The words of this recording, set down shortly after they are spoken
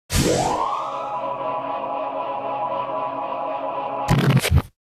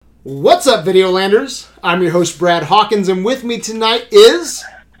What's up, Videolanders? I'm your host, Brad Hawkins, and with me tonight is...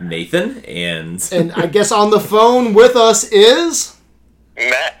 Nathan, and I guess on the phone with us is...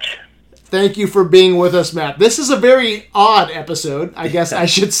 Matt. Thank you for being with us, Matt. This is a very odd episode, I guess I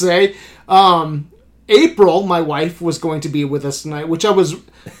should say. April, my wife, was going to be with us tonight, which I was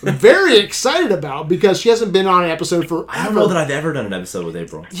very excited about because she hasn't been on an episode for... I don't know that I've ever done an episode with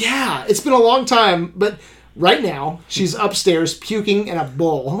April. Yeah, it's been a long time, but... Right now, she's upstairs puking in a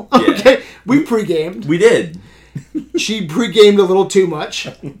bowl. Okay, Yeah. we pre-gamed. We did. She pre-gamed a little too much.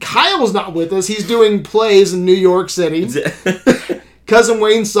 Kyle's not with us. He's doing plays in New York City. Cousin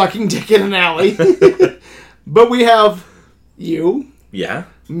Wayne sucking dick in an alley. But we have you. Yeah.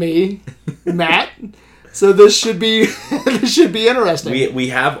 Me. Matt. So this should be interesting. We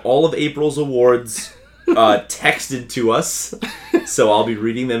have all of April's awards texted to us, so I'll be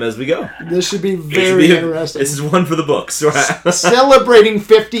reading them as we go. This should be very interesting. This is one for the books, right? Celebrating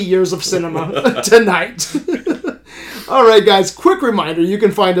 50 years of cinema tonight. All right, guys, quick reminder, you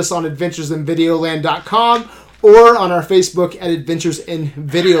can find us on adventuresinvideoland.com or on our Facebook at Adventures in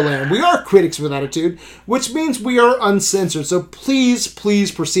Videoland. We are critics with attitude, which means we are uncensored, so please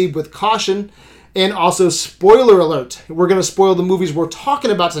proceed with caution. And also, spoiler alert, we're going to spoil the movies we're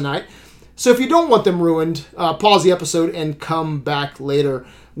talking about tonight. So if you don't want them ruined, pause the episode and come back later.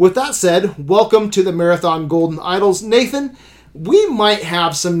 With that said, welcome to the Marathon Golden Idols. Nathan, we might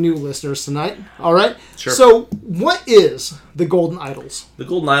have some new listeners tonight, all right? Sure. So what is the Golden Idols? The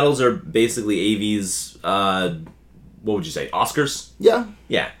Golden Idols are basically AV's, what would you say, Oscars? Yeah.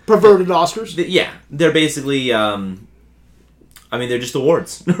 Yeah. Perverted Oscars? They're basically, they're just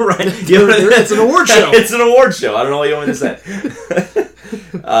awards, right? It's an award show. It's an award show. I don't know what you want me to say.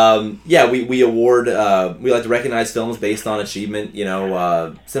 We award, we like to recognize films based on achievement,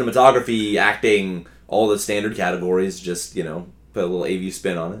 cinematography, acting, all the standard categories, just, put a little AV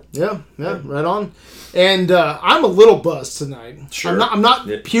spin on it. Yeah, right on. And I'm a little buzzed tonight. Sure. I'm not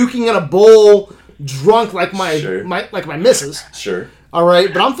puking in a bowl, drunk like my missus. Sure. All right,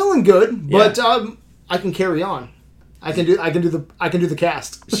 but I'm feeling good. Yeah. But I can carry on. I can do the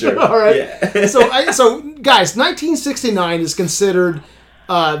cast. Sure. All right. Yeah. So guys, 1969 is considered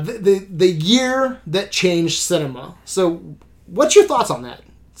the year that changed cinema. So, what's your thoughts on that,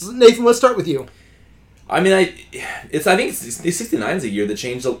 Nathan? Let's start with you. I think 69 is a year that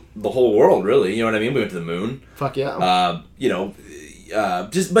changed the whole world. Really, you know what I mean? We went to the moon. Fuck yeah.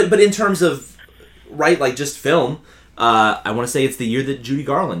 But in terms of just film, I want to say it's the year that Judy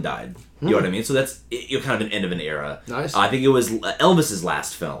Garland died. You know what I mean? So that's kind of an end of an era. Nice. I think it was Elvis's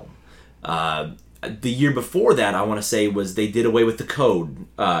last film. The year before that, I want to say, was they did away with the code.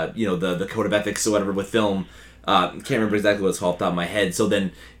 The code of ethics or whatever with film. Can't remember exactly what it's called off the top of my head. So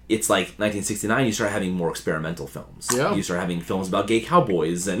then it's like 1969. You start having more experimental films. Yeah. You start having films about gay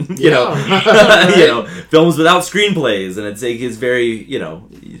cowboys and Right. films without screenplays, and it's very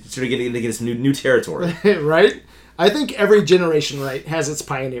sort of getting into this new territory. Right. I think every generation, has its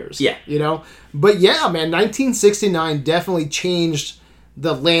pioneers. Yeah. But yeah, man, 1969 definitely changed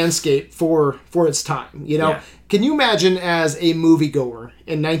the landscape for its time. Yeah. Can you imagine as a moviegoer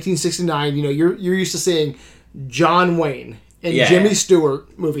in 1969? You're used to seeing John Wayne and Jimmy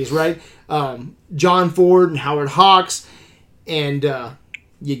Stewart movies, right? John Ford and Howard Hawks, and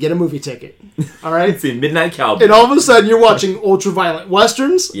you get a movie ticket. All right. It's the Midnight Cowboy. And all of a sudden, you're watching ultra-violent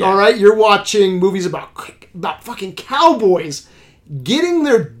westerns. Yeah. All right, you're watching movies about fucking cowboys getting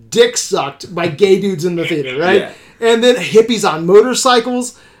their dick sucked by gay dudes in the theater, right? Yeah. And then hippies on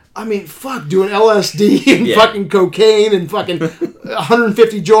motorcycles. I mean, doing LSD and fucking cocaine and fucking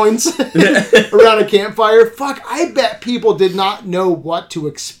 150 joints around a campfire. Fuck, I bet people did not know what to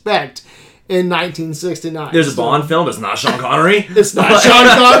expect in 1969. There's a Bond film, but it's not Sean Connery. It's not Sean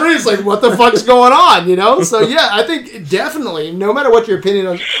Connery. It's like, what the fuck's going on, So, yeah, I think definitely, no matter what your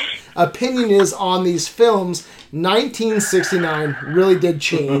opinion is on these films, 1969 really did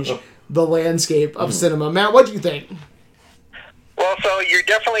change the landscape of cinema. Matt, what do you think? Well, so you're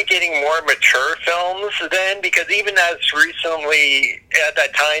definitely getting more mature films then, because even as recently at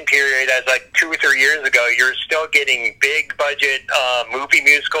that time period as like 2 or 3 years ago, you're still getting big budget movie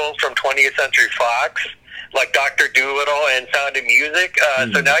musicals from 20th Century Fox, like Dr. Dolittle and Sound of Music.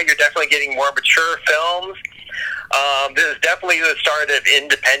 So now you're definitely getting more mature films. This is definitely the start of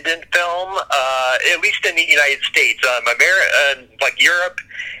independent film, at least in the United States. Like Europe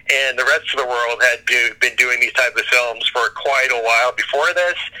and the rest of the world had been doing these types of films for quite a while before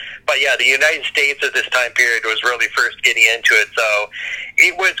this. But yeah, the United States at this time period was really first getting into it. So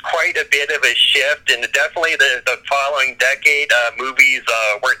it was quite a bit of a shift, and definitely the following decade, movies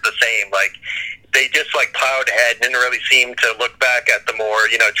weren't the same. Like, they just like plowed ahead and didn't really seem to look back at the more,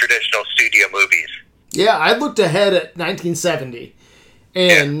 traditional studio movies. Yeah, I looked ahead at 1970.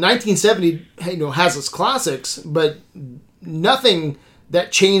 And 1970, has its classics, but nothing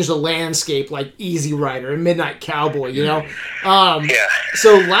that changed the landscape like Easy Rider and Midnight Cowboy,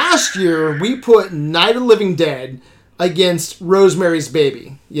 So last year, we put Night of the Living Dead against Rosemary's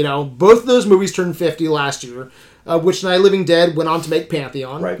Baby. Both of those movies turned 50 last year, which Night of the Living Dead went on to make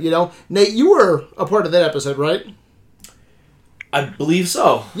Pantheon. Right. Nate, you were a part of that episode, right? I believe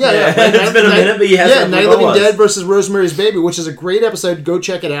so. Yeah. It's been a minute, but yes. Yeah, Night of the Living Dead versus Rosemary's Baby, which is a great episode. Go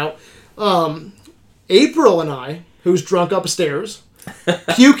check it out. April and I, who's drunk upstairs,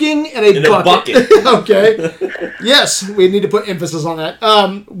 puking in a bucket. Okay. Yes, we need to put emphasis on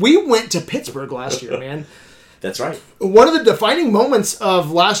that. We went to Pittsburgh last year, man. That's right. One of the defining moments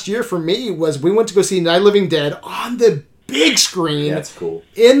of last year for me was we went to go see Night of the Living Dead on the big screen. That's cool.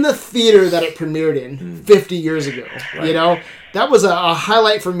 In the theater that it premiered in 50 years ago. Right. That was a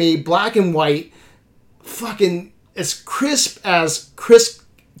highlight for me. Black and white, fucking as crisp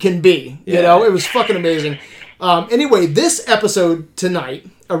can be. Yeah. It was fucking amazing. Anyway, this episode tonight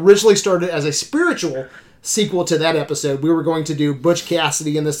originally started as a spiritual sequel to that episode. We were going to do Butch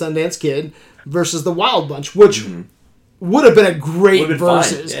Cassidy and the Sundance Kid versus the Wild Bunch, which would have been a great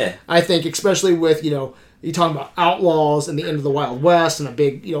versus. Yeah. I think, especially with, you're talking about outlaws and the end of the Wild West and a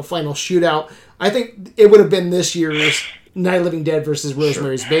big, final shootout. I think it would have been this year's Night of the Living Dead versus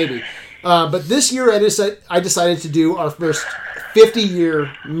Rosemary's Baby. But this year, I decided to do our first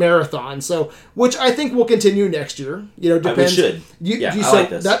 50-year marathon, which I think will continue next year. Depends. We should. I like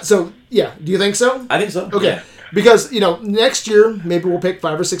this. Do you think so? I think so. Okay. Yeah. Because, next year, maybe we'll pick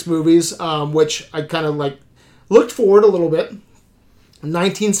 5 or 6 movies, which I kind of looked forward a little bit.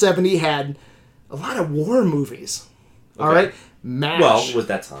 1970 had a lot of war movies. Okay. All right? MASH. Well, it was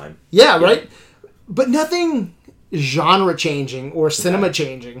that time. Yeah, right? But nothing genre changing or cinema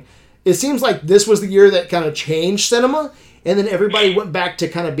changing. It seems like this was the year that kind of changed cinema, and then everybody went back to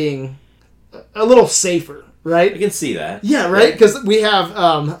kind of being a little safer, right? I can see that. Yeah, right? Because we have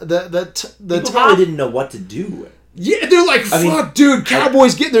the People top... probably didn't know what to do. Yeah, they're like, dude,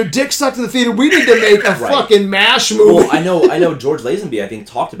 Cowboys getting their dicks sucked in the theater. We need to make a fucking MASH movie. Well, I know George Lazenby, I think,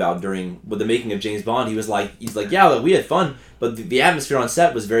 talked about with the making of James Bond, he's like, we had fun, but the atmosphere on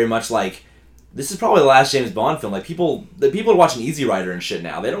set was very much like, this is probably the last James Bond film. Like, people are watching Easy Rider and shit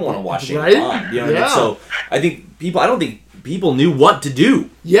now. They don't want to watch James Bond. You know what I mean? So I don't think people knew what to do.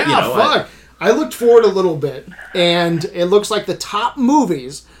 Yeah, fuck. I looked forward a little bit, and it looks like the top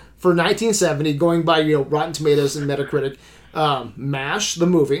movies for 1970, going by Rotten Tomatoes and Metacritic, MASH, the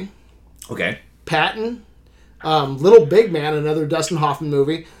movie. Okay. Patton, Little Big Man, another Dustin Hoffman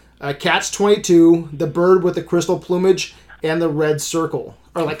movie, Catch-22, The Bird with the Crystal Plumage, and The Red Circle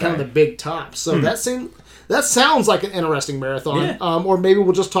are kind of the big tops. So that sounds like an interesting marathon. Yeah. Or maybe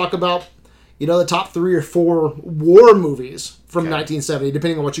we'll just talk about the top 3 or 4 war movies from 1970,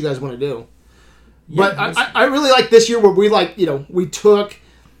 depending on what you guys want to do. Yeah, but I really like this year where we we took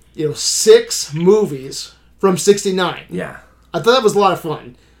 6 movies from 69. Yeah. I thought that was a lot of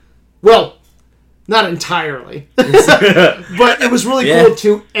fun. Well, not entirely. But it was really cool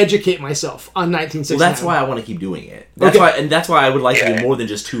to educate myself on 1969. Well, that's why I want to keep doing it. That's why I would like to do more than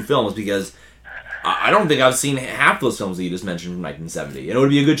just 2 films, because I don't think I've seen half those films that you just mentioned from 1970. And it would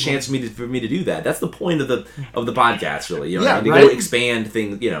be a good chance for me to do that. That's the point of the podcast, really. To go expand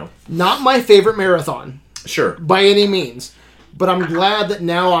things, Not my favorite marathon. Sure. By any means. But I'm glad that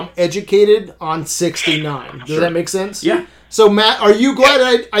now I'm educated on 69. Does that make sense? Yeah. So, Matt, are you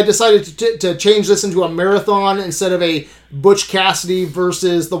glad I decided to change this into a marathon instead of a Butch Cassidy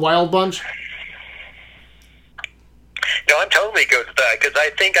versus the Wild Bunch? No, I'm totally good with that, because I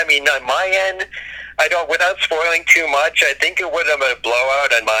think, on my end, without spoiling too much, I think it would have been a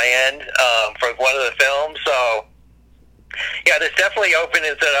blowout on my end for one of the films. So, yeah, this definitely opens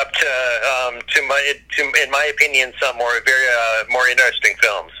it up to in my opinion, some more interesting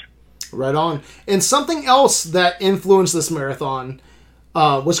films. Right on. And something else that influenced this marathon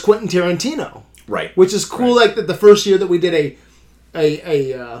was Quentin Tarantino. Right. Which is cool. Right. Like the first year that we did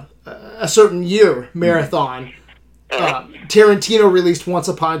a certain year marathon, Tarantino released Once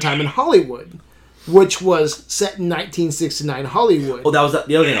Upon a Time in Hollywood, which was set in 1969 Hollywood. Well, that was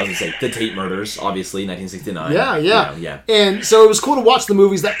the other thing I was going to say. The Tate Murders, obviously, 1969. Yeah. And so it was cool to watch the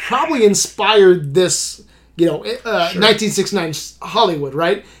movies that probably inspired this, 1969 Hollywood,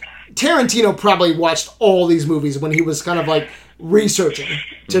 right? Tarantino probably watched all these movies when he was kind of like researching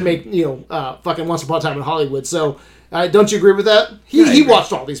to make, fucking Once Upon a Time in Hollywood. So, don't you agree with that? He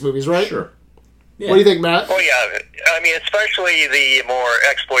watched all these movies, right? Sure. Yeah. What do you think, Matt? Well, yeah, I mean, especially the more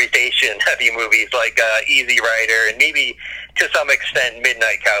exploitation-heavy movies like Easy Rider and maybe to some extent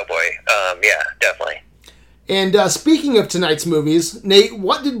Midnight Cowboy. Yeah, definitely. And speaking of tonight's movies, Nate,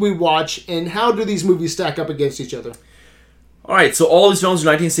 what did we watch, and how do these movies stack up against each other? All right, so all these films are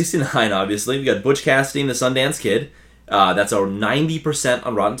 1969, obviously. We got Butch Cassidy and the Sundance Kid. That's our 90%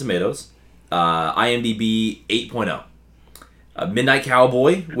 on Rotten Tomatoes. IMDb 8.0. Midnight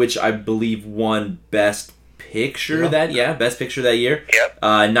Cowboy, which I believe won Best Picture Best Picture that year. Yep.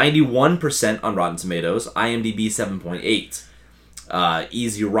 91% on Rotten Tomatoes. IMDb 7.8.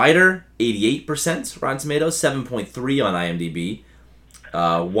 Easy Rider, 88% Rotten Tomatoes, 7.3 on IMDb.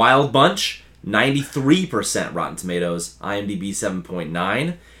 Wild Bunch, 93% Rotten Tomatoes, IMDb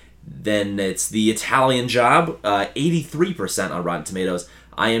 7.9. Then it's The Italian Job, 83% on Rotten Tomatoes,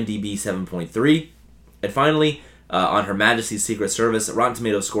 IMDb 7.3. And finally, on Her Majesty's Secret Service, Rotten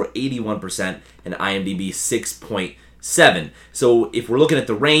Tomatoes score 81% and IMDb 6.7. So if we're looking at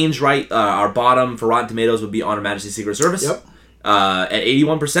the range, right, our bottom for Rotten Tomatoes would be On Her Majesty's Secret Service at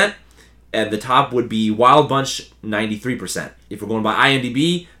 81%. And the top would be Wild Bunch, 93%. If we're going by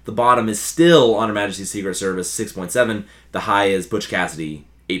IMDb, the bottom is still On Her Majesty's Secret Service, 6.7. The high is Butch Cassidy,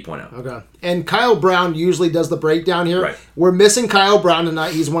 8.0. Okay. And Kyle Brown usually does the breakdown here. Right. We're missing Kyle Brown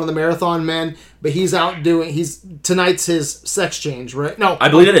tonight. He's one of the marathon men, but he's out tonight's his sex change, right? No. I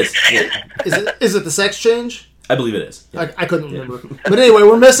believe it is. Yeah. Is it the sex change? I believe it is. Yeah. I couldn't remember. But anyway,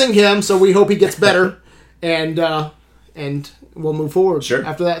 we're missing him, so we hope he gets better. And we'll move forward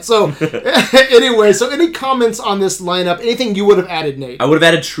after that. So, anyway, so any comments on this lineup? Anything you would have added, Nate? I would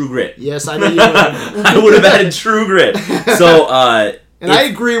have added True Grit. Yes, I know you would have. I would have added True Grit. So, and I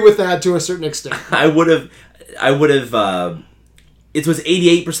agree with that to a certain extent. I would have. It was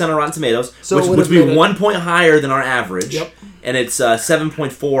 88% on Rotten Tomatoes, so which would be 1 point higher than our average. Yep. And it's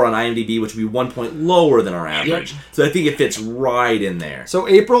 7.4 on IMDb, which would be 1 point lower than our average. Yep. So I think it fits right in there. So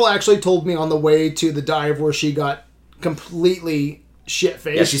April actually told me on the way to the dive where she got completely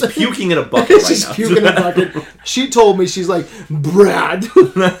shit-faced. Yeah, she's puking in a bucket right now. She's puking in a bucket. She told me, she's like, Brad.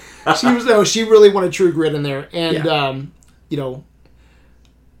 She really wanted True Grit in there. And,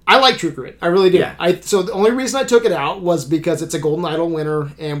 I like True Grit. I really do. Yeah. So the only reason I took it out was because it's a Golden Idol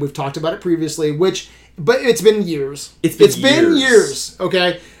winner, and we've talked about it previously, but it's been years. It's been years,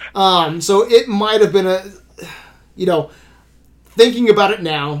 okay? So it might have been thinking about it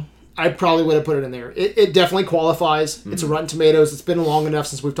now, I probably would have put it in there. It definitely qualifies. Mm-hmm. It's a Rotten Tomatoes. It's been long enough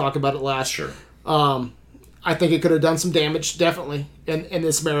since we've talked about it last. Sure. I think it could have done some damage, definitely, in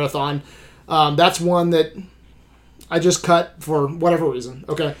this marathon. That's one that I just cut for whatever reason.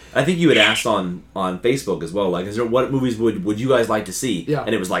 Okay. I think you had asked on Facebook as well, like, what movies would you guys like to see? Yeah.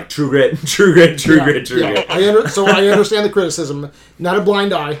 And it was like True Grit, True Grit, True Grit, True Grit. So I understand the criticism. Not a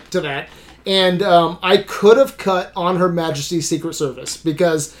blind eye to that. And I could have cut On Her Majesty's Secret Service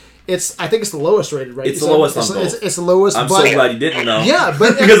because I think it's the lowest rated, right? It's the lowest on both. It's the lowest. I'm so glad you didn't know. Yeah,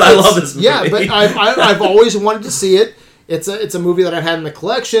 but because I love this movie. Yeah, but I've always wanted to see it. It's a movie that I've had in the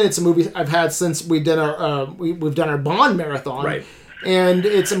collection. It's a movie I've had since we've done our Bond marathon, right? And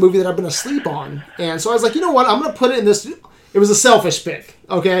it's a movie that I've been asleep on. And so I was like, you know what? I'm going to put it in this. It was a selfish pick.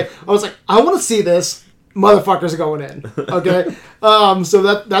 Okay, I was like, I want to see this. Motherfuckers going in. Okay,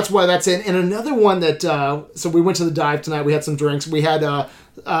 so that's why that's in. And another one that so we went to the dive tonight. We had some drinks. We had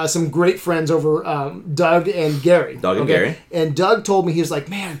some great friends over, Doug and Gary. Gary. And Doug told me, he was like,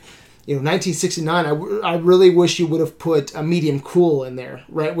 man, 1969. I really wish you would have put a Medium Cool in there,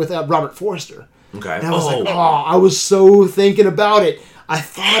 right, with Robert Forster. Okay. And I was like, I was so thinking about it. I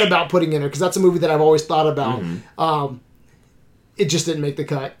thought about putting in there because that's a movie that I've always thought about. Mm-hmm. It just didn't make the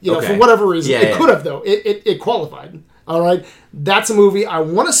cut, for whatever reason. It could have, though. It qualified. All right, that's a movie I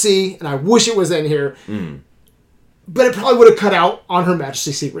want to see, and I wish it was in here. Mm. But it probably would have cut out On Her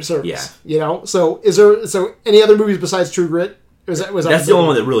Majesty's Secret Service. Yeah. So any other movies besides True Grit? Was that's the only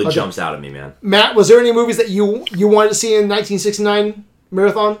one that really jumps out at me, man. Matt, was there any movies that you wanted to see in 1969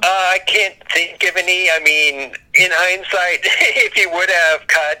 marathon? I can't think of any. I mean, in hindsight, if you would have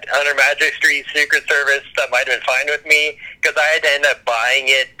cut On Her Majesty's Secret Service, that might have been fine with me because I had to end up buying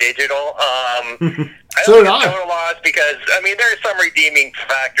it digital. I don't think it's total loss because there are some redeeming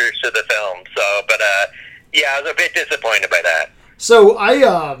factors to the film. So, but I was a bit disappointed by that. So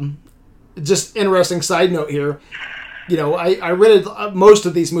I just interesting side note here. I rented most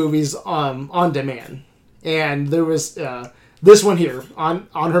of these movies on demand, and there was this one here on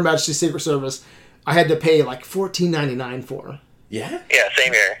Her Majesty's Secret Service. I had to pay like $14.99 for. Yeah,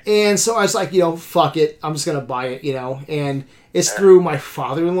 same here. And so I was like, fuck it, I'm just gonna buy it, and it's through my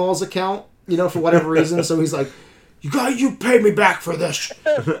father-in-law's account, for whatever reason. So he's like, you pay me back for this.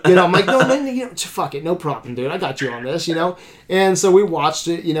 I'm like, no, fuck it, no problem, dude. I got you on this, And so we watched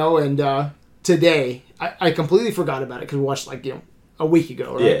it, and today, I completely forgot about it because we watched a week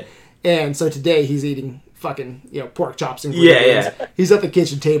ago, right? Yeah. And so today he's eating fucking, pork chops and yeah. He's at the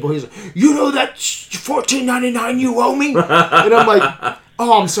kitchen table. He's like, that $14.99 you owe me? And I'm like,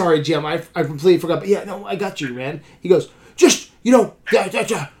 oh, I'm sorry, Jim. I completely forgot. But yeah, no, I got you, man. He goes, just, that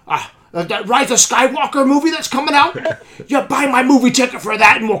Rise of Skywalker movie that's coming out? Yeah, buy my movie ticket for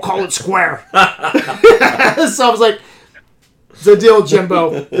that and we'll call it square. So I was like, it's a deal,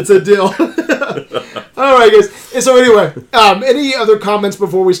 Jimbo. It's a deal. All right, guys. And so anyway, any other comments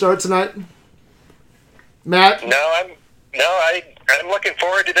before we start tonight? Matt? I'm looking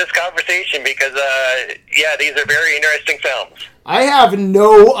forward to this conversation because, these are very interesting films. I have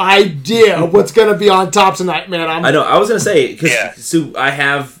no idea what's going to be on top tonight, man. I know. I was going to say, because so I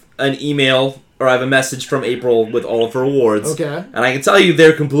have an email or I have a message from April with all of her awards. Okay. And I can tell you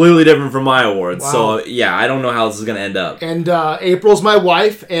they're completely different from my awards. Wow. So, yeah, I don't know how this is going to end up. And April's my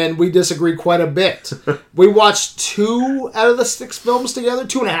wife, and we disagree quite a bit. We watched 2 out of the 6 films together,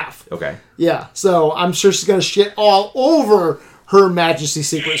 2.5. Okay. Yeah, so I'm sure she's going to shit all over Her Majesty's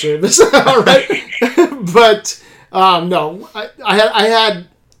Secret Service. All right? But, no, I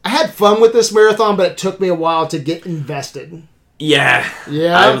had fun with this marathon, but it took me a while to get invested. Yeah.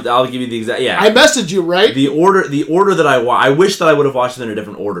 I'll give you the exact. Yeah. I messaged you, right? The order that I wish that I would have watched it in a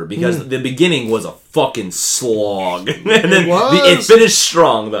different order because the beginning was a fucking slog, and then it finished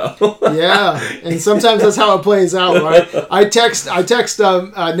strong though. Yeah, and sometimes that's how it plays out, right? I text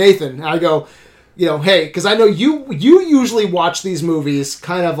Nathan. I go, hey, because I know you usually watch these movies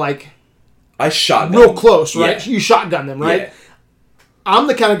kind of like I shotgun real close, right? Yeah. You shotgun them, right? Yeah. I'm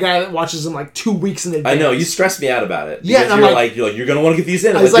the kind of guy that watches them like 2 weeks in advance. I know, you stress me out about it. Yeah, and you're like, you're going to want to get these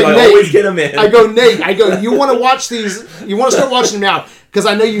in. I was like, Nate, I always get them in. I go, Nate, you want to watch these, you want to start watching them now, because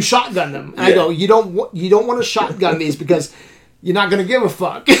I know you shotgun them. And I go, you don't want to shotgun these because you're not going to give a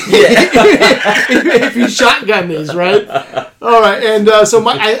fuck if you shotgun these, right? All right, and so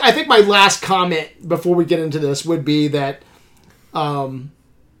I think my last comment before we get into this would be that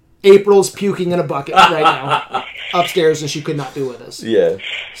April's puking in a bucket right now upstairs, and she could not be with us. Yeah.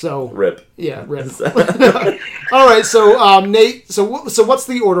 So rip. Yeah, rip. All right, so Nate. So what's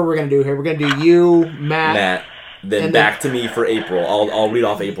the order we're gonna do here? We're gonna do you, Matt, then back to me for April. I'll read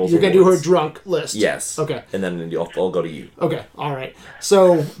off April's. You're gonna do her drunk list. Yes. Okay. And then I'll go to you. Okay. All right.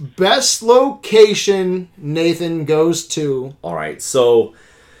 So best location Nathan goes to. All right. So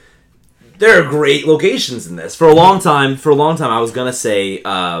there are great locations in this. For a long time, I was gonna say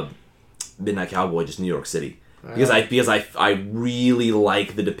Midnight Cowboy, just New York City, because I really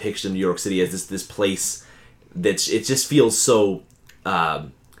like the depiction of New York City as this place that it just feels so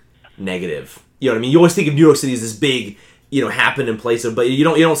negative. You know what I mean? You always think of New York City as this big, happening place, but you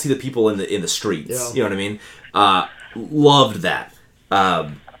don't see the people in the streets. Yeah. You know what I mean? Loved that.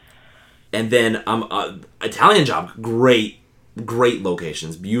 And then Italian Job, great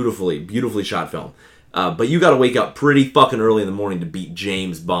locations, beautifully shot film. But you gotta wake up pretty fucking early in the morning to beat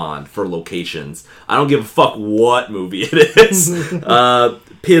James Bond for locations. I don't give a fuck what movie it is.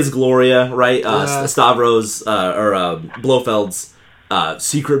 Piz Gloria, right? Stavros, or Blofeld's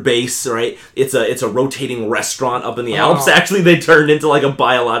secret base, right? It's a rotating restaurant up in the Alps. Actually, they turned into like a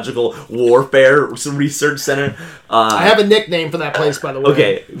biological warfare research center. I have a nickname for that place, by the way.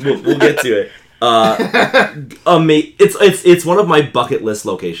 Okay, we'll get to it. It's one of my bucket list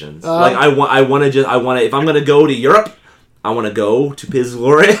locations. I want to if I'm gonna go to Europe, I want to go to Piz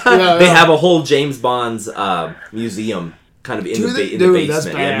Gloria. They have a whole James Bond's museum kind of in the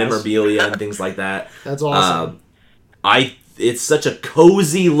basement, memorabilia and things like that. That's awesome. It's such a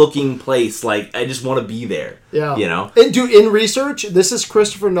cozy looking place. Like I just want to be there. Yeah, And in research, this is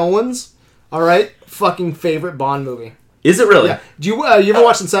Christopher Nolan's fucking favorite Bond movie. Is it really? Yeah. Do you ever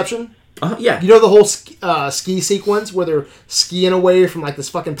watch Inception? Yeah. You know the whole ski sequence where they're skiing away from like this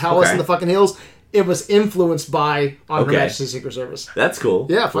fucking palace in the fucking hills? It was influenced by Her Majesty's Secret Service. That's cool.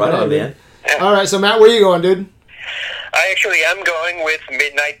 Yeah, right on, man. All right, so Matt, where are you going, dude? I actually am going with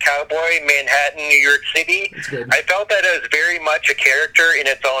Midnight Cowboy, Manhattan, New York City. That's good. I felt that it was very much a character in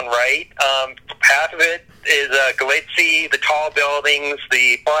its own right. Half of it is glitzy, the tall buildings,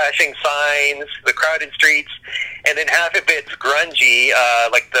 the flashing signs, the crowded streets, and then half of it's grungy,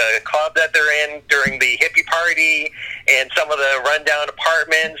 like the club that they're in during the hippie party, and some of the rundown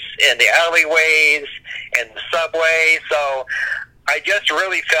apartments, and the alleyways, and the subway. So I just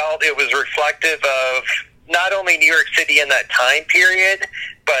really felt it was reflective of not only New York City in that time period,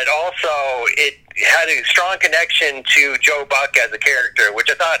 but also it had a strong connection to Joe Buck as a character, which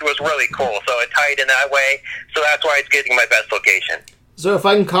I thought was really cool. So it tied in that way. So that's why it's getting my best location. So if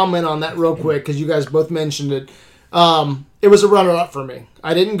I can comment on that real quick, because you guys both mentioned it, it was a runner-up for me.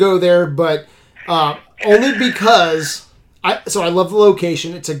 I didn't go there, but only because I love the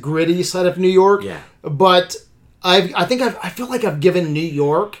location. It's a gritty side of New York. Yeah. But I feel like I've given New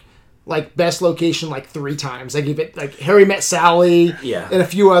York like best location like 3 times. I gave it like Harry Met Sally, and a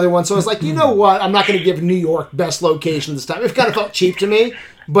few other ones. So I was like, you know what? I'm not going to give New York best location this time. It kind of felt cheap to me,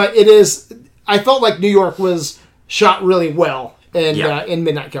 but it is. I felt like New York was shot really well in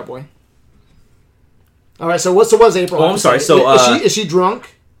Midnight Cowboy. All right, so what's April? Oh, I'm sorry. So is she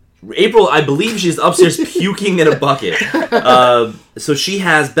drunk? April, I believe she's upstairs puking in a bucket. So she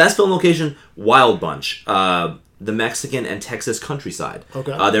has best film location, Wild Bunch, the Mexican and Texas countryside.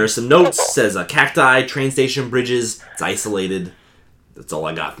 Okay. There are some notes. Says cacti, train station, bridges. It's isolated. That's all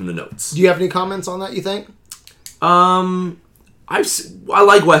I got from the notes. Do you have any comments on that? You think? I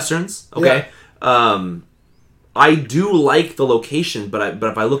like westerns. Okay. Yeah. I do like the location, but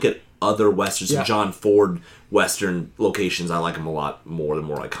if I look at other westerns, Yeah. John Ford Western locations, I like them a lot more. They're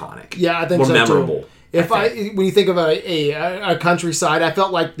more iconic. Yeah, I think more so memorable. Too. When you think of a countryside, I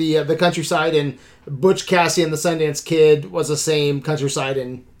felt like the countryside in Butch Cassidy and the Sundance Kid was the same countryside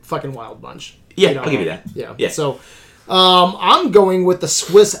in fucking Wild Bunch. Yeah, you know? I'll give you that. Yeah. So I'm going with the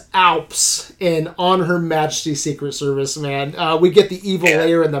Swiss Alps in On Her Majesty's Secret Service, man. We get the evil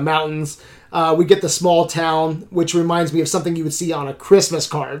lair in the mountains. We get the small town, which reminds me of something you would see on a Christmas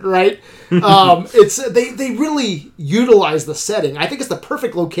card, right? They really utilize the setting. I think it's the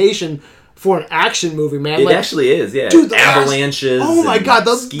perfect location for an action movie, man. It actually is, yeah. Dude, avalanches. Oh my god,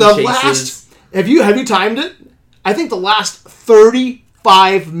 the chases. last. Have you timed it? I think the last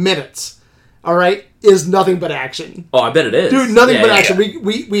 35 minutes, all right, is nothing but action. Oh, I bet it is. Dude, nothing but action.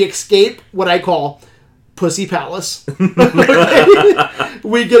 We escape what I call Pussy Palace.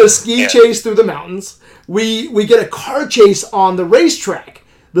 We get a ski chase through the mountains. We get a car chase on the racetrack,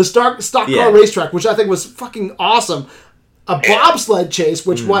 the stock car racetrack, which I think was fucking awesome. A bobsled chase,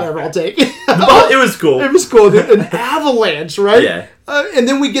 which whatever, I'll take. It was cool. It was cool. Dude. An avalanche, right? Yeah. And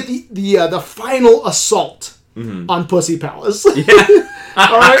then we get the final assault on Pussy Palace. Yeah.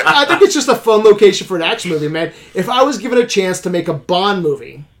 All right. I think it's just a fun location for an action movie, man. If I was given a chance to make a Bond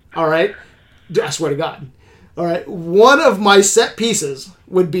movie, all right, I swear to God, all right, one of my set pieces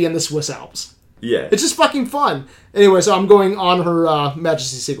would be in the Swiss Alps. Yeah. It's just fucking fun. Anyway, so I'm going On Her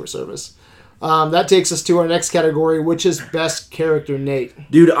Majesty's Secret Service. That takes us to our next category, which is Best Character, Nate.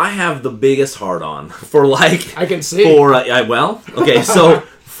 Dude, I have the biggest hard-on for like... I can see. So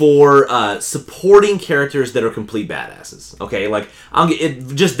for supporting characters that are complete badasses. Okay, like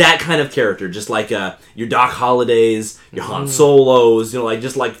just that kind of character, just like your Doc Hollidays, your Han Solos,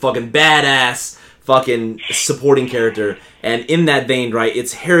 just like fucking badass fucking supporting character. And in that vein, right,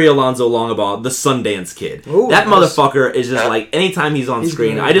 it's Harry Alonso Longabaugh, the Sundance Kid. Ooh, that nice. motherfucker is just like, anytime he's on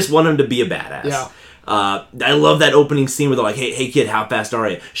screen, great. I just want him to be a badass. Yeah. I love that opening scene where they're like, hey kid, how fast are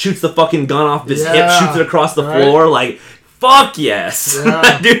you? Shoots the fucking gun off his hip, shoots it across the floor, like, fuck yes.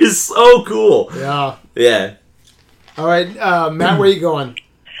 Yeah. Dude is so cool. Yeah. Yeah. All right, Matt, where are you going?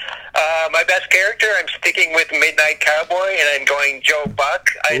 My best character, I'm sticking with Midnight Cowboy, and I'm going Joe Buck.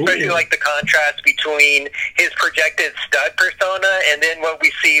 I especially like the contrast between his projected stud persona and then what we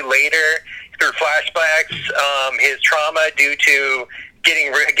see later through flashbacks, his trauma due to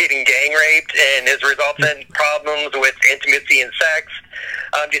getting gang raped and his resultant problems with intimacy and sex.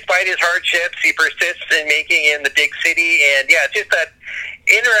 Despite his hardships, he persists in making it in the big city, and it's just that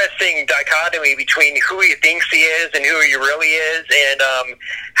interesting dichotomy between who he thinks he is and who he really is, and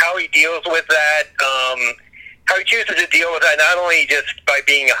how he deals with that, how he chooses to deal with that, not only just by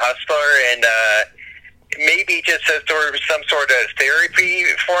being a hustler and maybe just as some sort of therapy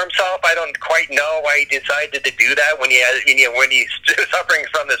for himself. I don't quite know why he decided to do that when he's suffering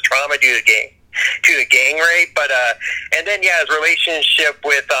from this trauma due to the gang rape, but and then his relationship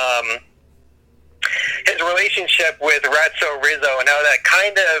with Ratso Rizzo, and how that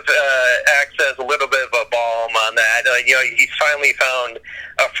kind of acts as a little bit of a balm on that. He's finally found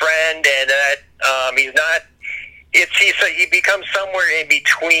a friend, and that he's not. He becomes somewhere in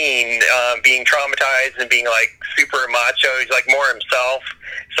between being traumatized and being like super macho. He's like more himself.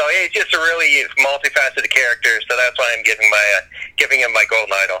 So he's just a really multifaceted character. So that's why I'm giving him my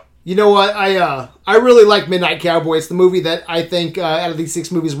golden idol. You know what? I really like Midnight Cowboy. It's the movie that I think out of these 6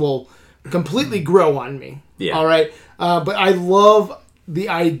 movies will completely grow on me. Yeah. All right. But I love the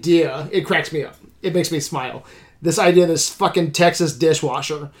idea. It cracks me up. It makes me smile. this idea of this fucking Texas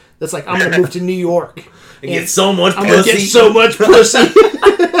dishwasher that's like, I'm gonna move to New York and get so much I'm pussy. gonna get so much pussy.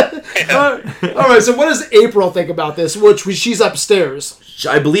 All right, so what does April think about this? She's upstairs.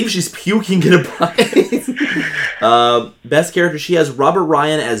 I believe she's puking in a bucket. Best character, she has Robert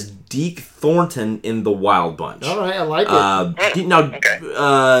Ryan as Deke Thornton in The Wild Bunch. All right, I like it.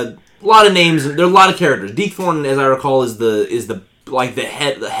 A lot of names. There are a lot of characters. Deke Thornton, as I recall, is the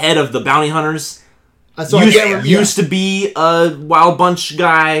head of the bounty hunters. Used to be a Wild Bunch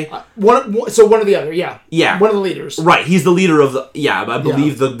guy. One or the other, yeah. Yeah. One of the leaders. Right, he's the leader of the... Yeah, I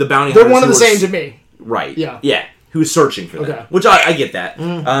believe the bounty They're hunters... They're one of the same to me. Right. Yeah. Yeah. Who's searching for that. Which I get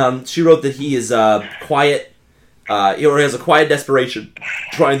that. She wrote that he is quiet... or has a quiet desperation,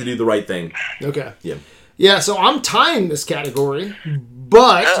 trying to do the right thing. Okay. Yeah. Yeah, so I'm tying this category,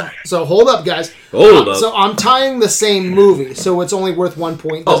 but... So hold up, guys. Hold up. So I'm tying the same movie, so it's only worth 1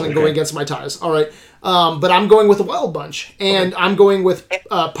 point. Doesn't go against my ties. All right. But I'm going with the Wild Bunch, and I'm going with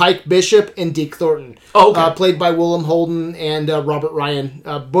Pike Bishop and Deke Thornton, played by Willem Holden and Robert Ryan.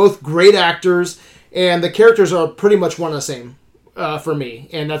 Both great actors, and the characters are pretty much one and the same for me,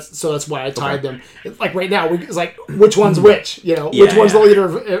 and that's why I tied them. It's like right now, it's like which one's which, which one's the leader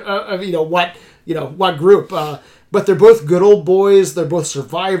of what group. But they're both good old boys. They're both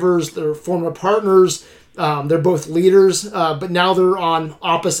survivors. They're former partners. They're both leaders, but now they're on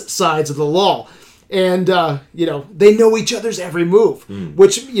opposite sides of the law. And, they know each other's every move,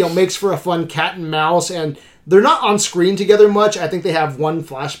 which, makes for a fun cat and mouse. And they're not on screen together much. I think they have one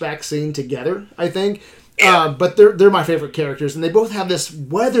flashback scene together, I think. But they're my favorite characters. And they both have this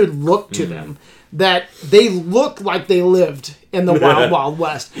weathered look to them that they look like they lived in the Wild Wild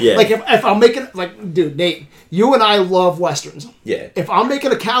West. Yeah. Like, if I'm making... Like, dude, Nate, you and I love Westerns. Yeah. If I'm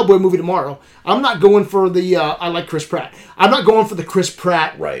making a cowboy movie tomorrow, I'm not going for the... I like Chris Pratt. I'm not going for the Chris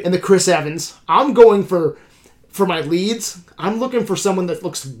Pratt and the Chris Evans. I'm going for my leads. I'm looking for someone that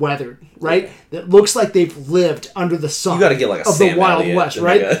looks weathered, right? That looks like they've lived under the sun. You got to get like a of Sam the Wild Elliott West,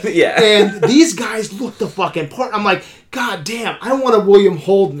 right? Yeah. And these guys look the fucking part. I'm like, God damn, I want a William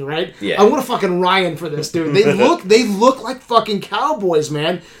Holden, right? Yeah. I want a fucking Ryan for this, dude. They look like fucking cowboys,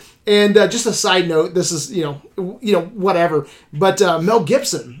 man. And just a side note, this is whatever, but Mel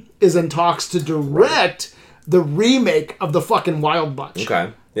Gibson is in talks to direct the remake of the fucking Wild Bunch.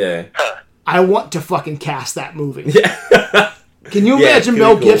 Okay. Yeah. I want to fucking cast that movie. Yeah. Can you imagine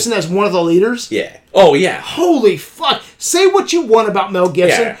Mel Gibson as one of the leaders? Yeah. Oh, yeah. Holy fuck. Say what you want about Mel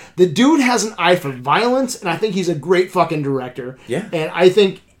Gibson. Yeah. The dude has an eye for violence, and I think he's a great fucking director. Yeah. And I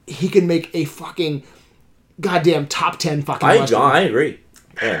think he can make a fucking goddamn top 10 fucking Western. I agree.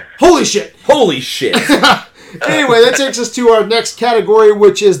 Yeah. Holy shit. Holy shit. Anyway, that takes us to our next category,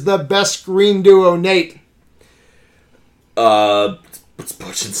 which is the best screen duo. Nate. It's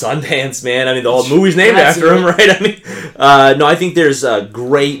Butch and Sundance, man. I mean, the whole movie's named after him, right? I mean, no, I think there's a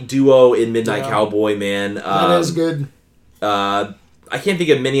great duo in Midnight Cowboy, man. That is good. I can't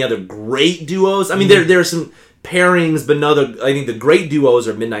think of many other great duos. I mean, there are some pairings, but I think the great duos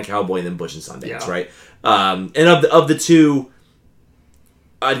are Midnight Cowboy and then Butch and Sundance, right? And of the two,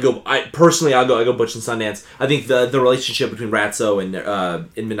 I'll go Butch and Sundance. I think the relationship between Ratso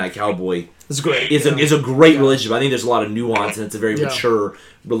and Midnight Cowboy is great. Is a great relationship. I think there's a lot of nuance and it's a very mature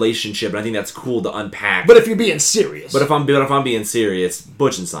relationship, and I think that's cool to unpack. But if you're being serious. But if I'm being serious,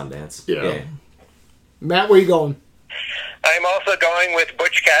 Butch and Sundance. Yeah. Matt, where you going? I'm also going with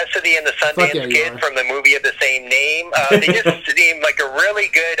Butch Cassidy and the Sundance Kid from the movie of the same name. They just seem like a really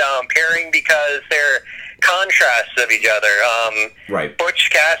good pairing because they're contrasts of each other. Right. Butch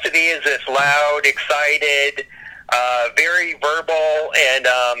Cassidy is this loud, excited, very verbal, and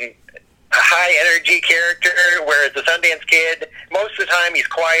high energy character, whereas the Sundance Kid, most of the time he's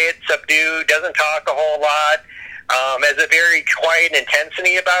quiet, subdued, doesn't talk a whole lot, has a very quiet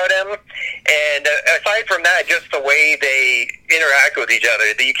intensity about him. And aside from that, just the way they interact with each other,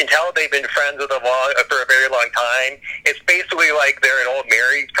 you can tell they've been friends for a very long time. It's basically like they're an old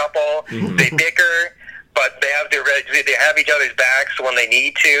married couple. Mm-hmm. They bicker, but they have each other's backs when they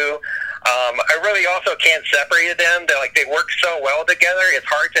need to. I really also can't separate them. They work so well together. It's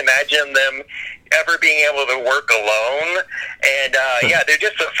hard to imagine them ever being able to work alone. And they're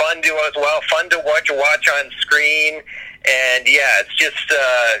just a fun duo as well. Fun to watch on screen. And it's just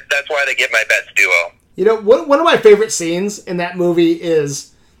that's why they get my best duo. You know, one of my favorite scenes in that movie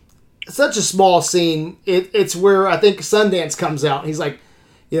is such a small scene. It's where I think Sundance comes out. He's like,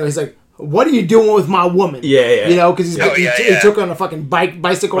 what are you doing with my woman? Yeah. You know, because he took on a fucking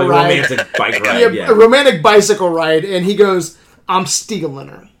bicycle ride. Romantic bike ride, a romantic bicycle ride, and he goes, I'm stealing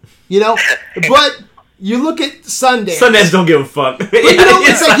her. You know? But You look at Sundance. Sundance don't give a fuck. But you know,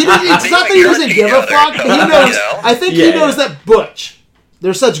 it's like it's not that he doesn't give a fuck. But he knows. I think he knows that Butch.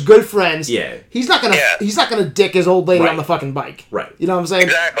 They're such good friends. Yeah. He's not gonna dick his old lady on the fucking bike. Right. You know what I'm saying?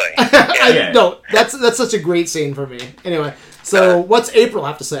 Exactly. No, that's such a great scene for me. Anyway, so what's April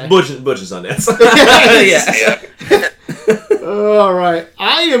have to say? Butch and Sundance. All right,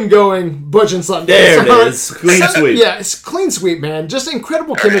 I am going Butch and Sundance. There it is. Clean sweep. Yeah, it's clean sweep, man. Just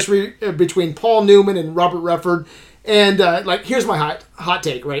incredible chemistry between Paul Newman and Robert Redford. And like, here's my hot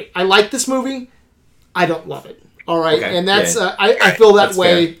take. Right, I like this movie. I don't love it. All right, and that's I feel that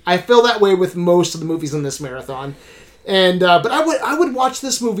way. Fair. I feel that way with most of the movies in this marathon. And but I would watch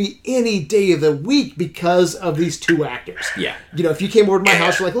this movie any day of the week because of these two actors. Yeah, you know, if you came over to my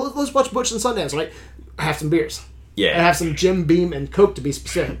house, you're like, let's watch Butch and Sundance. Right, have some beers. Yeah, I have some Jim Beam and Coke to be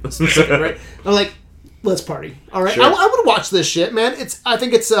specific. Right, I'm like, let's party. All right, sure. I would watch this shit, man. I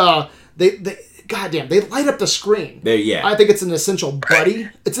think it's they. Goddamn, they light up the screen. Yeah. I think it's an essential buddy.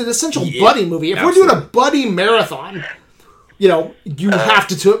 It's an essential buddy movie. If we're doing a buddy marathon, you know, you have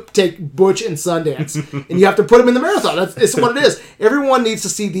to take Butch and Sundance, and you have to put them in the marathon. It's what it is. Everyone needs to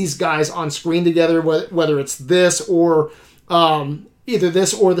see these guys on screen together, whether it's this or either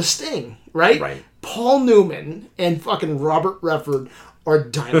this or The Sting, right? Right. Paul Newman and fucking Robert Redford are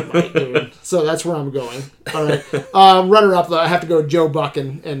dynamite, dude. So that's where I'm going. All right. Runner-up, though, I have to go Joe Buck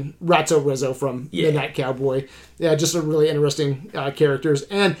and Ratso Rizzo from Midnight Cowboy. Yeah, just a really interesting characters.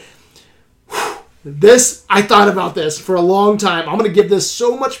 And this, I thought about this for a long time. I'm going to give this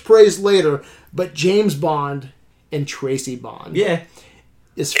so much praise later, but James Bond and Tracy Bond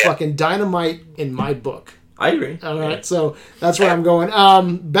is fucking dynamite in my book. I agree. All right, so that's where I'm going.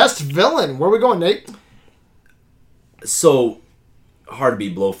 Best villain. Where are we going, Nate? So hard to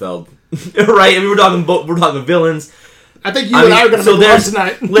beat Blofeld, right? I mean, we're talking villains. I think you and I are going to make love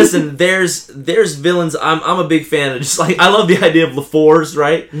tonight. Listen, there's villains. I'm a big fan of, just like, I love the idea of LaFours,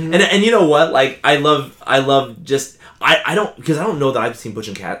 right? Mm-hmm. And you know what? Like, I love just I don't know that I've seen Butch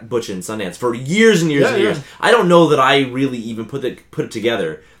and Sundance for years and years and years. I don't know that I really even put it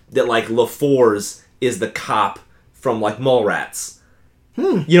together that like LaFours is the cop from like Mallrats.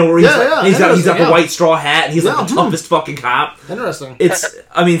 You know, where he's got the white straw hat and he's like the toughest fucking cop. Interesting.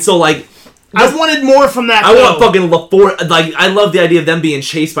 I mean, so like, I wanted more from that. I want fucking LaFours. Like, I love the idea of them being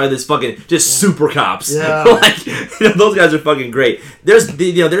chased by this fucking just super cops. Yeah. Like, you know, those guys are fucking great. There's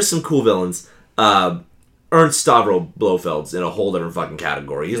some cool villains. Ernst Stavro Blofeld's in a whole different fucking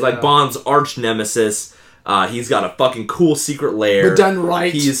category. He's like Bond's arch nemesis. He's got a fucking cool secret lair. But done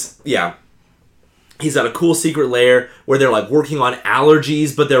right. He's got a cool secret lair where they're like working on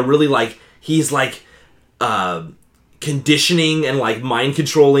allergies, but they're really like, he's like conditioning and like mind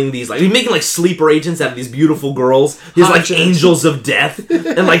controlling these, like, he's making like sleeper agents out of these beautiful girls. He's like angels of death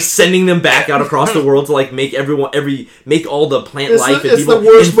and like sending them back out across the world to like make make all the plant life and people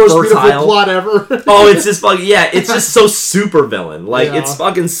infertile. It's the worst, most beautiful plot ever. Oh, it's just fucking, it's just so super villain. Like, it's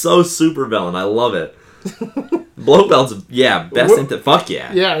fucking so super villain. I love it. Blofeld's, best into, fuck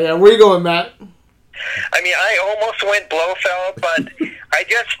yeah. Yeah, where you going, Matt? I mean, I almost went Blofeld, but I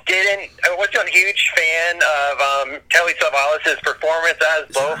just didn't. I wasn't a huge fan of Telly Savalas' performance as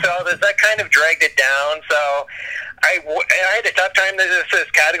Blofeld. That kind of dragged it down. So I had a tough time with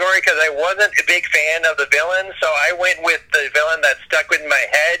this category because I wasn't a big fan of the villain. So I went with the villain that stuck in my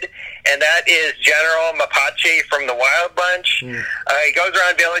head, and that is General Mapache from the Wild Bunch. He goes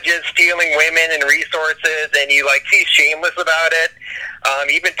around villages stealing women and resources, and you like he's shameless about it.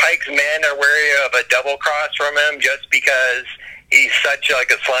 Even Pike's men are wary of a double cross from him just because he's such like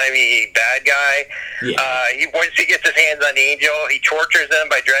a slimy bad guy. Once he gets his hands on Angel, he tortures them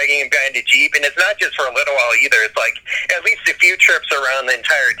by dragging him behind a Jeep, and it's not just for a little while either. It's like at least a few trips around the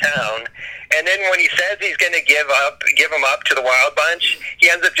entire town. And then when he says he's going to give him up to the Wild Bunch, he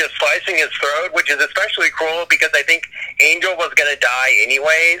ends up just slicing his throat, which is especially cruel because I think Angel was going to die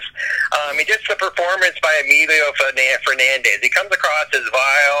anyways. Just the performance by Emilio Fernandez. He comes across as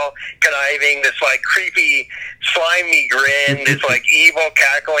vile, conniving, this like creepy, slimy grin, this like evil,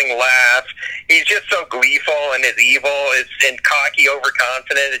 cackling laugh. He's just so gleeful, and his evil is and cocky,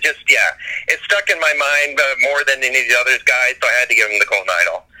 overconfident. It stuck in my mind more than any of the other guys, so I had to give him the Golden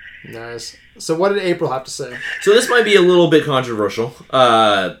Idol. Nice. So what did April have to say? So this might be a little bit controversial.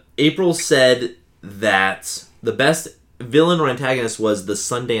 April said that the best villain or antagonist was the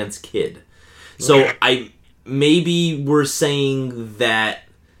Sundance Kid. So maybe we're saying that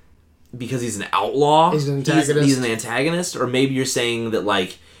because he's an outlaw, he's an antagonist, or maybe you're saying that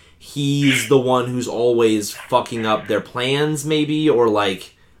like he's the one who's always fucking up their plans, maybe, or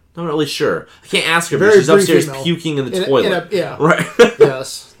like, I'm not really sure. I can't ask her, but she's upstairs puking in the toilet. Yeah. Right.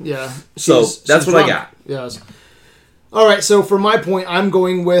 Yes. Yeah. So that's what I got. Yes. All right, so for my point, I'm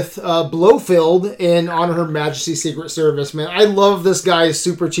going with Blofeld in Honor Her Majesty's Secret Service. Man, I love this guy's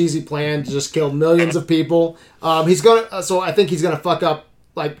super cheesy plan to just kill millions of people. So I think he's gonna fuck up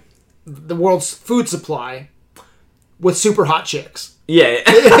like the world's food supply with super hot chicks, Yeah.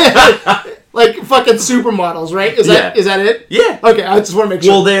 like fucking supermodels, right? Is that it? Yeah. Okay, I just want to make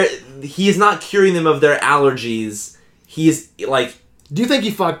sure. Well, he is not curing them of their allergies. He's like, Do you think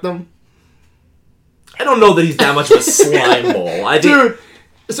he fucked them? I don't know that he's that much of a slime ball. Dude.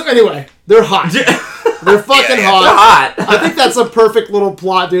 So anyway, they're hot. They're fucking hot. Hot. I think that's a perfect little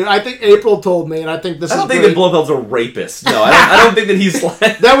plot, dude. I think April told me, and I think this I is don't think great. that Blofeld's a rapist. No, I don't think that he's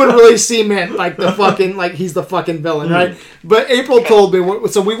like... That would really cement like the fucking like he's the fucking villain, right? But April told me,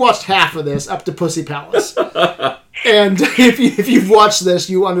 so we watched half of this up to Pussy Palace, and if you've watched this,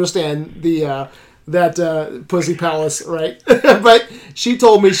 you understand that Pussy Palace, right? But she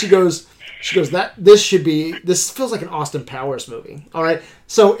told me, she goes that this feels like an Austin Powers movie. All right,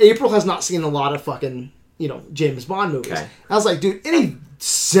 so April has not seen a lot of fucking James Bond movies. Okay. I was like, dude, any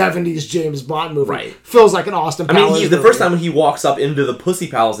 70s James Bond movie Right. feels like an Austin Powers I mean, the movie. first time when he walks up into the Pussy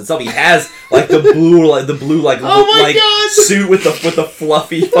Palace itself, he has like the blue Oh my God. suit with the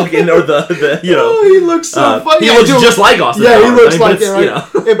fluffy fucking or the Oh, he looks so funny. He looks just like Austin Yeah, Powers. he looks I mean, like but it,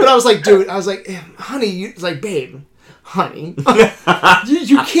 it's, right? But I was like, dude, honey, it's like, babe, honey,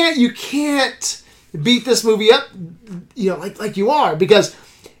 you can't beat this movie up, like you are, because,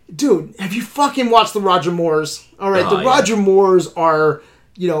 dude, have you fucking watched the Roger Moores? All right, the Roger Moores are,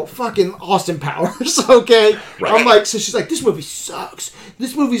 fucking Austin Powers, okay? Right. I'm like, so she's like, this movie sucks.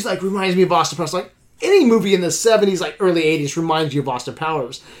 This movie's like reminds me of Austin Powers. Like, any movie in the 70s, like early 80s, reminds you of Austin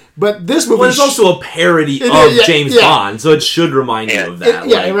Powers. But this movie... Well, it's also a parody of James Bond, so it should remind you of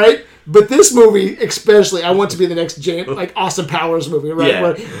that. Right? But this movie, especially, I want to be the next Austin Powers movie, right? Yeah.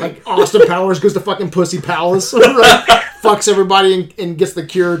 Where, like, Austin Powers goes to fucking Pussy Palace, right? Fucks everybody and gets the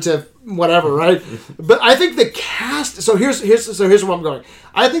cure to whatever, right? But I think the cast... So here's where I'm going.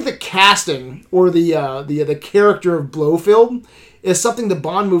 I think the casting, or the character of Blofeld, is something the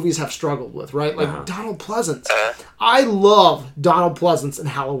Bond movies have struggled with, right? Like Donald Pleasance. I love Donald Pleasance in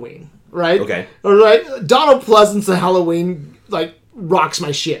Halloween, right? Okay. All right? Donald Pleasance in Halloween, like, rocks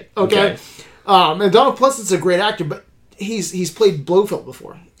my shit, okay? And Donald Pleasance is a great actor, but he's played Blofeld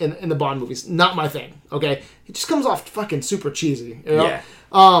before in the Bond movies. Not my thing, okay? He just comes off fucking super cheesy, you know?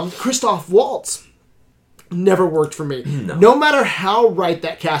 Yeah. Christoph Waltz never worked for me. No matter how right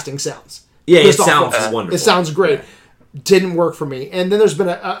that casting sounds. Yeah, Christoph it sounds Waltz, wonderful. It sounds great. Yeah. Didn't work for me. And then there's been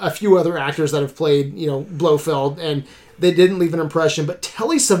a few other actors that have played, Blofeld, and they didn't leave an impression. But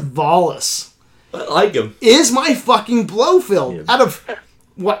Telly Savalas I like him. is my fucking Blofeld. Yeah. Out of,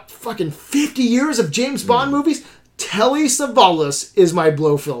 fucking 50 years of James Bond movies, Telly Savalas is my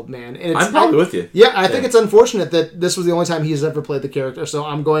Blofeld, man. And I'm probably with you. Yeah, I think it's unfortunate that this was the only time he's ever played the character. So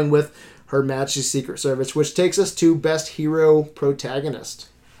I'm going with Her Majesty's Secret Service, which takes us to Best Hero Protagonist.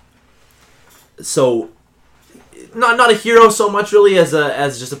 So, not a hero so much really as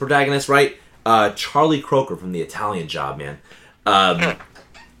just a protagonist, right? Charlie Croker from The Italian Job, man.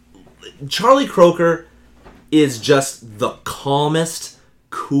 Charlie Croker is just the calmest,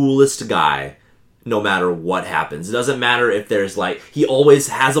 coolest guy, no matter what happens. It doesn't matter if there's he always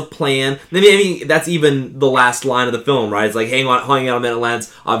has a plan. I mean, that's even the last line of the film, right? It's like, hanging out on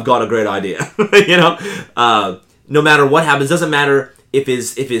Meadowlands, I've got a great idea. No matter what happens, doesn't matter if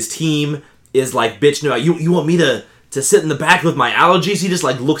his team is like, bitch, no, you want me to sit in the back with my allergies? He just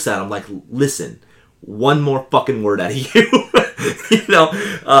looks at him like, listen, one more fucking word out of you.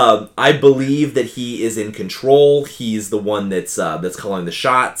 I believe that he is in control. He's the one that's calling the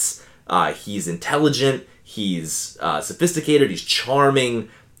shots. He's intelligent. He's sophisticated. He's charming.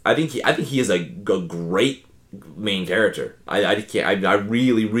 I think he is a great main character. I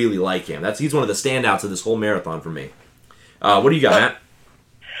really, really like him. He's one of the standouts of this whole marathon for me. What do you got, Matt?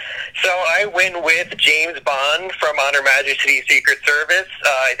 So I win with James Bond from On Her Majesty's Secret Service.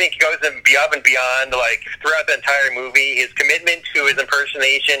 I think he goes above and beyond, throughout the entire movie. His commitment to his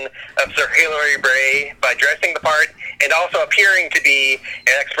impersonation of Sir Hilary Bray by dressing the part and also appearing to be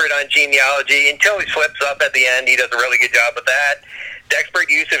an expert on genealogy until he slips up at the end. He does a really good job with that. The expert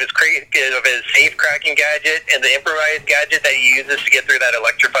use of his safe cracking gadget and the improvised gadget that he uses to get through that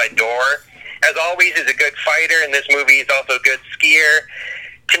electrified door. As always, he's a good fighter. In this movie, he's also a good skier.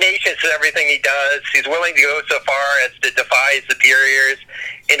 Tenacious in everything he does. He's willing to go so far as to defy his superiors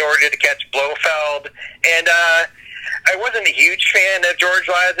in order to catch Blofeld. And I wasn't a huge fan of George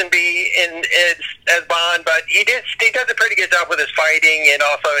Lazenby as Bond, but he does a pretty good job with his fighting, and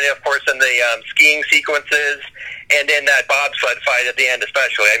also, of course, in the skiing sequences, and then that bobsled fight at the end,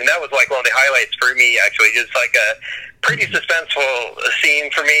 especially. I mean, that was like one of the highlights for me, actually. Just like a pretty suspenseful scene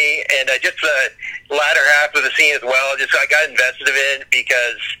for me, and just the latter half of the scene as well. Just I got invested in it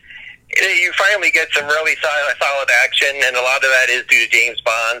because you finally get some really solid action, and a lot of that is due to James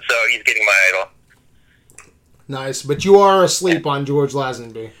Bond, so he's getting my idol. Nice, but you are asleep on George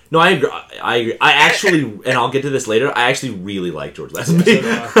Lazenby. No, I agree. I actually, and I'll get to this later, I actually really like George Lazenby.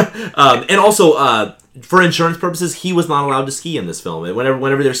 And also, for insurance purposes, he was not allowed to ski in this film.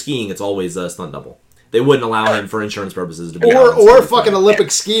 Whenever they're skiing, it's always a stunt double. They wouldn't allow him for insurance purposes to be or fucking Olympic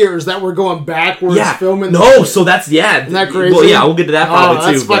skiers that were going backwards filming. No, so that's Isn't that crazy? Well, yeah, we'll get to that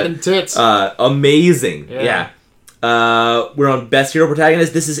probably too. That's fucking tits. Amazing. Yeah. We're on Best Hero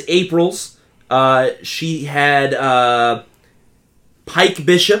Protagonist. This is April's. She had Pike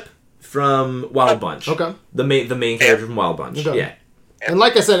Bishop from Wild Bunch. Okay. The main character from Wild Bunch. Okay. Yeah. And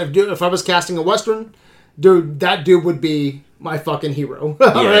like I said, if I was casting a Western, dude, that dude would be my fucking hero.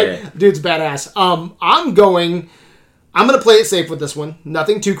 Right? Yeah. Dude's badass. I'm gonna play it safe with this one.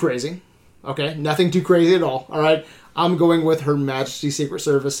 Nothing too crazy. Okay? Nothing too crazy at all. Alright? I'm going with Her Majesty's Secret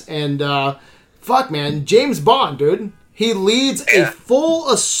Service. And fuck man, James Bond, dude. He leads a full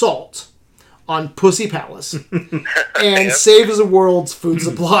assault on Pussy Palace and saves the world's food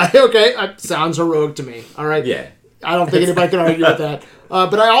supply. Okay? Sounds heroic to me. Alright? Yeah. I don't think anybody can argue with that.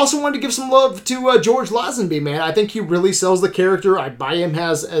 But I also wanted to give some love to George Lazenby, man. I think he really sells the character. I buy him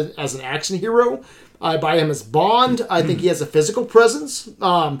as an action hero. I buy him as Bond. I think he has a physical presence.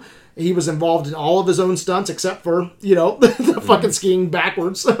 He was involved in all of his own stunts except for, the fucking skiing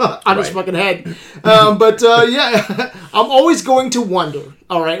backwards on his fucking head. Yeah, I'm always going to wonder,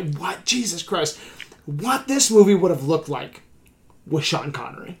 all right, Jesus Christ, what this movie would have looked like with Sean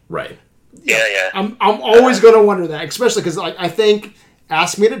Connery. Right. Yeah. I'm always going to wonder that, especially because I think,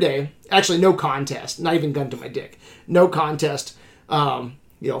 ask me today, actually no contest, not even gun to my dick, no contest, fucking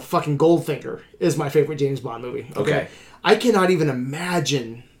Goldfinger is my favorite James Bond movie. Okay. I cannot even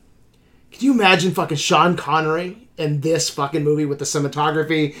imagine, can you imagine fucking Sean Connery in this fucking movie with the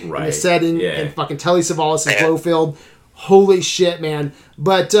cinematography and the setting and fucking Telly Savalas and Blofeld? Holy shit, man.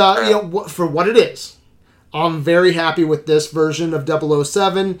 But, for what it is, I'm very happy with this version of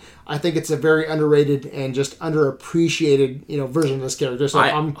 007. I think it's a very underrated and just underappreciated, version of this character. So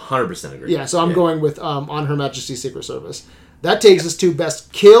I'm 100% agree. Yeah, so I'm going with on Her Majesty's Secret Service. That takes us to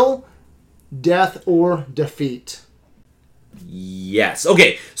best kill, death, or defeat. Yes.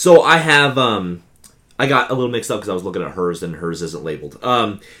 Okay. So I have I got a little mixed up because I was looking at hers and hers isn't labeled.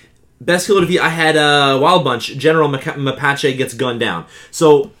 Best kill or defeat. I had Wild Bunch. General Mapache gets gunned down.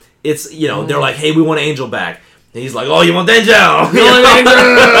 So. It's, they're like, hey, we want Angel back. And he's like, oh, you want Angel? And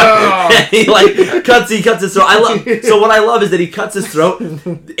he cuts his throat. So what I love is that he cuts his throat.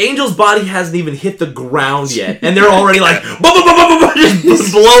 Angel's body hasn't even hit the ground yet. And they're already like,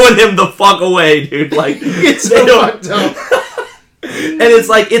 just blowing him the fuck away, dude. Like, it's so fucked up. And it's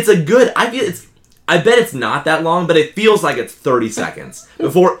like, it's a good, I bet it's not that long, but it feels like it's 30 seconds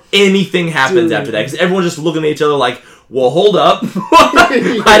before anything happens after that. Because everyone's just looking at each other like, well, hold up.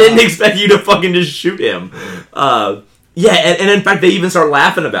 I didn't expect you to fucking just shoot him. And in fact, they even start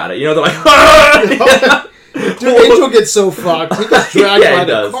laughing about it. They're like, dude, Angel gets so fucked. He gets dragged by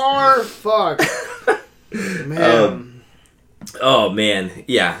the car. Fuck. Man. Oh, man.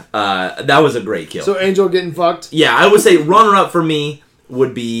 Yeah. That was a great kill. So Angel getting fucked? Yeah, I would say runner-up for me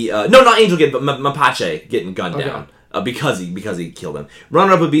would be... no, not Angel getting, but Mapache getting gunned down. Because he killed him.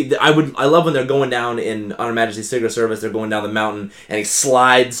 Runner-up would be... I love when they're going down in On Her Majesty's Secret Service. They're going down the mountain, and he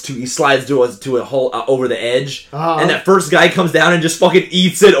slides to a hole over the edge, and that first guy comes down and just fucking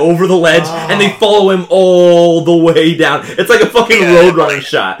eats it over the ledge, and they follow him all the way down. It's like a fucking roadrunner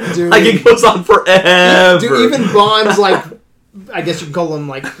shot. Dude. Like it goes on forever. Dude, even Bond's like, I guess you can call him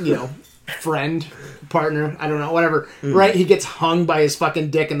like, friend, partner, I don't know, whatever. Right? He gets hung by his fucking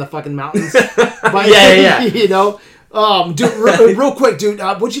dick in the fucking mountains. Yeah. Dude, real quick, dude,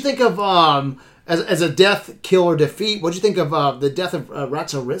 what'd you think of as a death, kill, or defeat? What'd you think of the death of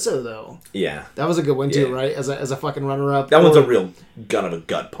Ratso Rizzo, though? Yeah, that was a good one too, right? As a fucking runner-up. That one's a real gun of a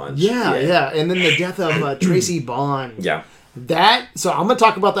gut punch. Yeah, and then the death of Tracy Bond. Yeah, so I'm gonna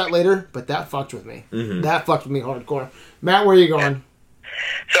talk about that later, but that fucked with me. That fucked with me hardcore. Matt, where are you going?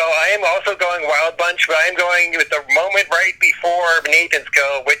 So I am also going Wild Bunch, but I'm going with the moment right before Nathan's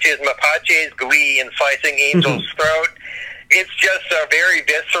kill, which is Mapache's glee in slicing Angel's throat. It's just very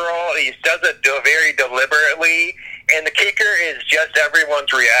visceral. He does it very deliberately, and the kicker is just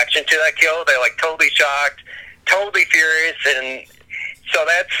everyone's reaction to that kill. They're like totally shocked. totally furious, and so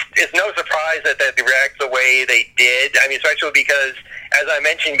it's no surprise that they react the way they did. I mean, especially because, as I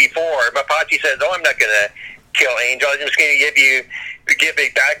mentioned before, Mapache says, "Oh, I'm not going to kill Angel. I'm just going to give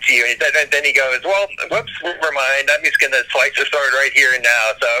it back to you." And then he goes, "Well, whoops, never mind. I'm just going to slice the sword right here and now."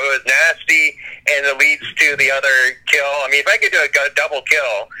 So it was nasty, and it leads to the other kill. I mean, if I could do a double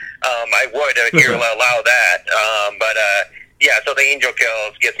kill, I would if you allow that. But yeah, so the Angel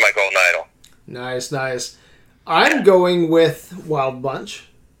kills gets my golden idol. Nice, nice. I'm going with Wild Bunch.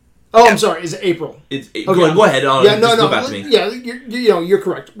 Oh, I'm sorry. Is it April? Okay. Go ahead. Yeah, no. Go back to me. Yeah, you're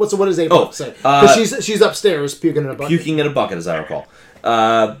correct. What is April say? Because she's upstairs puking in a bucket. Puking in a bucket, as I recall.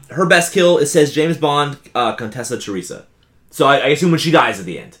 Her best kill, it says James Bond, Contessa Teresa. So I assume when she dies at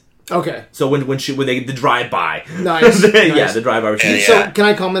the end. Okay. So when they the drive by. Nice. Yeah, the drive by. So can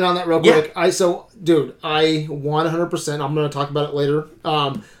I comment on that real quick? Dude, I 100%. I'm going to talk about it later.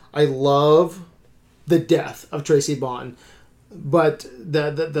 I love the death of Tracy Bond. But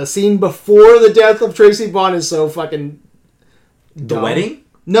the scene before the death of Tracy Bond is so fucking dumb. The wedding?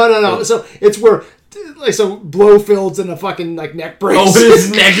 No. Oh. So it's where Blofeld's in a fucking neck brace. Oh,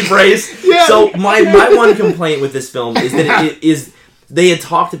 his neck brace. Yeah. So my one complaint with this film is that they had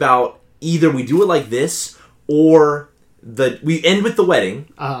talked about either we do it like this or we end with the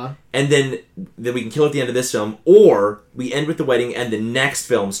wedding, and then we can kill at the end of this film, or we end with the wedding and the next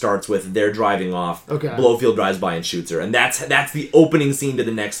film starts with they're driving off. Okay. Blofeld drives by and shoots her, and that's the opening scene to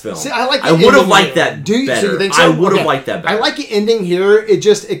the next film. See, I would have liked that better. So you think so? I would have liked that better. I like the ending here.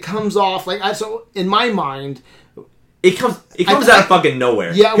 It comes off so in my mind. It comes out of fucking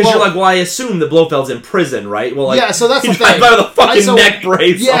nowhere. Yeah, because you're like, well, I assume that Blofeld's in prison, right? Well, yeah, so that's the thing. By with a fucking neck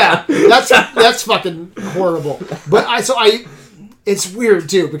brace. Yeah, that's fucking horrible. But it's weird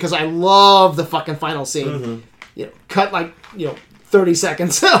too because I love the fucking final scene. Mm-hmm. Cut 30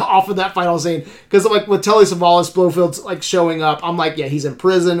 seconds off of that final scene because with Telly Savalas, Blofeld's showing up. I'm like, yeah, he's in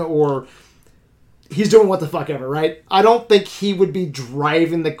prison or he's doing what the fuck ever, right? I don't think he would be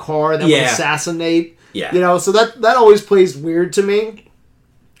driving the car that would assassinate. Yeah. So that always plays weird to me.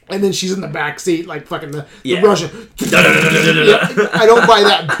 And then she's in the back seat, fucking the Russian. I don't buy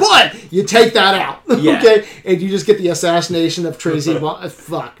that. But you take that out. Okay? And you just get the assassination of Tracy Bond.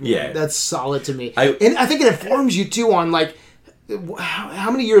 Fuck. Man. Yeah. That's solid to me. And I think it informs you, too, on,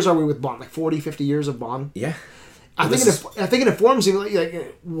 how many years are we with Bond? 40, 50 years of Bond? Yeah. I think it informs him,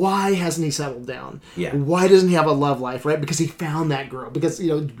 why hasn't he settled down? Yeah. Why doesn't he have a love life, right? Because he found that girl. Because,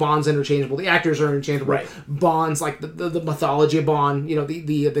 Bond's interchangeable. The actors are interchangeable. Right. Bond's the mythology of Bond,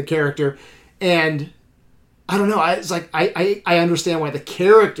 the character. And I don't know. I understand why the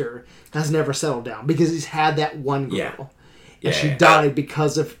character has never settled down. Because he's had that one girl. Yeah. And she died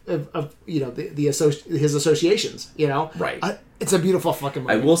because of his associations, Right. It's a beautiful fucking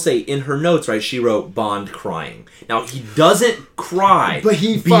movie. I will say, in her notes, right, she wrote Bond crying. Now, he doesn't cry. But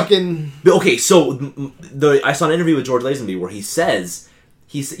he fucking... Okay, so I saw an interview with George Lazenby where he says,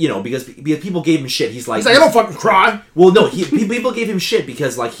 because people gave him shit. He's like, I don't fucking cry. Well, no, people gave him shit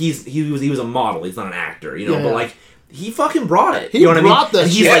because, he was a model. He's not an actor, but, he fucking brought it. He brought that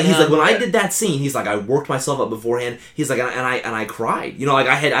shit. He's like, when I did that scene, he's like, I worked myself up beforehand. He's like, and I cried.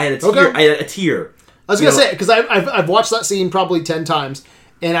 I had a tear. Okay. I had a tear. I was gonna say because I've watched that scene probably 10 times,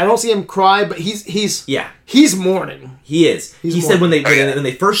 and I don't see him cry, but he's mourning. He is. He said when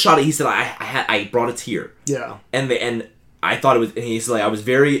they first shot it, he said I brought a tear. Yeah. And I thought it was. And he's like, I was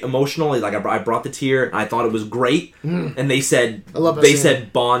very emotional. He's like, I brought the tear. And I thought it was great. And they said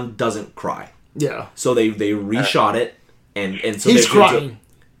said Bond doesn't cry. Yeah. So they reshot it, and so he's crying.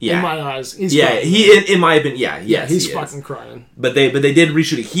 Yeah. In my eyes, he's crying. In my opinion, yes, he's fucking crying. But they did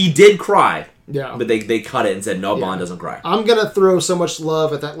reshoot it. He did cry. Yeah. But they cut it and said, no, Bond doesn't cry. I'm going to throw so much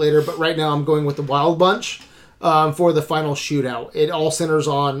love at that later, but right now I'm going with the Wild Bunch for the final shootout. It all centers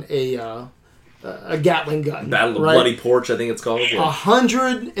on a Gatling gun. Battle of Bloody Porch, I think it's called. Yeah.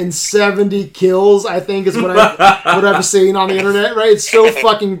 170 kills, I think, is what I've seen on the internet, right? It's so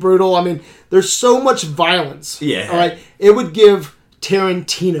fucking brutal. I mean, there's so much violence. Yeah. All right? It would give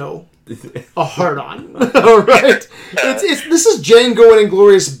Tarantino a hard-on. All right? This is Django and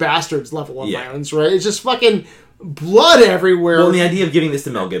Inglourious Bastards level of violence, right? It's just fucking blood everywhere. Well, and the idea of giving this to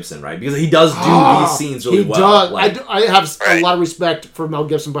Mel Gibson, right? Because he does do these scenes really well. He does. I have a lot of respect for Mel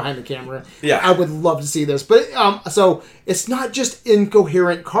Gibson behind the camera. Yeah. I would love to see this. But so it's not just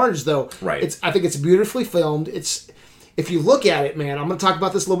incoherent carnage, though. Right. I think it's beautifully filmed. If you look at it, man, I'm going to talk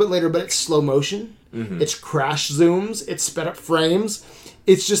about this a little bit later, but it's slow motion. Mm-hmm. It's crash zooms. It's sped up frames.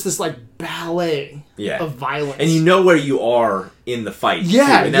 It's just this ballet of violence. And you know where you are in the fight. Yeah,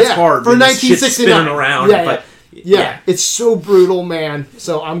 too. And that's hard for 1969. Spinning around. Yeah, Yeah, it's so brutal, man.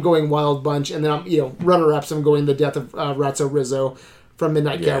 So I'm going Wild Bunch, and then I'm runner-ups. I'm going The Death of Ratso Rizzo from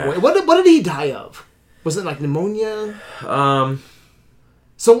Midnight Cowboy. What did he die of? Was it like pneumonia?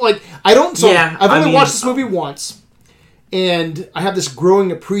 So like I don't. So Yeah, I've only watched this movie once, and I have this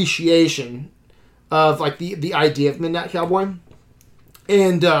growing appreciation of like the idea of Midnight Cowboy,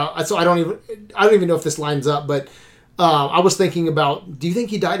 and so I don't even know if this lines up, but I was thinking about. Do you think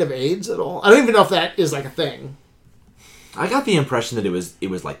he died of AIDS at all? I don't even know if that is like a thing. I got the impression that it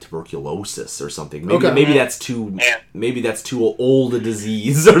was like tuberculosis or something. Maybe that's too old a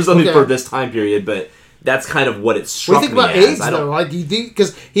disease or something for this time period, but that's kind of what it struck me as. What do you think about AIDS though? Like, do you think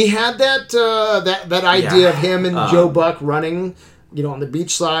because he had that idea of him and Joe Buck running, on the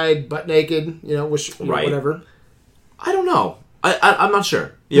beachside, butt naked, whatever. I don't know. I'm not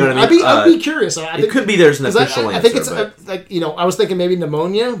sure. You know what I mean? I'd be curious. I think, it could be there's an official answer. I think it's I was thinking maybe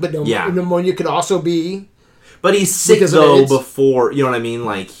pneumonia, but pneumonia could also be. But he's sick though before, you know what I mean?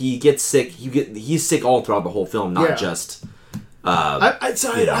 Like he gets sick. He's sick all throughout the whole film, not just.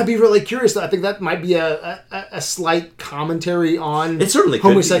 I'd be really curious. I think that might be a slight commentary on it certainly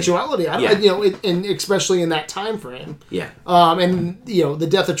homosexuality. And especially in that time frame. Yeah. And the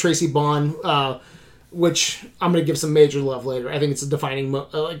death of Tracy Bond, which I'm going to give some major love later. I think it's a defining.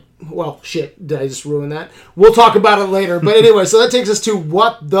 Shit! Did I just ruin that? We'll talk about it later. But anyway, so that takes us to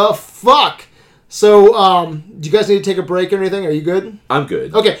what the fuck. So, do you guys need to take a break or anything? Are you good? I'm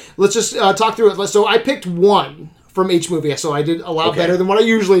good. Okay, let's just talk through it. So I picked one from each movie, so I did a lot better than what I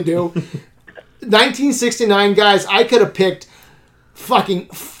usually do. 1969, guys, I could have picked fucking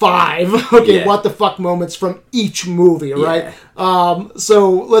 5 what the fuck moments from each movie, right? So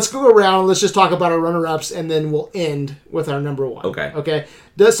let's go around, let's just talk about our runner-ups, and then we'll end with our number 1. Okay?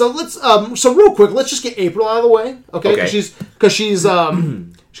 So let's, so real quick, let's just get April out of the way, okay? Because she's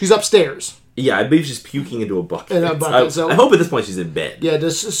upstairs. Yeah, I believe she's puking into a bucket. I hope at this point she's in bed. Yeah,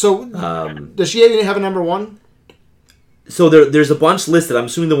 does she even have a number 1? So there's a bunch listed. I'm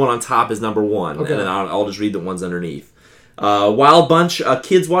assuming the one on top is number 1, okay. And then I'll just read the ones underneath. Wild Bunch,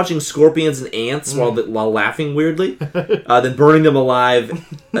 kids watching scorpions and ants while laughing weirdly, then burning them alive.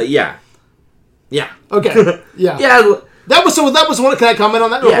 Yeah. Okay. Yeah. Yeah. That was one. Can I comment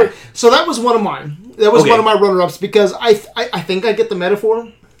on that real quick? So that was one of mine. That was one of my runner-ups because I think I get the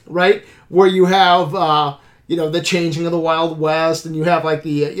metaphor, right? Where you have the changing of the Wild West, and you have like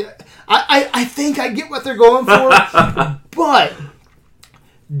the. I think I get what they're going for, but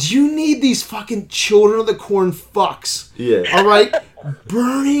do you need these fucking Children of the Corn fucks? Yeah. All right,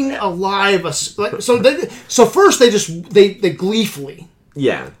 burning alive. So first they gleefully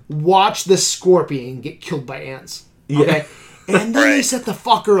watch this scorpion get killed by ants. Okay. And then they set the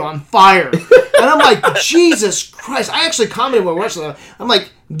fucker on fire. And I'm like, Jesus Christ. I actually commented when I watched that. I'm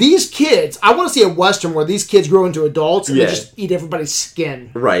like, these kids, I want to see a Western where these kids grow into adults and they just eat everybody's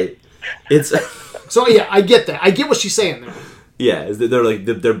skin. Right. It's So yeah, I get that. I get what she's saying there. Yeah, they're like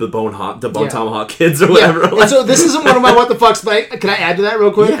they're the bone tomahawk kids or whatever. And so this isn't one of my what the fucks, but can I add to that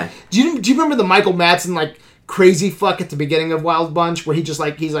real quick? Yeah. Do you remember the Michael Madsen like crazy fuck at the beginning of Wild Bunch where he's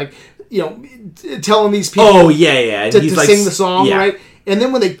like telling these people to sing the song, right? And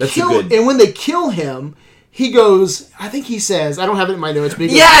then when they kill him, he goes, I think he says, I don't have it in my notes, but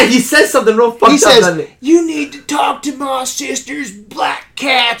he says something real fucked up. He says, you need to talk to my sister's black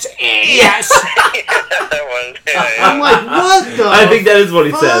cat's ass. I'm like, what the I think that is what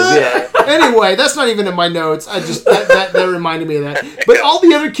he says, yeah. Anyway, that's not even in my notes. I just, that reminded me of that. But all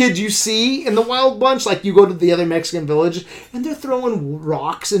the other kids you see in the Wild Bunch, like you go to the other Mexican village, and they're throwing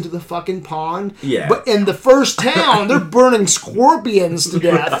rocks into the fucking pond. Yeah. But in the first town, they're burning scorpions to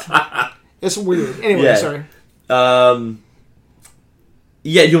death. It's weird. Anyway, sorry. Yeah,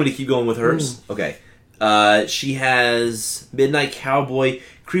 you want me to keep going with hers? Okay. She has Midnight Cowboy,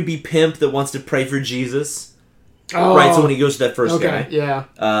 creepy pimp that wants to pray for Jesus. Oh. Right, so when he goes to that first guy. Yeah.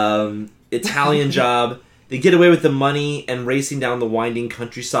 Italian Job. They get away with the money and racing down the winding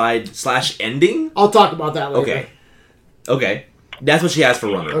countryside / ending. I'll talk about that later. Okay. That's what she has for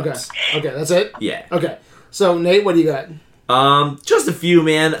runner-ups. Okay, that's it? Yeah. Okay. So, Nate, what do you got? Just a few,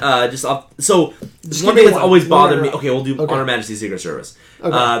 man. Just one thing that's always bothered me. Okay, we'll do Honor Majesty's Secret Service.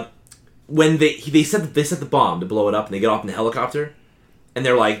 Okay. When they set the bomb to blow it up, and they get off in the helicopter, and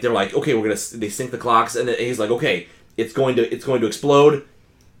they're like, okay, they sync the clocks, and then he's like, okay, it's going to explode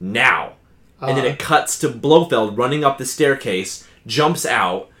now, and then it cuts to Blofeld running up the staircase, jumps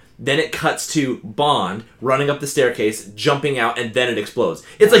out. Then it cuts to Bond running up the staircase, jumping out, and then it explodes.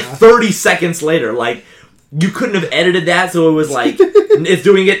 It's like 30 seconds later, like. You couldn't have edited that, so it was like it's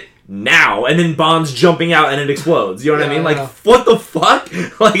doing it now, and then Bond's jumping out and it explodes. You know what I mean? Like, Yeah. what the fuck?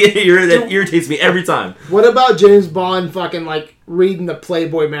 Like, that irritates me every time. What about James Bond fucking, like, reading the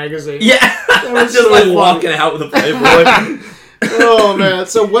Playboy magazine? Yeah, was just so like funny. walking out with a Playboy. Oh, man.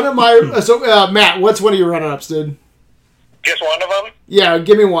 So one of my... Matt, what's one of your runner-ups, dude? Just one of them? Yeah,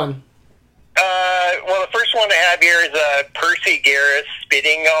 give me one. Well, the first one I have here is Percy Garris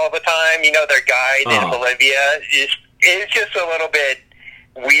spitting all the time. You know, their guide in Bolivia. It's just a little bit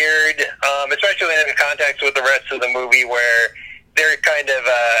weird, especially in the context with the rest of the movie where they're kind of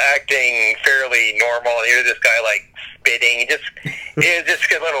acting fairly normal. And here's this guy, like, spitting. It just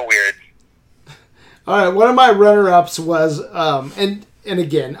gets a little weird. All right, one of my runner-ups was, and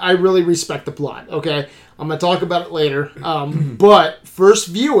again, I really respect the plot, okay? I'm going to talk about it later. But first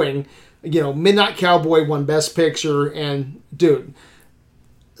viewing, you know, Midnight Cowboy won Best Picture, and, dude,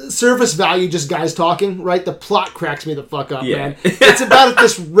 surface value, just guys talking, right? The plot cracks me the fuck up, man. It's about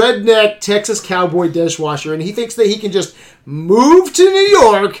this redneck Texas cowboy dishwasher, and he thinks that he can just move to New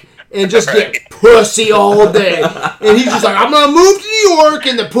York and just get pussy all day. And he's just like, I'm going to move to New York,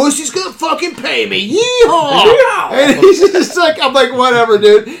 and the pussy's going to fucking pay me. Yeehaw! And he's just like, I'm like, whatever,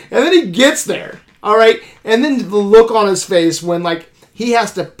 dude. And then he gets there, all right? And then the look on his face when, like, he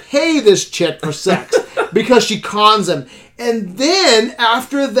has to pay this chick for sex because she cons him. And then,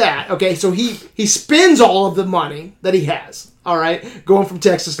 after that, okay, so he spends all of the money that he has, all right, going from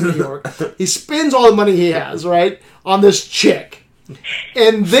Texas to New York. He spends all the money he has, right, on this chick.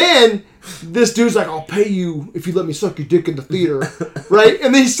 And then this dude's like, I'll pay you if you let me suck your dick in the theater, right?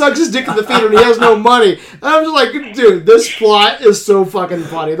 And then he sucks his dick in the theater and he has no money. And I'm just like, dude, this plot is so fucking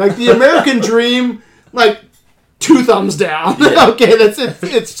funny. Like, the American Dream, like, 2 thumbs down. Yeah. Okay, that's it.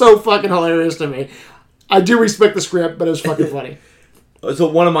 It's so fucking hilarious to me. I do respect the script, but it was fucking funny. So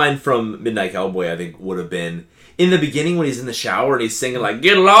one of mine from Midnight Cowboy, I think, would have been in the beginning when he's in the shower and he's singing like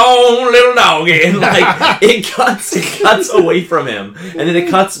 "Get along, little doggy," and like it cuts away from him, and then it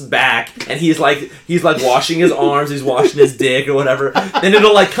cuts back, and he's like washing his arms, he's washing his dick or whatever. Then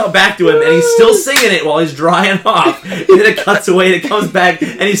it'll like cut back to him, and he's still singing it while he's drying off. And then it cuts away, and it comes back,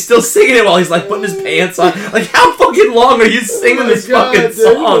 and he's still singing it while he's like putting his pants on. Like, how fucking long are you singing this God, fucking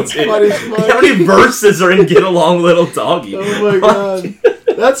dude, song, that's dude? funny as fuck. How many verses are in "Get Along, Little Doggy"? Oh my god.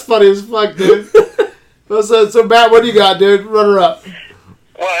 That's funny as fuck, dude. So Matt, what do you got, dude? Runner up.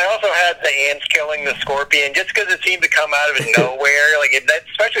 Well, I also had the ants killing the scorpion, just because it seemed to come out of nowhere.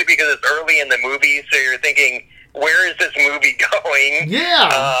 Especially because it's early in the movie, so you're thinking, where is this movie going?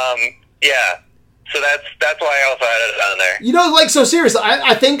 Yeah. Yeah. So that's why I also had it on there. You know, like, so seriously,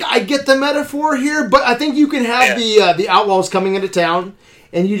 I think I get the metaphor here, but I think you can have the outlaws coming into town,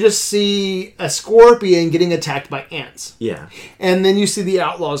 and you just see a scorpion getting attacked by ants. Yeah. And then you see the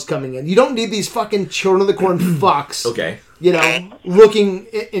outlaws coming in. You don't need these fucking children of the corn fucks. Okay. You know, looking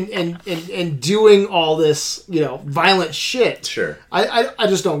and doing all this, you know, violent shit. Sure. I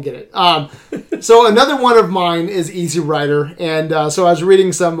just don't get it. So another one of mine is Easy Rider, and so I was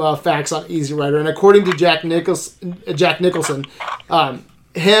reading some facts on Easy Rider, and according to Jack Nicholson,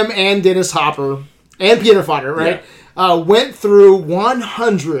 him and Dennis Hopper and Peter Fonda, right, went through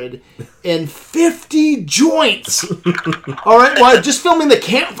 150 joints. All right, well, just filming the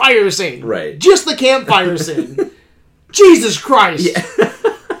campfire scene. Right. Just the campfire scene. Jesus Christ. Yeah.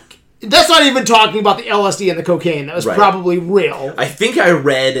 That's not even talking about the LSD and the cocaine. That was probably real. I think I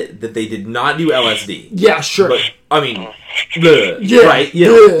read that they did not do LSD. Yeah, sure. But, I mean, bleh, yeah, right? You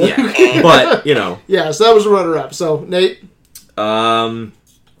know, yeah. But, you know. Yeah, so that was a runner-up. So, Nate? I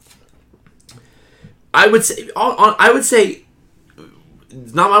would say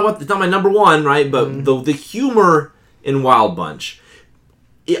it's not my number one, right? But the humor in Wild Bunch,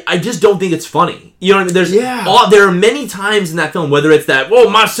 I just don't think it's funny. You know what I mean? There are many times in that film, whether it's that, whoa,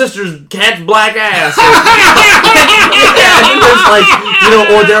 my sister's cat's black ass, or, there's like, you know,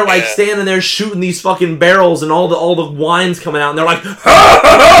 or they're like standing there shooting these fucking barrels and all the wine's coming out, and they're like,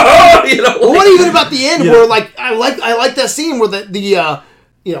 you know. Like, what even about the end where like I like that scene where the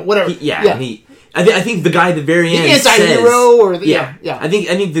you know, whatever. I think the guy at the very end says, anti-hero or the, yeah. I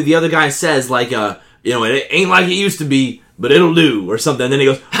think the other guy says like, you know, it ain't like it used to be, but it'll do or something. And then he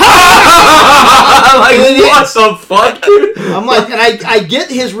goes, like, what the fuck, dude? I'm like, and I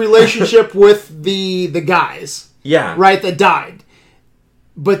get his relationship with the guys, right, that died.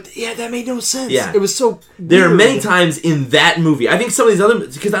 But yeah, that made no sense. Yeah. It was so weird. There are many times in that movie. I think some of these other,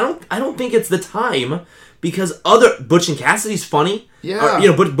 because I don't think it's the time, because Butch and Cassidy's funny. Yeah.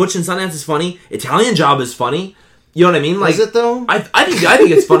 You know, Butch and Sundance is funny. Italian Job is funny. You know what I mean? Like, is it though? I think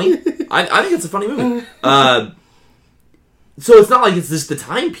it's funny. I think it's a funny movie. So it's not like it's just the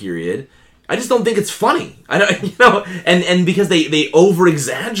time period. I just don't think it's funny. I don't, you know, and because they over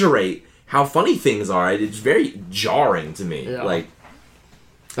exaggerate how funny things are, it's very jarring to me. Yeah. Like,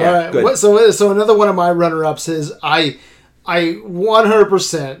 all right. So another one of my runner-ups is I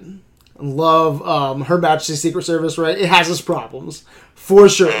 100% love Her Majesty's Secret Service. Right, it has its problems for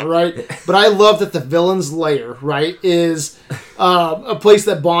sure. Right, but I love that the villain's lair, right, is a place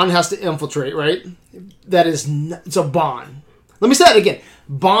that Bond has to infiltrate. Right, that is it's a Bond. Let me say that again.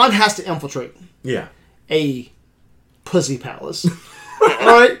 Bond has to infiltrate a pussy palace.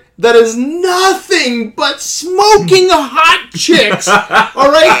 Alright? That is nothing but smoking hot chicks.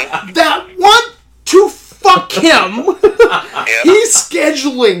 Alright? That want to fuck him. He's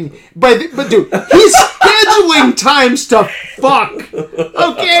scheduling but dude, he's scheduling times to fuck.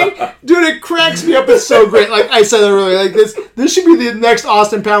 Okay? Dude, it cracks me up. It's so great. Like I said earlier, like this should be the next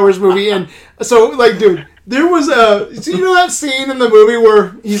Austin Powers movie. And so, like, dude, there was so you know that scene in the movie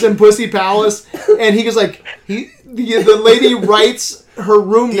where he's in Pussy Palace and he goes like the lady writes her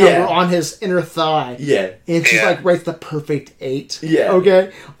room number on his inner thigh. Yeah. And she like writes the perfect 8. Yeah.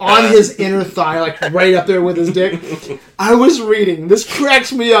 Okay? On his inner thigh, like right up there with his dick. I was reading. This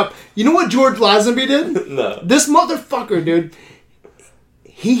cracks me up. You know what George Lazenby did? No. This motherfucker, dude.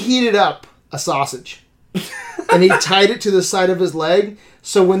 He heated up a sausage. And he tied it to the side of his leg.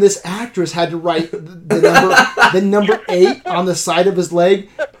 So when this actress had to write the number 8 on the side of his leg,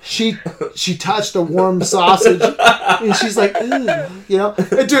 she touched a warm sausage, and she's like, "Ew," you know.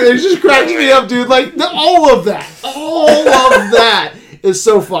 And dude, it just cracks me up, dude. Like all of that is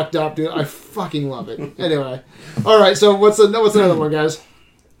so fucked up, dude. I fucking love it. Anyway, all right. So what's another one, guys?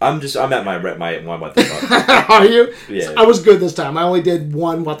 I'm at my one what the fuck. Are you? Yeah. I was good this time. I only did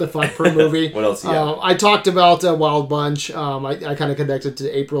one what the fuck per movie. What else you got? I talked about Wild Bunch. I kind of connected to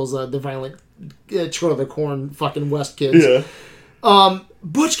April's The Violent Children of the Corn fucking West Kids. Yeah.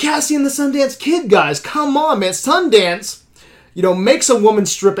 Butch Cassidy and the Sundance Kid, guys. Come on, man. Sundance, makes a woman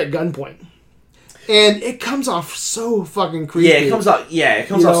strip at gunpoint. And it comes off so fucking creepy. Yeah, it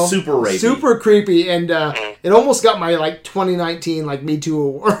comes off super rapey. Super creepy, and it almost got my 2019 Me Too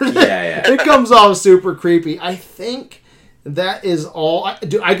award. Yeah. It comes off super creepy. I think that is all.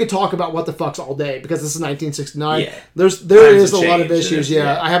 I could talk about what the fucks all day because this is 1969. Yeah. There is a lot of changed, issues.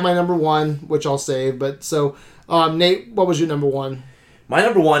 Yeah, I have my number one, which I'll save. But so, Nate, what was your number one? My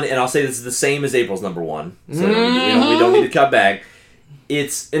number one, and I'll say this is the same as April's number one, so we don't need to cut back. And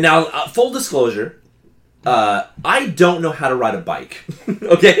now, full disclosure, I don't know how to ride a bike.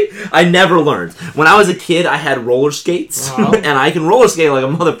 Okay? I never learned. When I was a kid, I had roller skates, and I can roller skate like a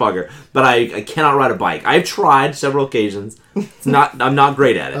motherfucker, but I cannot ride a bike. I've tried several occasions. I'm not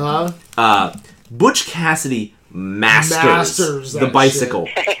great at it. Butch Cassidy masters the bicycle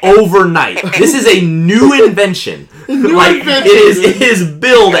overnight. This is a new invention. It is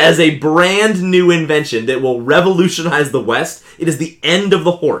billed as a brand new invention that will revolutionize the West. It is the end of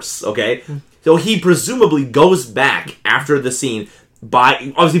the horse, okay? So he presumably goes back after the scene,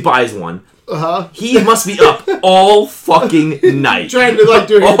 obviously buys one. He must be up all fucking night. Trying to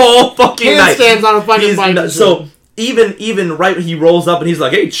do all fucking night. Handstands on a fucking bike. So even right when he rolls up and he's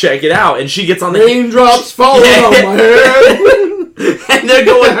like, "Hey, check it out," and she gets on the raindrops falling on my head, and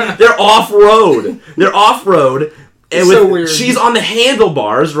they're off road. They're off road, and so weird. She's on the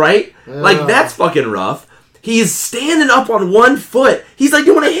handlebars, right? Like that's fucking rough. He's standing up on one foot. He's like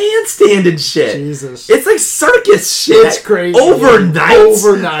doing a handstand and shit. Jesus. It's like circus shit. It's crazy. Overnight.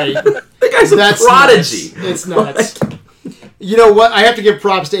 The guy's a prodigy. Nuts. It's nuts. You know what? I have to give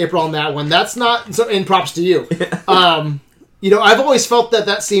props to April on that one. That's not... and props to you. I've always felt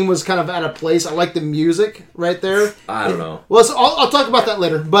that scene was kind of out of place. I like the music right there. I don't know. Well, so I'll talk about that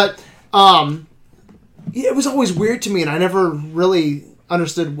later. But it was always weird to me, and I never really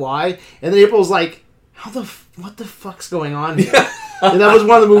understood why. And then April was like, what the fuck's going on here? And that was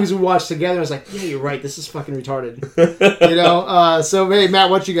one of the movies we watched together. I was like, yeah, you're right. This is fucking retarded. So, hey,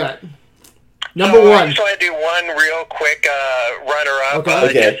 Matt, what you got? Number one. I just want to do one real quick runner-up.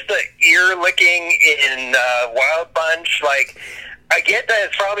 Okay. Just the ear licking in Wild Bunch. I get that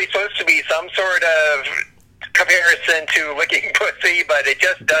it's probably supposed to be some sort of comparison to licking pussy, but it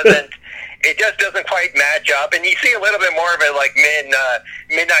just doesn't. It just doesn't quite match up, and you see a little bit more of it like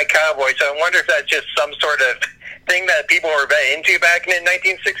Midnight Cowboy. So I wonder if that's just some sort of thing that people were into back in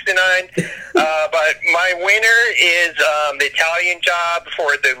 1969. But my winner is The Italian Job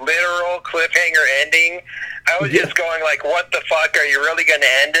for the literal cliffhanger ending. I was just going what the fuck? Are you really going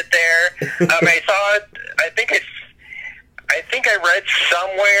to end it there? I saw it. I think I read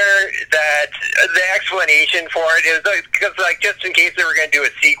somewhere that the explanation for it is because, just in case they were going to do a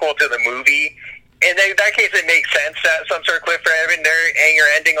sequel to the movie, in that case, it makes sense to have some sort of cliffhanger in there, and you're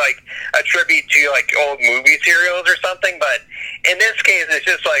ending like a tribute to like old movie serials or something. But in this case, it's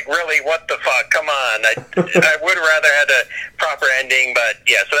just like, really, what the fuck? Come on! I would rather have a proper ending, but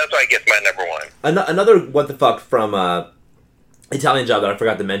yeah. So that's why I guess my number one. Another what the fuck from Italian Job that I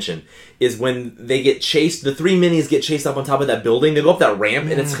forgot to mention is when they get chased. The three minis get chased up on top of that building. They go up that ramp,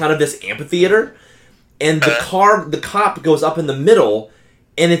 and it's kind of this amphitheater, and the cop goes up in the middle,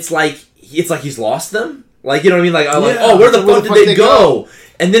 and it's like he's lost them. Like, you know what I mean? Like, oh, where the fuck did they go?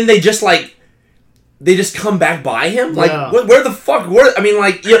 And then they just come back by him? Like, where the fuck were... I mean,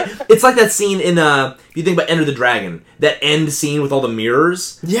 like, it's like that scene in, if you think about Enter the Dragon, that end scene with all the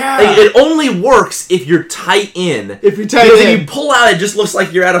mirrors. Yeah. Like, it only works if you're tight in. If you're tight in. Because if you pull out, it just looks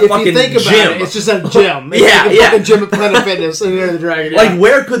like you're at a fucking gym. It's just a gym. It's like a fucking gym at Planet Fitness in Enter the Dragon. Like,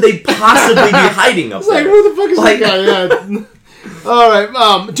 where could they possibly be hiding up there? Like, where the fuck is that guy? Yeah. All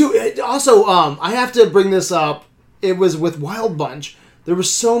right, dude. Also, I have to bring this up. It was with Wild Bunch. There were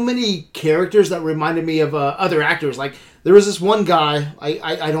so many characters that reminded me of other actors. Like, there was this one guy.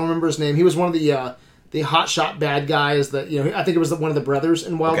 I don't remember his name. He was one of the hotshot bad guys. That, you know, I think it was one of the brothers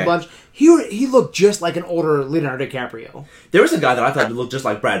in Wild Bunch. He looked just like an older Leonardo DiCaprio. There was a guy that I thought looked just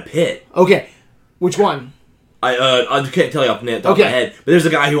like Brad Pitt. Okay, which one? I can't tell you off the top of my head, but there's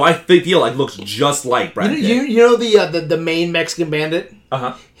a guy who I feel like looks just like Brad Pitt. You know the main Mexican bandit?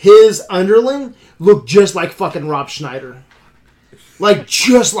 Uh-huh. His underling looked just like fucking Rob Schneider. Like,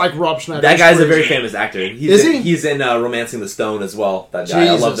 just like Rob Schneider. That guy's a very famous actor. Is he? He's in Romancing the Stone as well, that guy.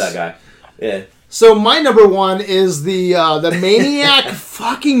 Jesus. I love that guy. Yeah. So my number one is the maniac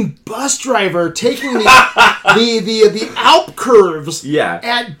fucking bus driver taking the Alp curves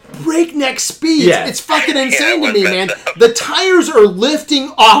at breakneck speeds. Yeah. It's fucking insane to me, man. The tires are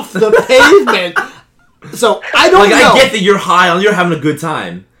lifting off the pavement. So I don't know. I get that you're high you're having a good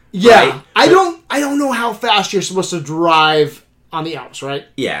time. Yeah. Right? I don't know how fast you're supposed to drive on the Alps, right?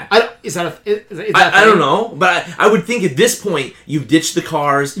 Yeah. Is that I don't know, but I would think at this point you've ditched the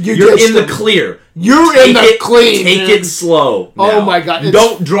cars. You're in the clear. You're in the clean. Take it slow. Now. Oh my god!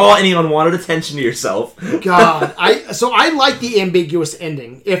 Don't draw any unwanted attention to yourself. God, I like the ambiguous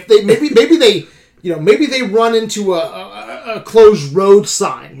ending. If they maybe they run into a closed road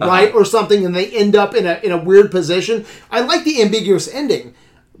sign, right, or something, and they end up in a weird position. I like the ambiguous ending.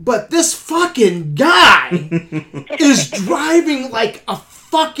 But this fucking guy is driving like a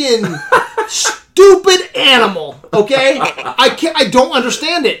fucking stupid animal. Okay, I don't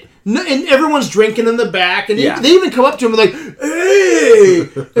understand it. And everyone's drinking in the back, and they even come up to him and like, "Hey!"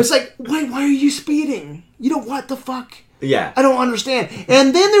 It's like, why are you speeding? You know what the fuck? Yeah, I don't understand.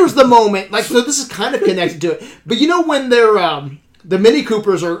 And then there's the moment, like, so this is kind of connected to it. But you know when they're the Mini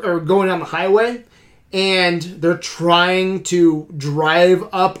Coopers are going down the highway. And they're trying to drive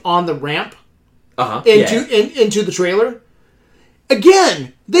up on the ramp into the trailer.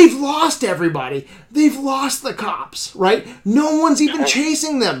 Again, they've lost everybody. They've lost the cops, right? No one's even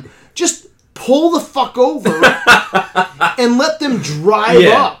chasing them. Just pull the fuck over and let them drive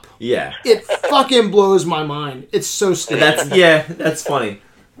up. Yeah. It fucking blows my mind. It's so stupid. That's funny.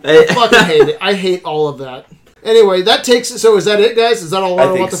 I fucking hate it. I hate all of that. Anyway, so is that it, guys? Is that all?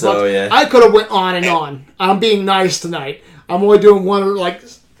 I think so, yeah. I could have went on and on. I'm being nice tonight. I'm only doing one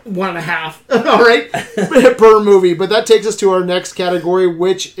and a half, all right, per movie. But that takes us to our next category,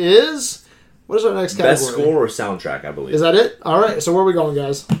 which is... What is our next category? Best score or soundtrack, I believe. Is that it? All right, so where are we going,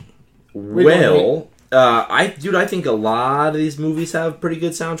 guys? I think a lot of these movies have pretty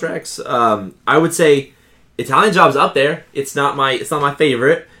good soundtracks. I would say Italian Job's up there. It's not my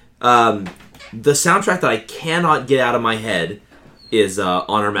favorite. The soundtrack that I cannot get out of my head is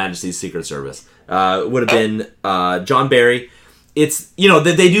On Her Majesty's Secret Service. It would have been John Barry. It's, you know,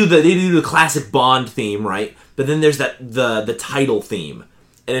 they do the classic Bond theme, right? But then there's the title theme,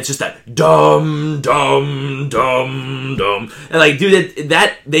 and it's just that dum dum dum dum, and like, dude,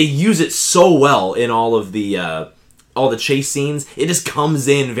 that they use it so well in all the chase scenes. It just comes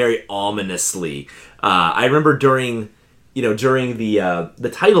in very ominously. I remember during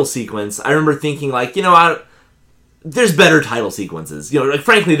the title sequence, I remember thinking, like, there's better title sequences. Like,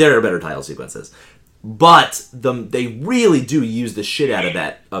 frankly, there are better title sequences. But they really do use the shit out of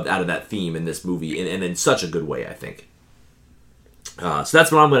that theme in this movie, and in such a good way, I think. So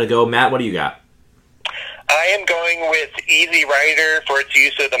that's where I'm going to go. Matt, what do you got? I am going with Easy Rider for its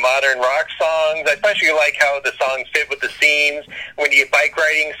use of the modern rock songs. I especially like how the songs fit with the scenes. When you get bike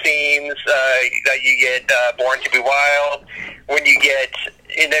riding scenes, that you get Born to Be Wild. When you get,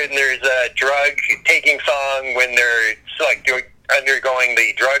 and then there's a drug taking song when they're like undergoing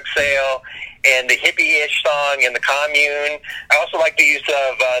the drug sale, and the hippie-ish song in The Commune. I also like the use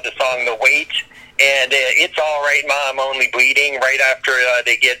of the song The Wait and It's All Right, Ma, I'm Only Bleeding right after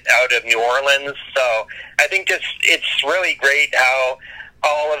they get out of New Orleans. So I think it's really great how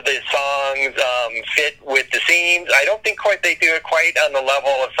all of the songs fit with the scenes. I don't think they do it quite on the level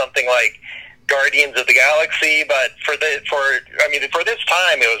of something like Guardians of the Galaxy, but for this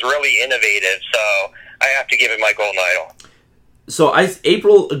time, it was really innovative. So I have to give it my Golden Idol. So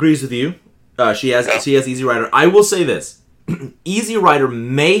April agrees with you. She has Easy Rider. I will say this: Easy Rider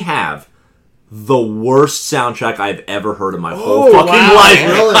may have the worst soundtrack I've ever heard in my whole fucking life.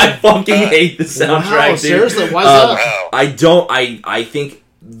 Really? I fucking hate the soundtrack, wow, dude. Seriously, why's that? I don't. I think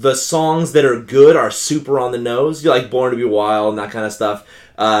the songs that are good are super on the nose. You like Born to Be Wild and that kind of stuff.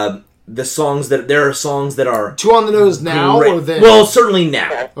 There are songs that are Too on the nose now great. or then? Well, certainly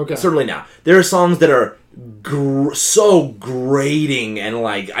now. Okay. Certainly now. There are songs that are so grating and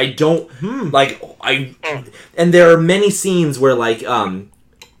like I don't and there are many scenes where like so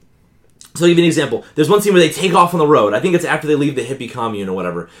I'll give you an example. There's one scene where they take off on the road. I think it's after they leave the hippie commune or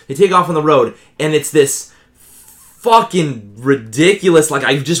whatever. They take off on the road and it's this fucking ridiculous, like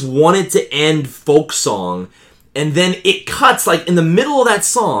I just wanted to end folk song, and then it cuts like in the middle of that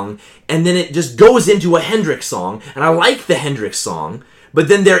song, and then it just goes into a Hendrix song, and I like the Hendrix song, but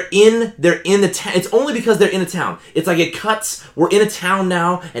then they're in the town. It's only because they're in a town. It's like it cuts, we're in a town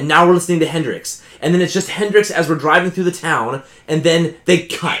now, and now we're listening to Hendrix, and then it's just Hendrix as we're driving through the town, and then they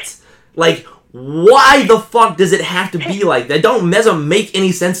cut. Like, why the fuck does it have to be like that? Doesn't make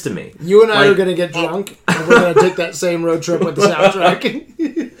any sense to me. You and I are going to get drunk, and we're going to take that same road trip with the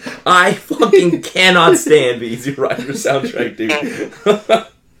soundtrack. I fucking cannot stand the Easy Rider soundtrack,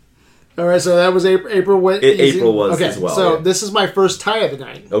 dude. All right, so that was April. April was okay, as well. So yeah. This is my first tie of the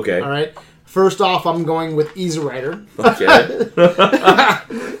night. Okay. All right. First off, I'm going with Easy Rider. Okay.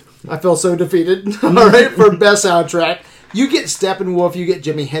 I feel so defeated. All right, for best soundtrack. You get Steppenwolf, you get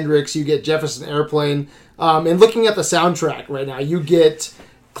Jimi Hendrix, you get Jefferson Airplane. And looking at the soundtrack right now, you get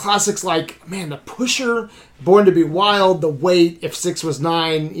classics like, The Pusher, Born to Be Wild, The Wait, If 6 Was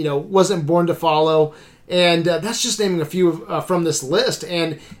 9, Wasn't Born to Follow. And that's just naming a few from this list.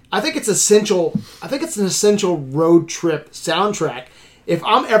 And I think it's essential. I think it's an essential road trip soundtrack. If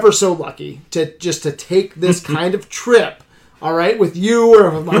I'm ever so lucky to take this kind of trip, all right, with you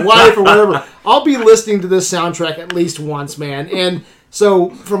or with my wife or whatever, I'll be listening to this soundtrack at least once, man. And so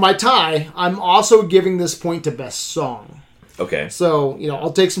for my tie, I'm also giving this point to best song. Okay. So,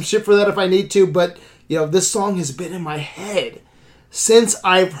 I'll take some shit for that if I need to, but, this song has been in my head since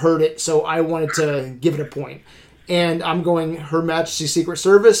I've heard it, so I wanted to give it a point. And I'm going Her Majesty's Secret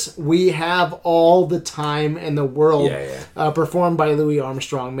Service. We Have All the Time in the World, performed by Louis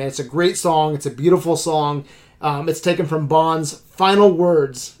Armstrong. Man, it's a great song. It's a beautiful song. It's taken from Bond's final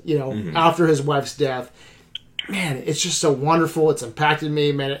words, after his wife's death. Man, it's just so wonderful. It's impacted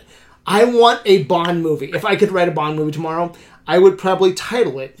me, man. I want a Bond movie. If I could write a Bond movie tomorrow, I would probably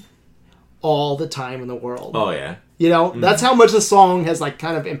title it All the Time in the World. Oh, yeah. That's how much the song has,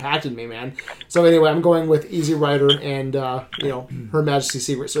 kind of impacted me, man. So anyway, I'm going with Easy Rider and, Her Majesty's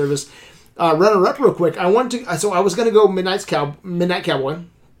Secret Service. Runner-up real quick. I was going to go Midnight Cowboy.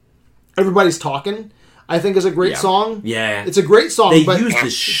 Everybody's Talking, I think, is a great song. Yeah. It's a great song. They but use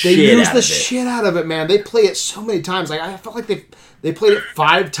the shit out of it, man. They play it so many times. I felt like they played it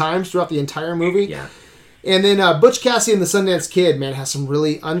 5 times throughout the entire movie. Yeah. And then Butch Cassidy and the Sundance Kid, man, has some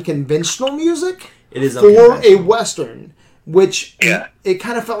really unconventional music. It is for a Western, which it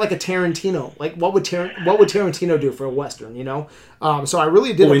kind of felt like a Tarantino. Like, what would Tarantino do for a Western, So I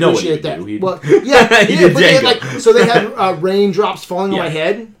really did appreciate that. So they had raindrops falling on my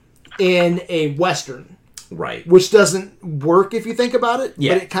head in a Western. Right. Which doesn't work if you think about it, but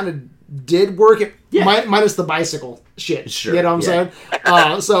it kind of did work. Minus the bicycle shit. Sure. You know what I'm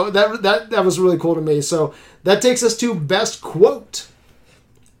saying? So that was really cool to me. So that takes us to best quote.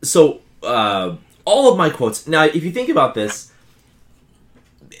 So, all of my quotes. Now, if you think about this,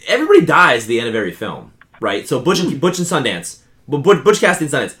 everybody dies at the end of every film, right? So Butch and Sundance, Butch Cassidy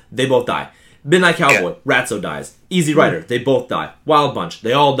and Sundance, they both die. Midnight Cowboy, Ratso dies. Easy Rider, they both die. Wild Bunch,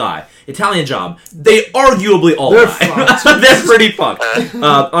 they all die. Italian Job, they arguably all die. They're pretty fucked.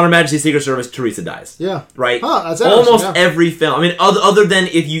 On Her Majesty's Secret Service, Teresa dies. Yeah. Right? Huh, that's almost every film. I mean, other than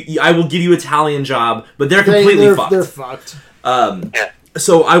I will give you Italian Job, but they're completely fucked. They're fucked.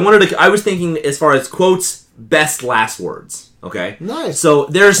 So I was thinking as far as quotes, best last words. Okay. Nice. So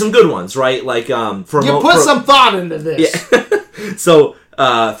there are some good ones, right? Like some thought into this. Yeah. So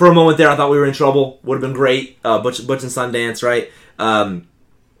for a moment there, I thought we were in trouble. Would have been great. Butch and Sundance, right?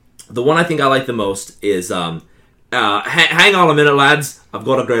 The one I think I like the most is hang on a minute, lads. I've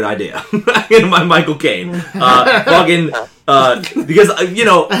got a great idea. My Michael Caine. Fucking Because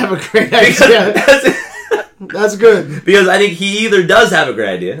I have a great idea. That's good. Because I think he either does have a great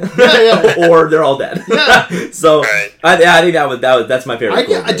idea, Yeah. or they're all dead. Yeah. So Right. I think that's my favorite.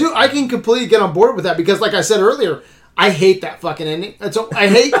 I can completely get on board with that because, like I said earlier, I hate that fucking ending. And so I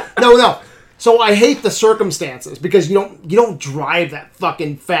hate no. So I hate the circumstances because you don't drive that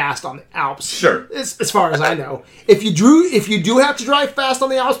fucking fast on the Alps. Sure. As far as I know, if you do have to drive fast on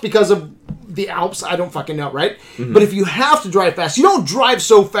the Alps because of the Alps, I don't fucking know, right? Mm-hmm. But if you have to drive fast, you don't drive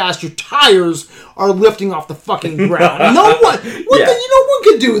so fast your tires are lifting off the fucking ground. No one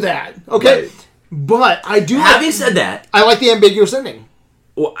can do that. Okay, Right. but I do. Having said that, I like the ambiguous ending.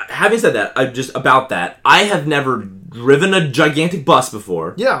 well, having said that, I have never driven a gigantic bus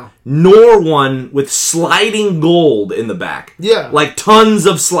before. Yeah. Nor one with sliding gold in the back. Yeah. Like tons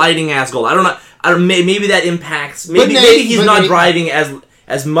of sliding ass gold. I don't know. Maybe that impacts. Maybe he's not driving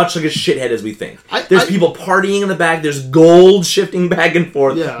as much like a shithead as we think. There's people partying in the back. There's gold shifting back and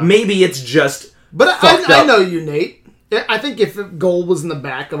forth. Yeah. Maybe it's just. But fucked I up. know you, Nate. I think if gold was in the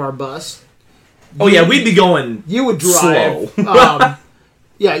back of our bus, Oh yeah, we'd be going. you would drive. Slow.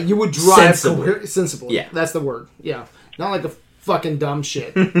 Yeah, you would drive Sensibly. sensibly. Yeah. That's the word. Yeah, not like a fucking dumb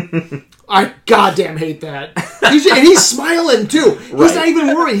shit. I goddamn hate that. He's smiling too. He's Right. not even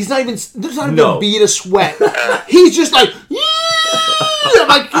worried. He's not even. There's not even No. a bead of sweat. He's just like, yeah. I'm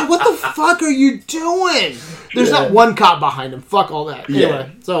like, what the fuck are you doing? There's not one cop behind him. Fuck all that. Yeah.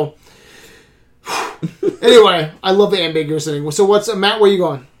 Anyway, so. Anyway, I love the ambiguous ending. So what's Matt? Where you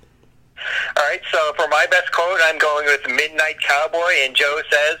going? All right, so for my best quote, I'm going with Midnight Cowboy, and Joe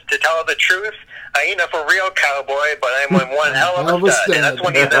says, "To tell the truth, I ain't a for real cowboy, but I'm one hell of a stud." And that's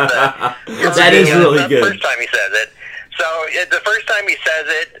when he says that. That is really That's good. the first time he says it. So the first time he says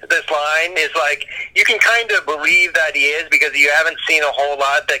it, this line is like, you can kind of believe that he is because you haven't seen a whole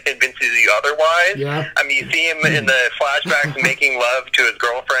lot that convinces you otherwise. Yeah. I mean, you see him in the flashbacks making love to his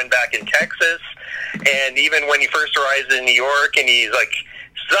girlfriend back in Texas, and even when he first arrives in New York, and he's like,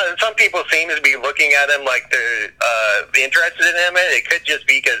 some people seem to be looking at him like they're interested in him, and it could just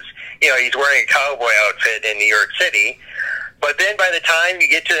be because, he's wearing a cowboy outfit in New York City. But then by the time you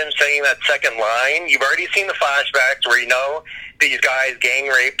get to him saying that second line, you've already seen the flashbacks where these guys gang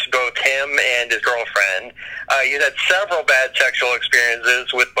raped both him and his girlfriend. He's had several bad sexual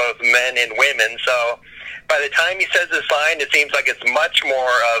experiences with both men and women, so by the time he says this line, it seems like it's much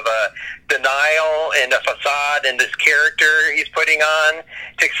more of a denial and a facade and this character he's putting on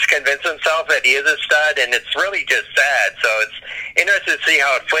to convince himself that he is a stud, and it's really just sad. So it's interesting to see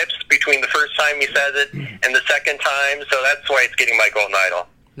how it flips between the first time he says it and the second time, so that's why it's getting my golden idol.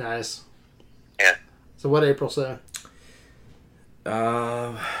 Nice. Yeah. So what April say?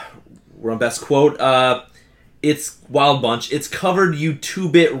 We're on best quote. It's Wild Bunch. It's covered, you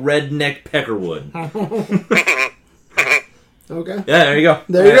 2-bit redneck peckerwood. Okay. Yeah, there you go.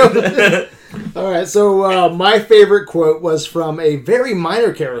 There you go. All right. So my favorite quote was from a very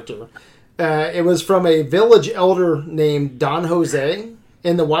minor character. It was from a village elder named Don Jose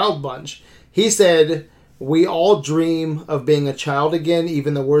in the Wild Bunch. He said, "We all dream of being a child again,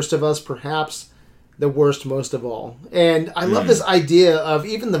 even the worst of us, perhaps the worst most of all." And I love this idea of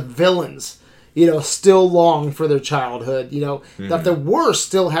even the villains, still long for their childhood. That the worst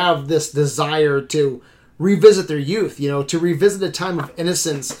still have this desire to revisit their youth, to revisit a time of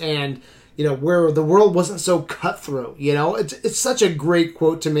innocence and, where the world wasn't so cutthroat. It's such a great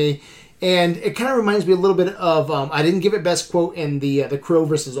quote to me. And it kind of reminds me a little bit of, I didn't give it best quote in the Crow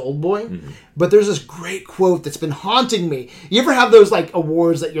versus Oldboy, but there's this great quote that's been haunting me. You ever have those like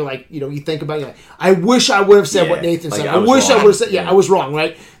awards that you're like, you think about, you're like, I wish I would have said what Nathan said. I wish I would have said, I was wrong,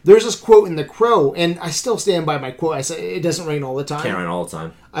 right? There's this quote in the Crow, and I still stand by my quote. I say, it doesn't rain all the time. Can't rain all the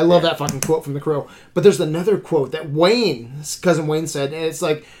time. I love that fucking quote from the Crow. But there's another quote that his cousin Wayne said, and it's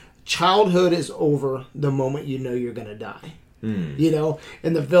like, childhood is over the moment you know you're going to die. And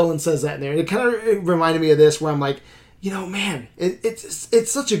the villain says that in there. And it kind of reminded me of this where I'm like, man,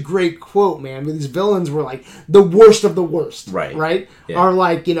 it's such a great quote, man. But these villains were like the worst of the worst, right? Yeah. Are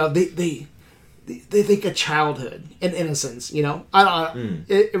like, they think of childhood and innocence, I don't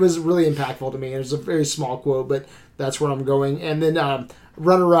it was really impactful to me. It was a very small quote, but that's where I'm going. And then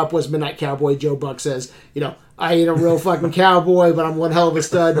runner-up was Midnight Cowboy. Joe Buck says, I ain't a real fucking cowboy, but I'm one hell of a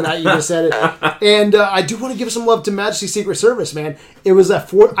stud. And you just said it. And I do want to give some love to Majesty Secret Service, man. It was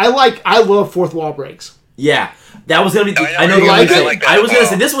I love fourth wall breaks. Yeah, that was gonna be. I know I was gonna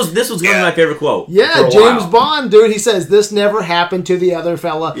say this was gonna be my favorite quote. Yeah, James Bond, dude. He says this never happened to the other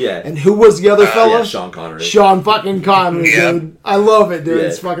fella. Yeah, and who was the other fella? Yeah, Sean Connery. Sean fucking Connery, dude. I love it, dude. Yeah.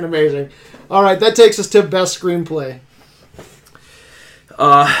 It's fucking amazing. All right, that takes us to best screenplay.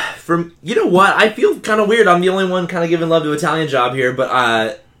 From you know what, I feel kind of weird. I'm the only one kind of giving love to Italian Job here,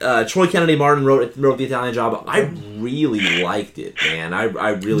 but Troy Kennedy Martin wrote the Italian Job. I really liked it, man. I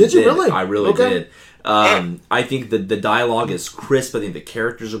really did. Did you really? I really Okay. did. I think the dialogue is crisp. I think the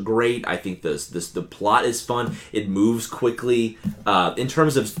characters are great. I think the plot is fun. It moves quickly. In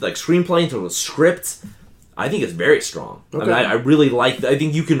terms of like screenplay, in terms of script, I think it's very strong. Okay. I mean, I really like. I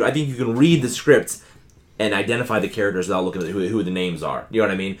think you can read the script and identify the characters without looking at who the names are. You know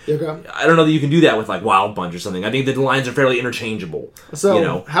what I mean? Okay. I don't know that you can do that with like Wild Bunch or something. I think the lines are fairly interchangeable. So, you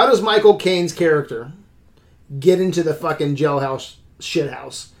know? how does Michael Caine's character get into the fucking jailhouse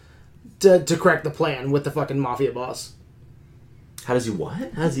shithouse to crack the plan with the fucking mafia boss? How does he what?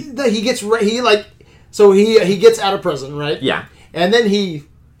 How does he? He gets he gets out of prison, right? Yeah. And then he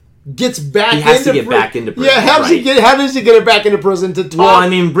gets back. He has to get back into prison. Yeah, how does right. How does he get it back into prison to talk? Well, I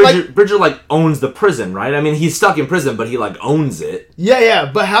mean, Bridger like owns the prison, right? I mean, he's stuck in prison, but he like owns it.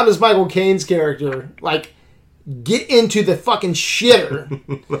 Yeah. But how does Michael Caine's character like get into the fucking shitter?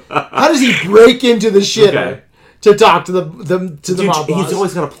 How does he break into the shitter to talk to the mob boss? He's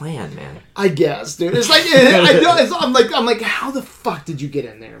always got a plan, man. I guess, dude. It's like I know. I'm like, how the fuck did you get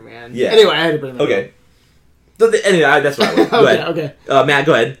in there, man? Yeah. Anyway, I had to bring that up. Okay. So anyway, that's what I went. Go ahead. Okay. Matt,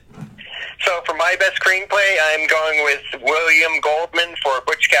 go ahead. So for my best screenplay, I'm going with William Goldman for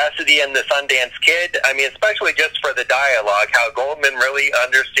Butch Cassidy and the Sundance Kid. I mean, especially just for the dialogue, how Goldman really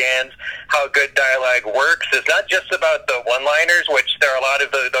understands how good dialogue works. It's not just about the one-liners, which there are a lot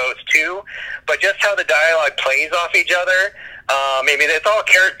of those too, but just how the dialogue plays off each other. I mean, it's all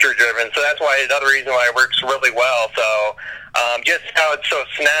character-driven, so that's why another reason why it works really well. So just how it's so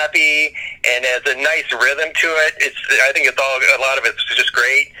snappy and has a nice rhythm to it. I think a lot of it's just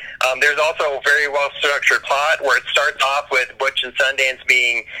great. There's also a very well-structured plot where it starts off with Butch and Sundance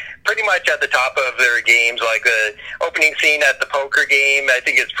being pretty much at the top of their games. Like the opening scene at the poker game, I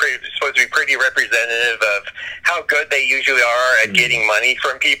think it's supposed to be pretty representative of how good they usually are at getting money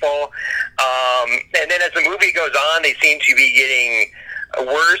from people. And then as the movie goes on, they seem to be getting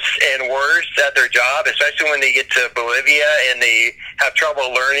worse and worse at their job, especially when they get to Bolivia and they have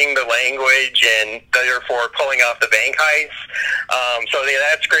trouble learning the language and therefore pulling off the bank heists. So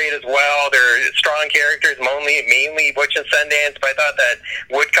that's great as well. They're strong characters, mainly Butch and Sundance, but I thought that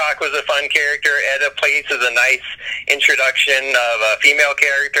Woodcock was a fun character. Etta Place is a nice introduction of a female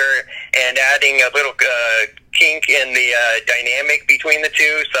character and adding a little kink in the dynamic between the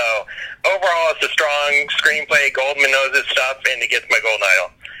two. So overall, it's a strong screenplay. Goldman knows his stuff, and he gets my Golden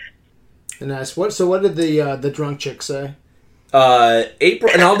Idol. Nice. What did the drunk chick say?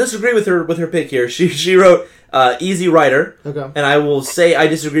 April, and I'll disagree with her pick here. She wrote Easy Rider. Okay. And I will say I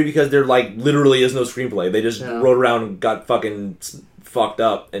disagree because there like literally is no screenplay. They just rode around and got fucking fucked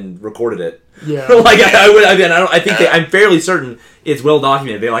up and recorded it. Yeah. I'm fairly certain it's well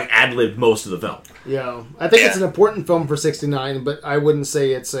documented. They like ad-libbed most of the film. Yeah. I think it's an important film for '69, but I wouldn't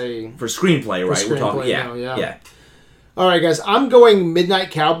say it's a For screenplay, right? We're talking yeah. All right, guys. I'm going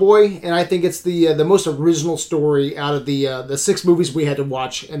Midnight Cowboy, and I think it's the most original story out of the 6 movies we had to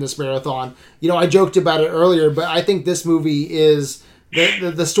watch in this marathon. You know, I joked about it earlier, but I think this movie is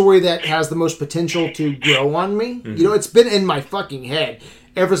the story that has the most potential to grow on me. Mm-hmm. You know, it's been in my fucking head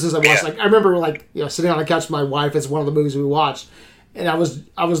ever since I watched. Like, I remember, sitting on the couch with my wife. It's one of the movies we watched. And I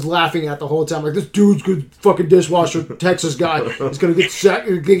was laughing at the whole time, like, this dude's good fucking dishwasher Texas guy is gonna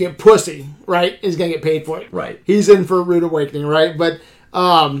get pussy, right? He's gonna get paid for it, right? He's in for a rude awakening, right? But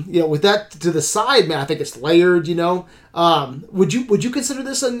with that to the side, man, I think it's layered. You know, would you consider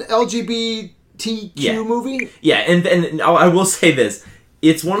this an LGBTQ movie? Yeah, and I will say this: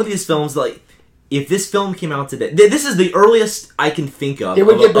 it's one of these films like. If this film came out today, this is the earliest I can think of. It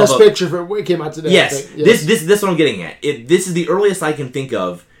would get Best Picture if it came out today. Yes, this is what I'm getting at. This is the earliest I can think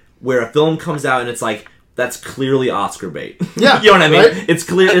of where a film comes out and it's like that's clearly Oscar bait. Yeah, you know what I mean. Right? It's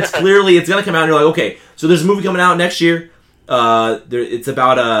clearly it's gonna come out and you're like, okay, so there's a movie coming out next year. It's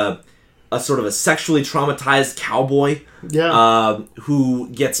about a sort of a sexually traumatized cowboy. Yeah. Who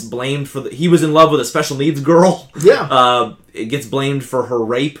gets blamed for he was in love with a special needs girl. Yeah. It gets blamed for her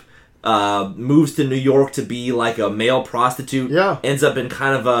rape. Moves to New York to be like a male prostitute. Yeah. Ends up in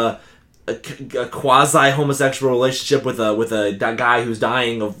kind of a quasi homosexual relationship with a guy who's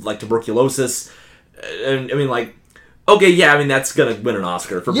dying of like tuberculosis. And I mean, like, okay, yeah, I mean that's gonna win an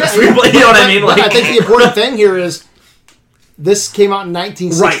Oscar for best screenplay. You know what I mean? Like, I think the important thing here is this came out in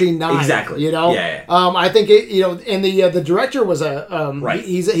 1969. Right, exactly. You know. Yeah. I think and the director was right.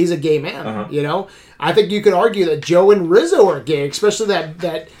 He's a gay man. Uh-huh. You know. I think you could argue that Joe and Rizzo are gay, especially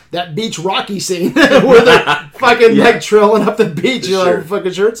that that beach Rocky scene where they're fucking like trailing up the beach,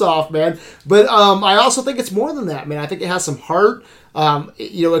 fucking shirts off, man. But I also think it's more than that, man. I think it has some heart.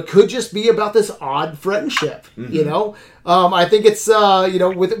 It could just be about this odd friendship, I think it's,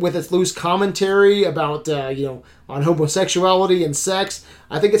 with its loose commentary about, on homosexuality and sex.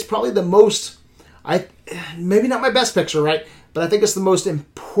 I think it's probably the most, maybe not my best picture, right? But I think it's the most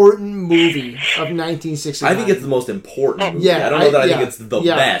important movie of 1969. I think it's the most important movie. I don't know that I think it's the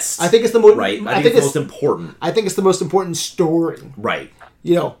best. I think it's the most... Right? I think it's the most important. I think it's the most important story. Right.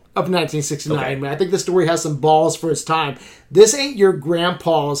 Of 1969. Okay. Man, I think the story has some balls for its time. This ain't your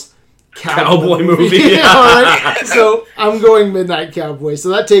grandpa's cowboy movie. All right? So I'm going Midnight Cowboy. So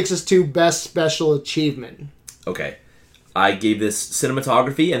that takes us to Best Special Achievement. Okay. I gave this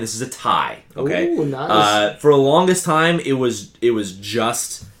cinematography, and this is a tie. Okay, ooh, nice. For the longest time, it was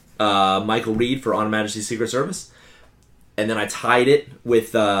just Michael Reed for On Her Majesty's Secret Service, and then I tied it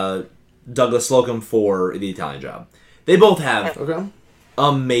with Douglas Slocum for The Italian Job. They both have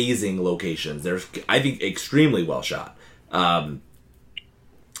amazing locations. They're, I think, extremely well shot. I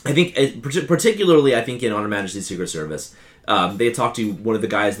think, particularly, I think in On Her Majesty's Secret Service, they talked to one of the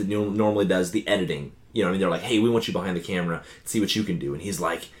guys that normally does the editing. They're like, hey, we want you behind the camera, see what you can do. And he's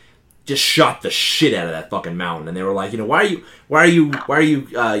like, just shot the shit out of that fucking mountain. And they were like, why are you,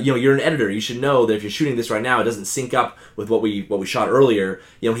 you're an editor. You should know that if you're shooting this right now, it doesn't sync up with what we shot earlier.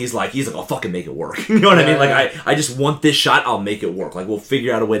 He's like, I'll fucking make it work. You know what I mean? Like, I just want this shot. I'll make it work. Like, we'll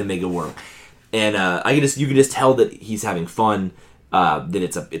figure out a way to make it work. And you can just tell that he's having fun,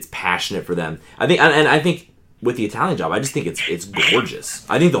 that it's passionate for them. I think with The Italian Job, I just think it's gorgeous.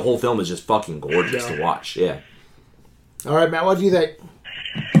 I think the whole film is just fucking gorgeous to watch. Yeah. All right, Matt, what do you think?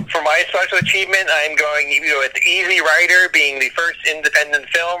 For my special achievement, I'm going with Easy Rider being the first independent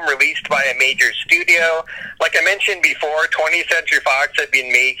film released by a major studio. Like I mentioned before, 20th Century Fox had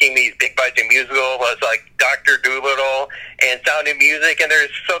been making these big budget musicals like Dr. Dolittle and Sound of Music, and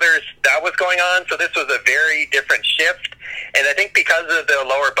there's that was going on. So this was a very different shift. And I think because of the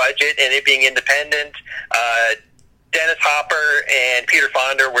lower budget and it being independent, Dennis Hopper and Peter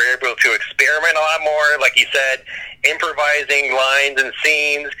Fonda were able to experiment a lot more, like you said, improvising lines and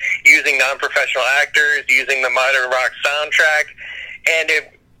scenes, using non-professional actors, using the modern rock soundtrack, and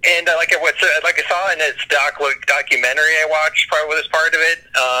like I saw in this documentary I watched, probably was part of it,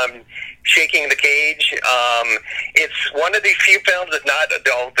 Shaking the Cage. It's one of the few films, if not the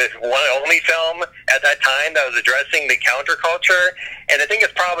one only film at that time that was addressing the counterculture, and I think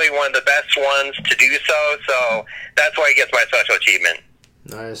it's probably one of the best ones to do so. So that's why it gets my special achievement.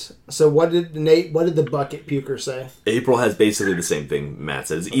 Nice. So what did the bucket puker say? April has basically the same thing Matt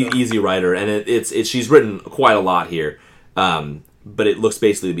said. It's Easy Rider, and it's she's written quite a lot here. But it looks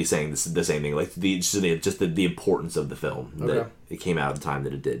basically to be saying the same thing, like the importance of the film that it came out at the time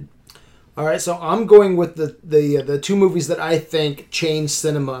that it did. All right, so I'm going with the two movies that I think changed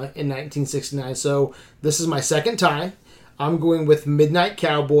cinema in 1969. So this is my second tie. I'm going with Midnight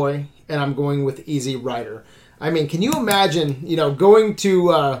Cowboy, and I'm going with Easy Rider. I mean, can you imagine, going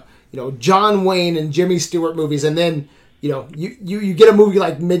to John Wayne and Jimmy Stewart movies, and then you get a movie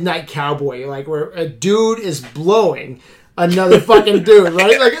like Midnight Cowboy, like where a dude is blowing another fucking dude,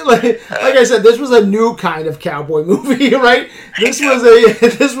 right? Like I said, this was a new kind of cowboy movie, right? This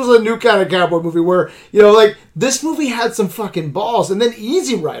was a new kind of cowboy movie where, this movie had some fucking balls. And then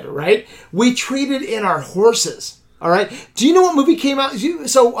Easy Rider, right? We traded in our horses, all right? Do you know what movie came out?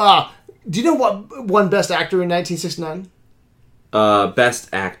 Do you know what won Best Actor in 1969? Best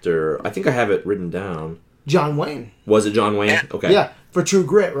Actor, I think I have it written down. John Wayne. Was it John Wayne? Okay. Yeah, for True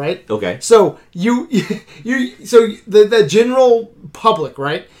Grit, right? Okay. So the general public,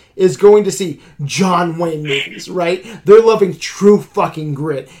 right, is going to see John Wayne movies, right? They're loving True fucking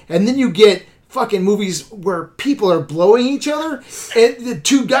Grit, and then you get fucking movies where people are blowing each other, and the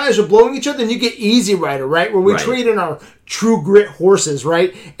two guys are blowing each other, and you get Easy Rider, right, where we trade in our True Grit horses,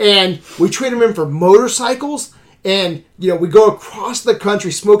 right, and we trade them in for motorcycles, and we go across the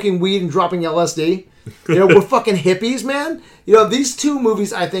country smoking weed and dropping LSD. We're fucking hippies, man. These two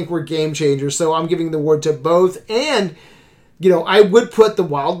movies I think were game changers, so I'm giving the award to both. And, I would put The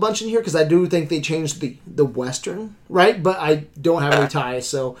Wild Bunch in here because I do think they changed the Western, right? But I don't have any ties,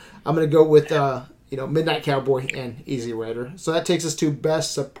 so I'm going to go with, Midnight Cowboy and Easy Rider. So that takes us to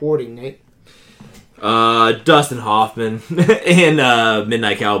Best Supporting, Nate. Dustin Hoffman and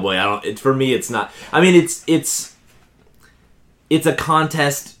Midnight Cowboy. For me, it's not. I mean, it's a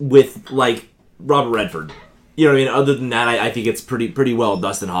contest with, like, Robert Redford. You know what I mean? Other than that, I think it's pretty well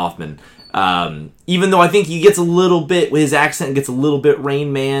Dustin Hoffman. Even though I think he gets a little bit, with his accent, gets a little bit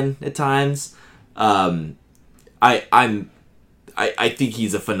Rain Man at times. I'm I think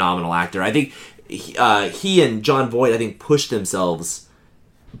he's a phenomenal actor. I think he and Jon Voight, I think, pushed each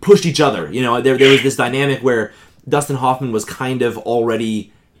other. You know, there was this dynamic where Dustin Hoffman was kind of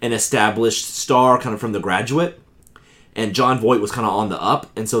already an established star, kind of from The Graduate, and Jon Voight was kind of on the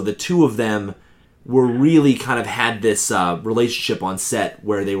up, and so the two of them were really kind of had this relationship on set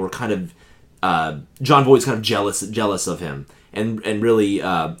where they were kind of Jon Voight's kind of jealous of him, and really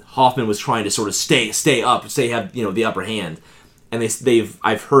Hoffman was trying to sort of have the upper hand, and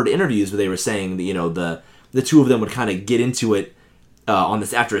I've heard interviews where they were saying that, you know, the two of them would kind of get into it on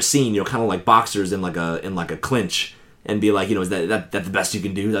this after a scene, you know, kind of like boxers in like a clinch, and be like, you know, is that the best you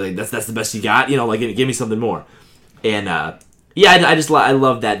can do? That's the best you got? You know, like, give me something more. And I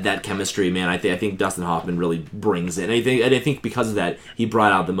love that chemistry, man. I think Dustin Hoffman really brings it, and I think because of that, he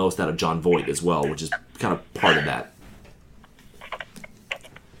brought out the most out of Jon Voight as well, which is kind of part of that.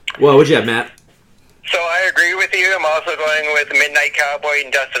 Well, what'd you have, Matt? So I agree with you. I'm also going with Midnight Cowboy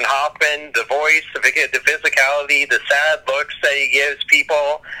and Dustin Hoffman. The voice, the physicality, the sad looks that he gives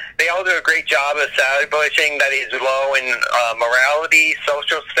people. They all do a great job of establishing that he's low in morality,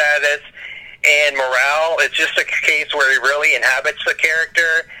 social status, and morale. It's just a case where he really inhabits the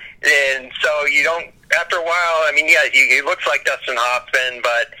character. And so you don't, after a while, I mean, yeah, he looks like Dustin Hoffman,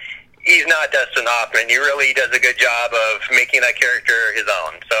 but he's not Dustin Hoffman. He really does a good job of making that character his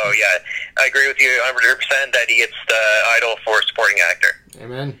own. So, yeah, I agree with you 100% that he gets the idol for supporting actor.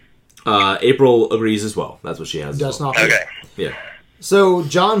 Amen. April agrees as well. That's what she has. Dustin Hoffman. Okay. Yeah. So,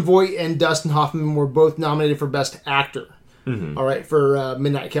 Jon Voight and Dustin Hoffman were both nominated for Best Actor. Mm-hmm. All right, for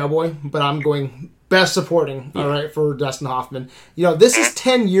Midnight Cowboy. But I'm going Best Supporting, all right, for Dustin Hoffman. You know, this is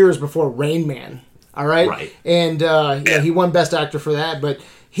 10 years before Rain Man, all right? Right. And he won Best Actor for that, but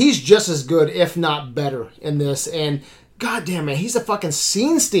he's just as good, if not better, in this. And goddamn it, he's a fucking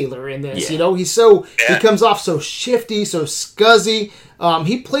scene stealer in this. Yeah. You know, he comes off so shifty, so scuzzy.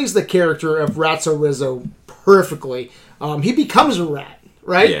 He plays the character of Ratso Rizzo perfectly. He becomes a rat,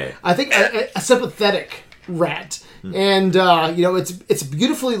 right? Yeah. I think a sympathetic rat. And you know, it's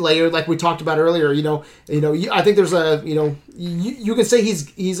beautifully layered, like we talked about earlier. You know, I think there's you can say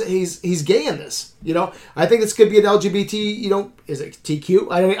he's gay in this. You know, I think this could be an LGBT. You know, is it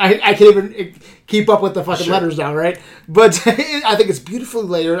TQ? I can't even keep up with the fucking letters now, right? But I think it's beautifully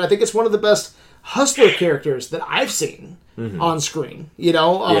layered. I think it's one of the best hustler characters that I've seen on screen. You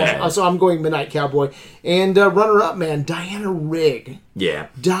know, so I'm going Midnight Cowboy, and runner up, man, Diana Rigg. Yeah,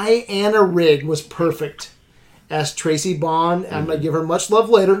 Diana Rigg was perfect as Tracy Bond. I'm going to give her much love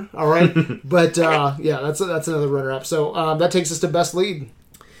later, all right? But, yeah, that's another runner-up. So that takes us to Best Lead.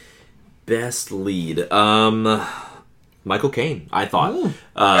 Best Lead. Michael Caine, I thought.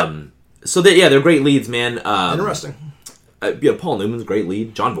 So, they're great leads, man. Interesting. Paul Newman's a great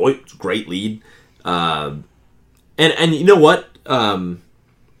lead. Jon Voight's a great lead. And you know what? I'm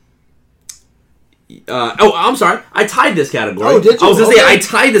sorry. I tied this category. Oh, did you? I was going to say, I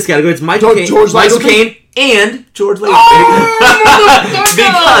tied this category. It's Michael Caine and George Lazenby.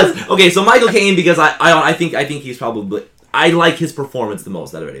 Because so Michael Caine, because I think he's probably, I like his performance the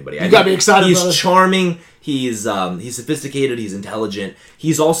most out of anybody. You got me excited. He's charming. He's sophisticated. He's intelligent.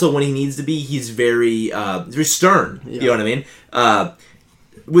 He's also, when he needs to be, he's very stern. Yeah. You know what I mean?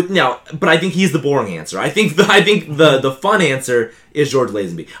 But I think he's the boring answer. I think the fun answer is George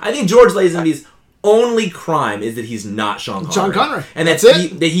Lazenby. I think George Lazenby's only crime is that he's not Sean Connery. And that's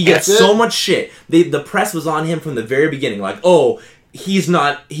it. That he gets so much shit. The press was on him from the very beginning, like, oh, he's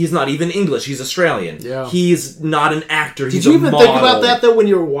not even English. He's Australian. Yeah. He's not an actor. Did you even think about that though when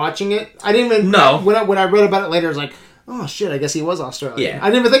you were watching it? I didn't even. No. When I read about it later, I was like, oh shit, I guess he was Australian. Yeah.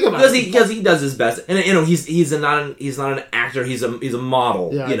 I didn't even think about it because he does his best, and you know he's not an actor. He's a model.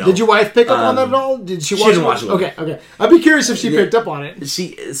 Yeah. You know. Did your wife pick up on that at all? Did she watch? She didn't watch it. Okay. I'd be curious if she picked up on it.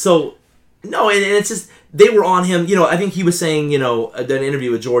 No, and it's just, they were on him, you know, I think he was saying, you know, an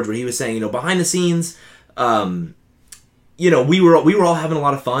interview with George where he was saying, you know, behind the scenes, you know, we were all having a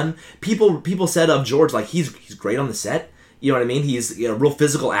lot of fun. People said of George, like, he's great on the set. You know what I mean? He's a real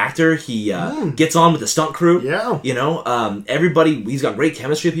physical actor. He gets on with the stunt crew. Yeah. You know, everybody, he's got great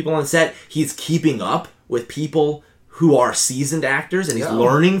chemistry with people on the set. He's keeping up with people who are seasoned actors, and he's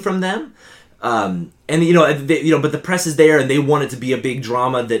learning from them. And you know, but the press is there, and they want it to be a big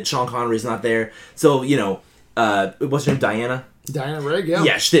drama that Sean Connery's not there. So you know, what's her name? Diana Rigg. Yeah.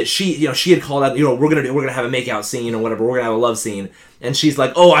 Yeah. She had called out. You know, we're gonna have a makeout scene or whatever. We're gonna have a love scene, and she's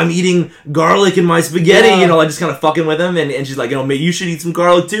like, "Oh, I'm eating garlic in my spaghetti." Yeah. You know, like just kind of fucking with him, and she's like, "You know, maybe you should eat some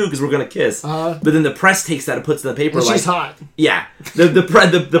garlic too because we're gonna kiss." But then the press takes that and puts it in the paper. And like, she's hot. Yeah.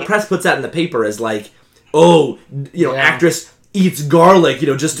 The press puts that in the paper as like, "Oh, you know, actress eats garlic, you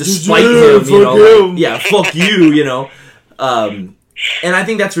know, just to spite him, you know. Like, yeah, fuck you, you know. And I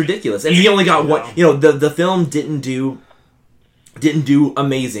think that's ridiculous. And he only got what, you know, the film didn't do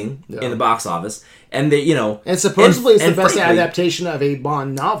amazing in the box office. And they, you know, and supposedly it's the best frankly, adaptation of a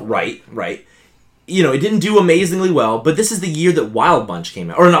Bond novel. Right. You know, it didn't do amazingly well, but this is the year that Wild Bunch came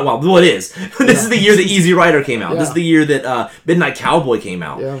out. Or not Wild, well, it is. This is the year that Easy Rider came out. This is the year that Midnight Cowboy came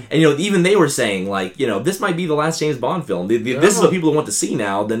out. Yeah. And, you know, even they were saying, like, you know, this might be the last James Bond film. This is what people want to see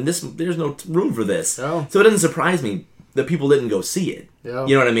now, then there's no room for this. Yeah. So it doesn't surprise me that people didn't go see it. Yeah.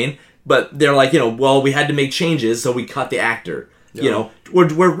 You know what I mean? But they're like, you know, well, we had to make changes, so we cut the actor. Yeah. You know,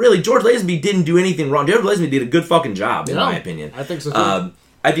 where really George Lazenby didn't do anything wrong. George Lazenby did a good fucking job, in my opinion. I think so too.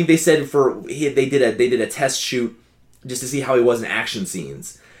 I think they said they did a test shoot just to see how he was in action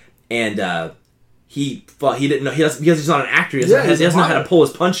scenes, and he didn't know because he's not an actor. He doesn't know how to pull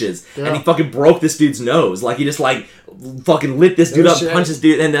his punches, and he fucking broke this dude's nose. Like he just like fucking lit this dude up, punched this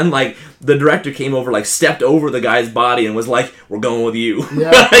dude, and then like the director came over, like stepped over the guy's body and was like, "We're going with you."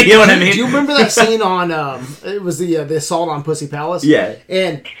 Yeah. You know what I mean? Do you remember that scene on it was the assault on Pussy Palace? Yeah.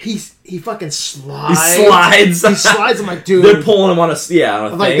 And he fucking slides. He slides. I'm like, dude. They're pulling him on a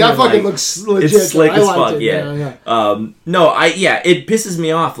I'm like, that fucking looks legit. It's slick as fuck. It. Yeah. It pisses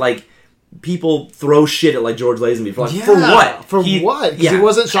me off. Like people throw shit at like George Lazenby for what? For what? Because he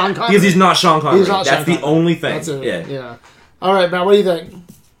wasn't Sean Connery. Because he's not Sean Connery. That's Sean the Connery. only thing. That's it. Yeah. All right, Matt. What do you think?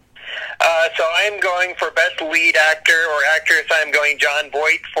 So I'm going for best lead actor or actress. I'm going John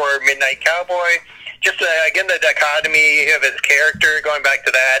Voight for Midnight Cowboy. Just again, the dichotomy of his character. Going back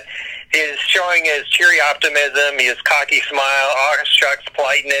to that, is showing his cheery optimism, his cocky smile, awestruck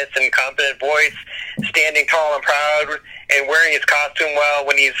politeness, and confident voice, standing tall and proud, and wearing his costume well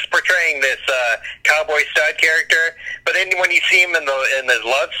when he's portraying this cowboy stud character. But then when you see him in his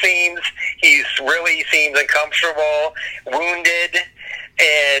love scenes, he seems uncomfortable, wounded,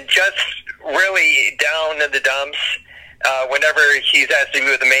 and just really down in the dumps. Whenever he's has to be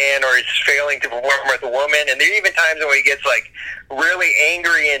with a man or he's failing to perform with a woman. And there are even times when he gets like really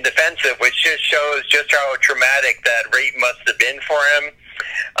angry and defensive, which just shows just how traumatic that rape must have been for him.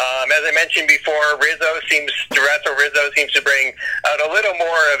 As I mentioned before, Director Rizzo seems to bring out a little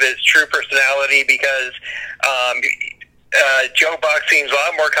more of his true personality because Joe Buck seems a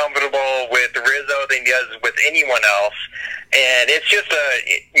lot more comfortable with Rizzo than he does with anyone else. And it's just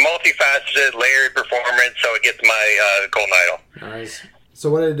a multifaceted, layered performance, so it gets my golden idol. Nice. So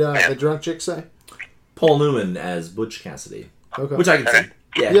what did the drunk chick say? Paul Newman as Butch Cassidy. Okay. Which I can see.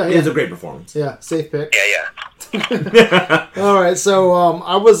 Yeah, it was a great performance. Yeah, safe pick. Yeah. All right, so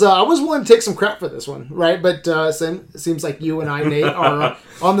I was willing to take some crap for this one, right? But it seems like you and I, Nate, are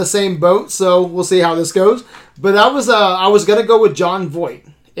on the same boat, so we'll see how this goes. But I was gonna go with John Voight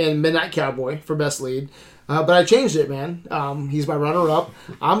in Midnight Cowboy for best lead. But I changed it, man. He's my runner-up.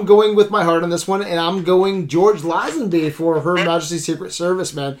 I'm going with my heart on this one, and I'm going George Lazenby for Her Majesty's Secret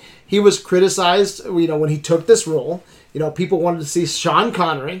Service, man. He was criticized, when he took this role. People wanted to see Sean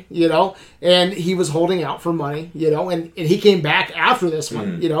Connery, and he was holding out for money, and he came back after this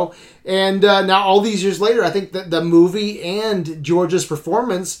one, And now all these years later, I think that the movie and George's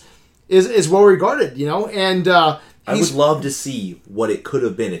performance is well regarded, and I would love to see what it could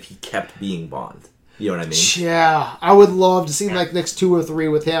have been if he kept being Bond. You know what I mean? Yeah, I would love to see like next 2 or 3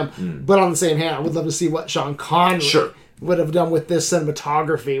 with him. But on the same hand, I would love to see what Sean Connery would have done with this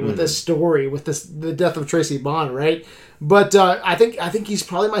cinematography, with this story, with the death of Tracy Bond, right? But I think he's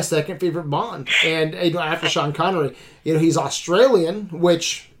probably my second favorite Bond, and after Sean Connery, he's Australian,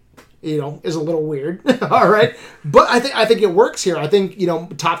 which is a little weird. All right, but I think it works here. I think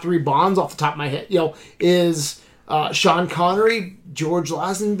top 3 Bonds off the top of my head, is Sean Connery, George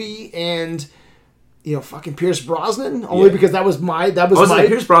Lazenby, and fucking Pierce Brosnan, only because that was my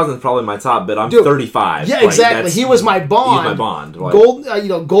Pierce Brosnan's probably my top, but I'm 35. Yeah, exactly. He was my Bond. He's my Bond. Like,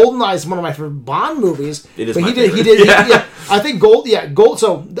 GoldenEye is one of my favorite Bond movies. It is. But he did. I think Gold.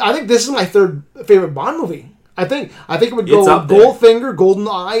 So I think this is my 3rd favorite Bond movie. I think it would go Goldfinger,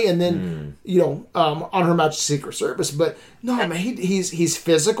 GoldenEye, and then on Her Majesty's Secret Service. But no, man, he's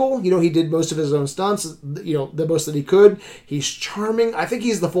physical. He did most of his own stunts. The most that he could. He's charming. I think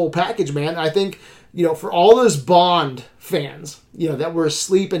he's the full package, man. I think. For all those Bond fans, that were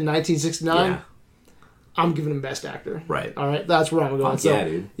asleep in 1969, I'm giving him Best Actor. Right. All right, that's where I'm going.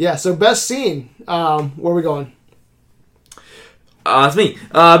 Dude. Yeah, so Best Scene. Where are we going? It's me.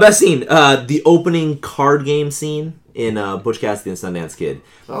 Best Scene. The opening card game scene in Butch Cassidy and Sundance Kid.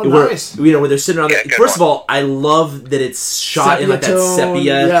 Oh, nice. Where they're sitting around. First of all, I love that it's shot sepia in like that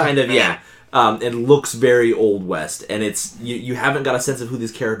sepia kind of, it looks very Old West, and it's you haven't got a sense of who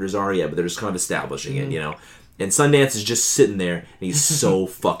these characters are yet, but they're just kind of establishing it, And Sundance is just sitting there, and he's so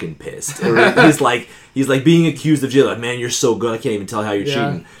fucking pissed. He's like being accused of jail. Like, man, you're so good. I can't even tell how you're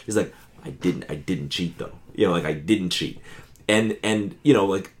cheating. He's like, I didn't cheat though. You know, like I didn't cheat. And you know,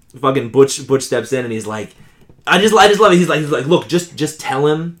 like fucking Butch steps in, and he's like, I just love it. He's like, look, just tell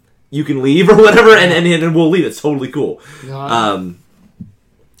him you can leave or whatever, and we'll leave. It's totally cool.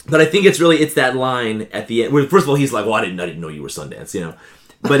 But I think it's that line at the end. Where, first of all, he's like, well, I didn't know you were Sundance, you know.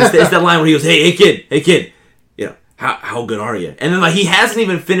 But it's that line where he goes, hey kid, you know, how good are you? And then like he hasn't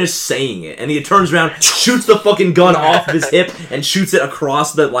even finished saying it, and he turns around, shoots the fucking gun off of his hip, and shoots it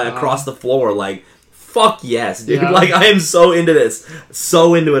across the floor. Like, fuck yes, dude. Yeah. Like I am so into this,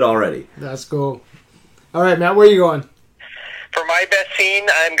 so into it already. That's cool. All right, Matt, where are you going? For my best scene,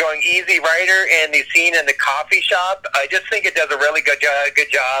 I'm going Easy Rider and the scene in the coffee shop. I just think it does a really good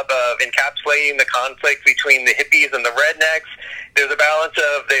job of encapsulating the conflict between the hippies and the rednecks. There's a balance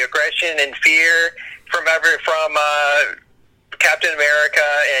of the aggression and fear from Captain America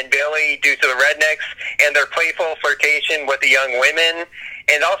and Billy due to the rednecks and their playful flirtation with the young women.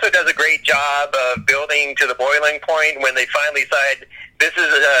 And also does a great job of building to the boiling point when they finally decide this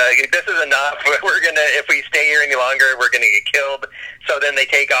is enough. If we stay here any longer, we're gonna get killed. So then they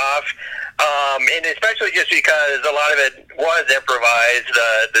take off, and especially just because a lot of it was improvised,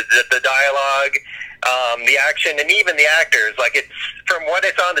 the dialogue, the action, and even the actors. Like it's from what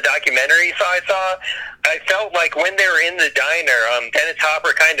it's on the documentary I saw. I felt like when they were in the diner, Dennis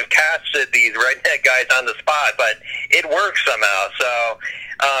Hopper kind of casted these redneck guys on the spot, but it works somehow. So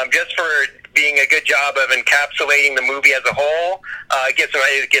just for being a good job of encapsulating the movie as a whole, it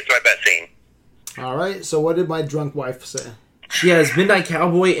gets my best scene. All right. So what did my drunk wife say? She has Midnight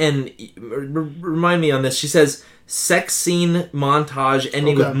Cowboy, and remind me on this. She says sex scene montage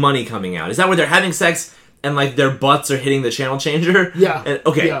ending with money coming out. Is that where they're having sex and like their butts are hitting the channel changer? Yeah.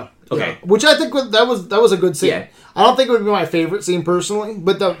 Okay. Yeah. Okay. Yeah. Which I think that was a good scene. Yeah. I don't think it would be my favorite scene personally,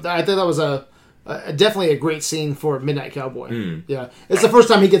 but I think that was definitely a great scene for Midnight Cowboy. Yeah. It's the first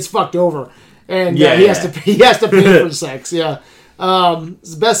time he gets fucked over, and he has to pay for sex. Yeah.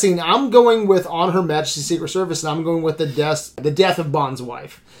 It's the best scene. I'm going with On Her Majesty's Secret Service, and I'm going with the death of Bond's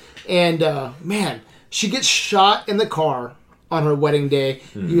wife. And man, she gets shot in the car on her wedding day.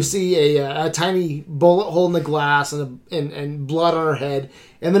 You see a tiny bullet hole in the glass and blood on her head,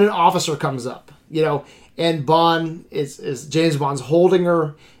 and then an officer comes up, you know, and Bond is James Bond's holding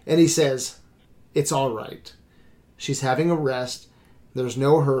her, and he says, "It's all right. She's having a rest. There's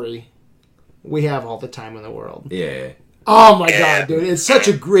no hurry. We have all the time in the world." Yeah. Oh my god, dude. It's such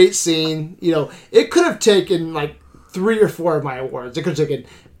a great scene. You know, it could have taken like 3 or 4 of my awards. It could have taken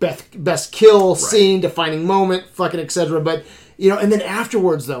best kill, scene, defining moment, fucking etc. But, you know, and then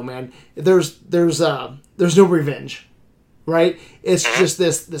afterwards though, man, there's no revenge. Right? It's just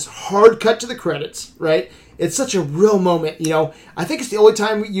this hard cut to the credits, right? It's such a real moment, you know. I think it's the only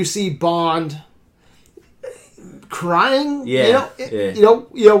time you see Bond crying. Yeah. You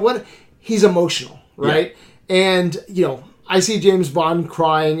know what? He's emotional, right? Yeah. And, you know, I see James Bond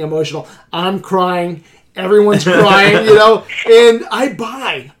crying, emotional. I'm crying. Everyone's crying, you know. And I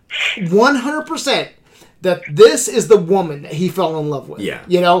buy 100% that this is the woman that he fell in love with. Yeah.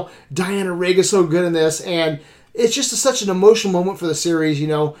 You know, Diana Rigg is so good in this. And it's just such an emotional moment for the series, you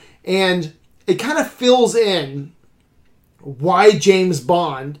know. And it kind of fills in why James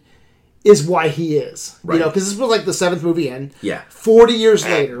Bond is why he is. Right. You know, because this was like the 7th movie in. Yeah. 40 years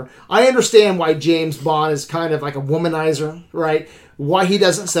later. I understand why James Bond is kind of like a womanizer, right? Why he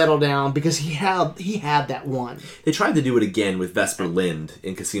doesn't settle down, because he had that one. They tried to do it again with Vesper Lind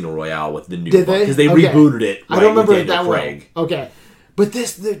in Casino Royale with the new Did one. they? Because they rebooted it. I don't remember it that well. Okay. But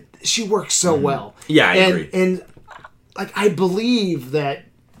she works so well. Yeah, I agree. And like I believe that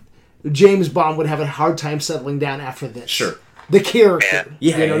James Bond would have a hard time settling down after this. Sure. The character.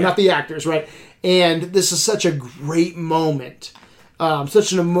 Yeah. Not the actors, right? And this is such a great moment.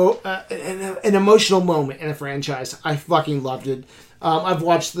 Such an emotional moment in a franchise. I fucking loved it. I've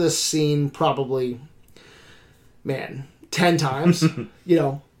watched this scene probably, 10 times. You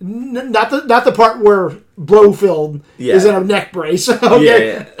know, not the part where Blofeld is in a neck brace.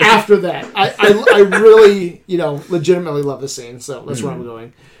 Okay, yeah. After that, I really, you know, legitimately love this scene. So that's where I'm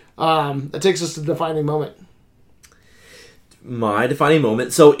going. That takes us to the defining moment. My defining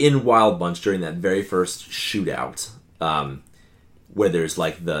moment. So in Wild Bunch, during that very first shootout, where there's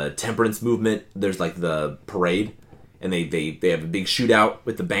like the temperance movement, there's like the parade, and they have a big shootout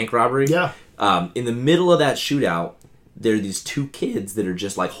with the bank robbery. Yeah. In the middle of that shootout, there are these 2 kids that are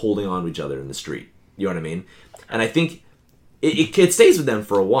just like holding on to each other in the street. You know what I mean? And I think it stays with them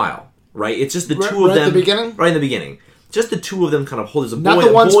for a while, right? It's just the two of them. Right at the beginning? Right in the beginning. just the two of them kind of hold. There's a Not boy,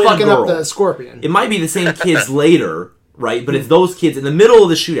 the ones a boy and a fucking girl. up the scorpion. It might be the same kids later, right? But it's those kids in the middle of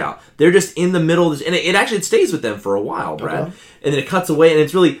the shootout. They're just in the middle of this, and it actually stays with them for a while, Brad. Okay. And then it cuts away, and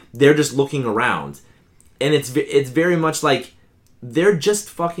it's really they're just looking around, and it's very much like they're just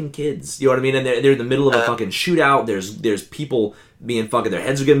fucking kids. You know what I mean? And they're in the middle of a fucking shootout. There's people being fucking, their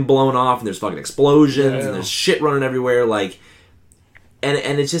heads are getting blown off, and there's fucking explosions, and there's shit running everywhere. Like,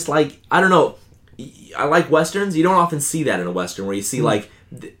 and it's just like, I don't know. I like westerns. You don't often see that in a western where you see like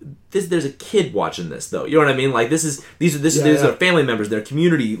there's a kid watching this though. You know what I mean? Like these are family members, their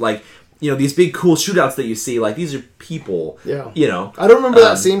community. Like, you know, these big cool shootouts that you see. Like these are people. Yeah. You know. I don't remember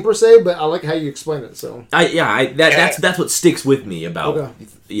that scene per se, but I like how you explain it. So that's what sticks with me about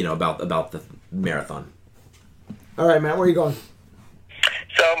about the marathon. All right, Matt, where are you going?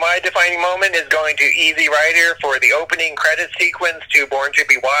 So my defining moment is going to Easy Rider for the opening credit sequence to Born to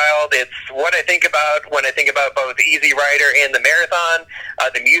Be Wild. It's what I think about when I think about both Easy Rider and the marathon.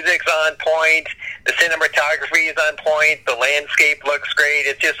 The music's on point. The cinematography is on point. The landscape looks great.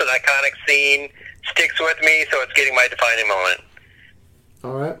 It's just an iconic scene. Sticks with me, so it's getting my defining moment.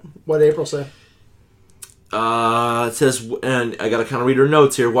 All right. What did April say? It says, and I gotta kind of read her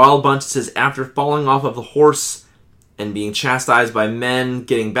notes here. Wild Bunch says, after falling off of the horse and being chastised by men,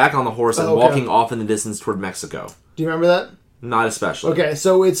 getting back on the horse and walking off in the distance toward Mexico. Do you remember that? Not especially. Okay,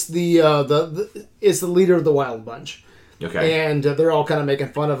 so it's it's the leader of the Wild Bunch. Okay. And they're all kind of making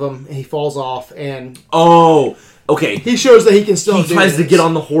fun of him. And he falls off, and okay. He shows that he can still. He tries to get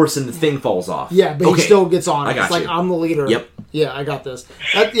on the horse, and the thing falls off. Yeah, but he still gets on. I got it's like, I'm the leader. Yep. Yeah, I got this.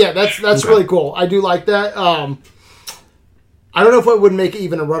 That's really cool. I do like that. I don't know if it would make it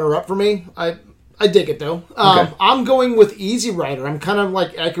even a runner-up for me. I dig it though. I'm going with Easy Rider. I'm kind of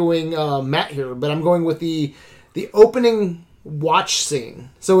like echoing Matt here, but I'm going with the opening watch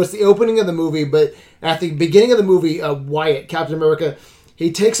scene. So it's the opening of the movie, but at the beginning of the movie, Wyatt, Captain America,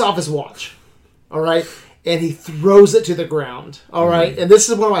 he takes off his watch. All right. And he throws it to the ground. All right. And this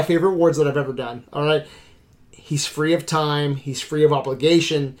is one of my favorite words that I've ever done. All right. He's free of time. He's free of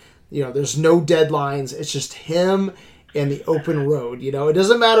obligation. You know, there's no deadlines. It's just him and the open road. You know, it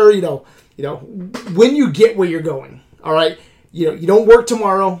doesn't matter, you know, when you get where you're going. All right. You know, you don't work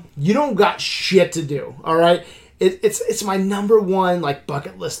tomorrow. You don't got shit to do. All right. It's my number one like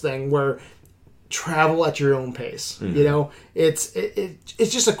bucket list thing where travel at your own pace. Mm-hmm. You know, it's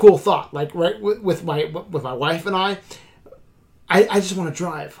just a cool thought. Like with my wife and I just want to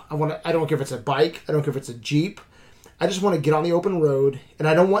drive. I don't care if it's a bike. I don't care if it's a Jeep. I just want to get on the open road, and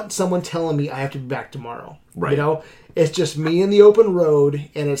I don't want someone telling me I have to be back tomorrow. Right. You know, it's just me in the open road,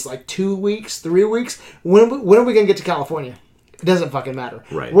 and it's like 2 weeks, 3 weeks. When are we going to get to California? It doesn't fucking matter.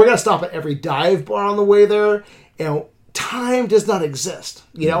 Right. We're going to stop at every dive bar on the way there. You know, time does not exist.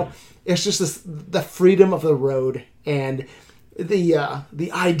 You know, it's just the freedom of the road and the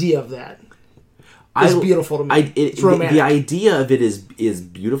idea of that. It's beautiful to me. It's romantic. The idea of it is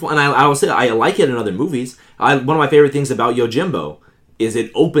beautiful, and I will say I like it in other movies. One of my favorite things about Yojimbo is it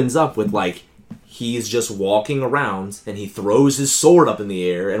opens up with like he's just walking around and he throws his sword up in the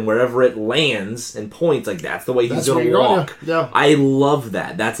air, and wherever it lands and points, like that's the way he's going to walk. Yeah. I love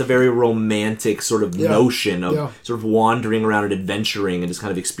that. That's a very romantic sort of notion of sort of wandering around and adventuring and just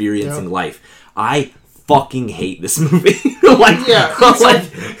kind of experiencing life. I fucking hate this movie.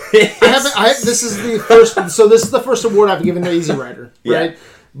 This is the first. So this is the first award I've given to Easy Rider, right?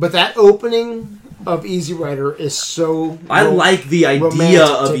 But that opening of Easy Rider is so. I like the idea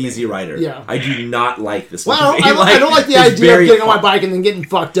of Easy Rider. Yeah, I do not like this movie. Well, I don't like the idea of getting on my bike and then getting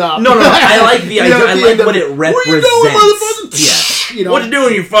fucked up. No, I like the idea. I like what it represents. You know, what you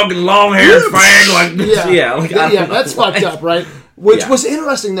doing, you fucking long haired fag? That's fucked up, right? Which was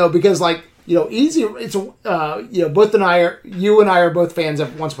interesting though, because like. You know, Easy. It's you know, you and I are both fans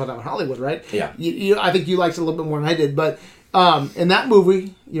of Once Upon a Time in Hollywood, right? Yeah. I think you liked it a little bit more than I did, but in that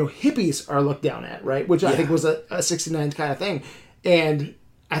movie, you know, hippies are looked down at, right? Which I think was a '69 kind of thing, and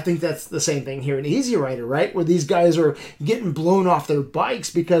I think that's the same thing here in Easy Rider, right? Where these guys are getting blown off their bikes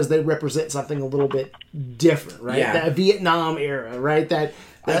because they represent something a little bit different, right? Yeah. That Vietnam era, right?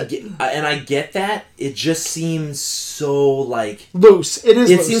 I get that. It just seems so like loose. It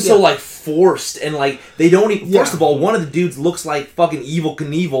loose, seems so like forced and like they don't even. First of all, one of the dudes looks like fucking Evel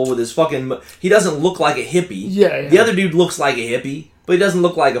Knievel with his fucking. He doesn't look like a hippie. Yeah. The other dude looks like a hippie, but he doesn't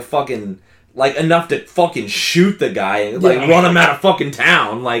look like a fucking like enough to fucking shoot the guy and like run him out of fucking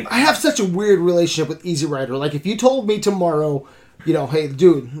town. Like I have such a weird relationship with Easy Rider. Like if you told me tomorrow. You know, hey,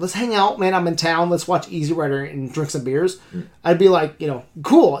 dude, let's hang out, man. I'm in town. Let's watch Easy Rider and drink some beers. I'd be like, you know,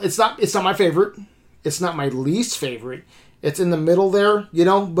 cool. It's not my favorite. It's not my least favorite. It's in the middle there, you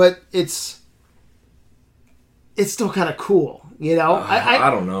know, but it's it's still kind of cool, you know. I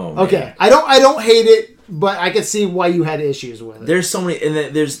don't know. Man. Okay, I don't hate it, but I can see why you had issues with it. There's so many, and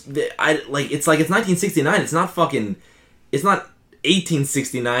it's 1969. It's not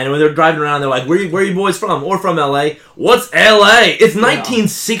 1869. When they're driving around, they're like, "Where you boys from?" Or from LA? What's LA? It's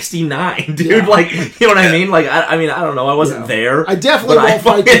 1969, dude. Yeah. Like, you know what I mean? Like, I mean, I don't know. I wasn't there. I definitely won't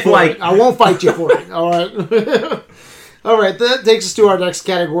fight you for it. I won't fight you for it. All right. All right. That takes us to our next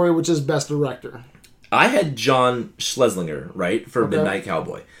category, which is Best Director. I had John Schlesinger, right, for Midnight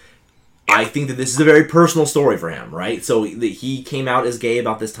Cowboy. I think that this is a very personal story for him, right? So he came out as gay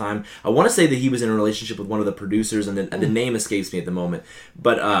about this time. I want to say that he was in a relationship with one of the producers, and the name escapes me at the moment.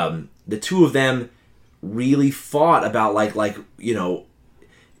 But the two of them really fought about like you know,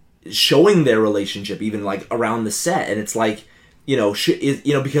 showing their relationship even like around the set, and it's like, you know,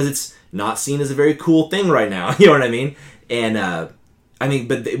 because it's not seen as a very cool thing right now. You know what I mean? And I mean,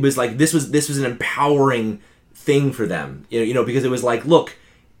 but it was like this was an empowering thing for them. You know, because it was like, look.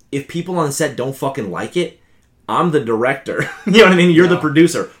 If people on the set don't fucking like it, I'm the director. You know what I mean? You're the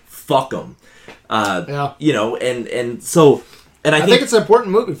producer. Fuck them. You know, and so, and I think it's an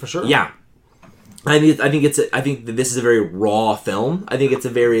important movie for sure. Yeah, I think that this is a very raw film. I think it's a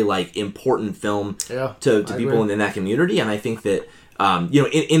very like important film to people in that community, and I think that you know,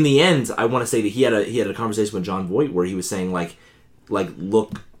 in the end, I want to say that he had a conversation with John Voight where he was saying like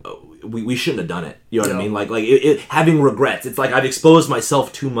look. We shouldn't have done it. You know what I mean? Like having regrets. It's like I've exposed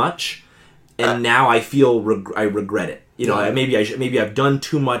myself too much, and now I feel I regret it. You know, maybe I've done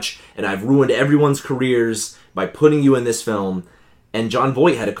too much, and I've ruined everyone's careers by putting you in this film. And John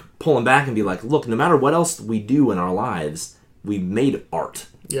Voight had to pull him back and be like, "Look, no matter what else we do in our lives, we made art."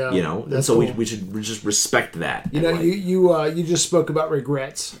 Yeah, you know, and so cool. we should just respect that. You know, you just spoke about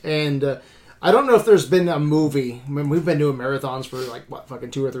regrets, and I don't know if there's been a movie. I mean, we've been doing marathons for like fucking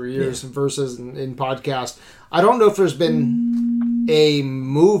 2 or 3 years, versus in podcast. I don't know if there's been a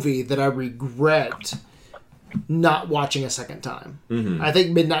movie that I regret not watching a second time. Mm-hmm. I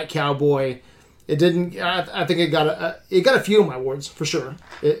think Midnight Cowboy. It didn't. I think it got a few of my awards for sure.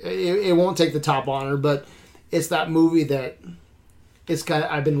 It won't take the top honor, but it's that movie that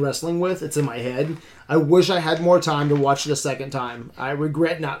I've been wrestling with. It's in my head. I wish I had more time to watch it a second time. I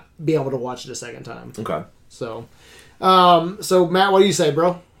regret not being able to watch it a second time. Okay. So Matt, what do you say,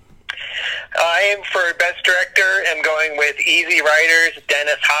 bro? I am for Best Director. I'm going with Easy Riders,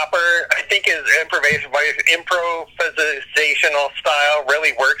 Dennis Hopper. I think his improvisational style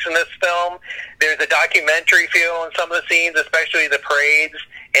really works in this film. There's a documentary feel in some of the scenes, especially the parades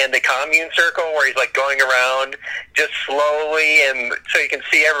and the commune circle where he's like going around just slowly, and so you can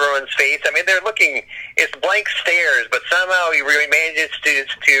see everyone's face. I mean, it's blank stares, but somehow he really manages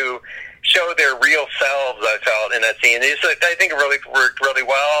to show their real selves, I felt, in that scene. I think it really worked really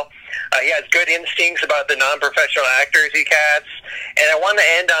well. He has good instincts about the non-professional actors he casts. And I want to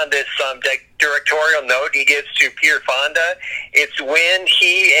end on this directorial note he gives to Peter Fonda. It's when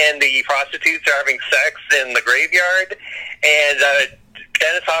he and the prostitutes are having sex in the graveyard, and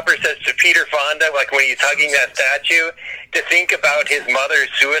Dennis Hopper says to Peter Fonda, like when he's hugging that statue, to think about his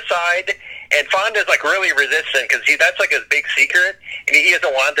mother's suicide. And Fonda's like really resistant because that's like his big secret, and he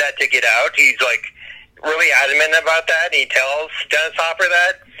doesn't want that to get out. He's like really adamant about that, and he tells Dennis Hopper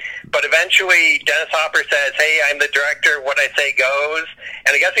that. But eventually, Dennis Hopper says, "Hey, I'm the director. What I say goes."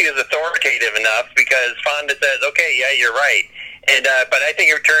 And I guess he is authoritative enough because Fonda says, "Okay, yeah, you're right." And but I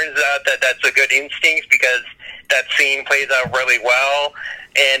think it turns out that that's a good instinct because that scene plays out really well.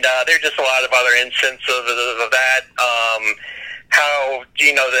 And there are just a lot of other instances of that. How,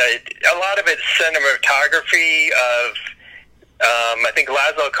 you know, a lot of it's cinematography of I think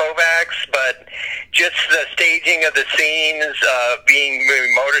Laszlo Kovacs, but just the staging of the scenes, being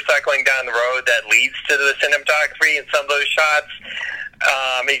motorcycling down the road that leads to the cinematography in some of those shots.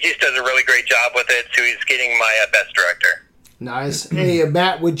 He just does a really great job with it, so he's getting my Best Director. Nice. Hey,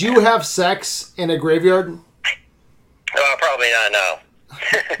 Matt, would you have sex in a graveyard? Probably not, no.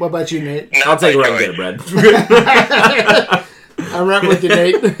 What about you, Nate? I'll take a run and get it, Brad. I'm right with you,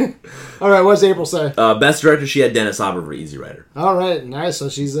 Nate. All right, what's April say? Best Director, she had Dennis Hopper for Easy Rider. All right, nice. So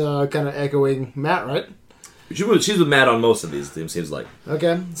she's kind of echoing Matt, right? She's with Matt on most of these, it seems like.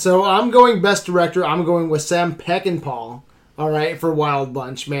 Okay, so I'm going Best Director. I'm going with Sam Peckinpah, all right, for Wild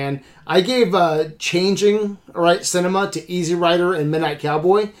Bunch, man. I gave Changing, all right, Cinema to Easy Rider and Midnight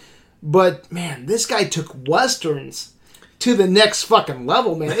Cowboy, but, man, this guy took Westerns to the next fucking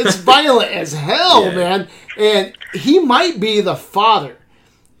level, man. It's violent as hell, man. And he might be the father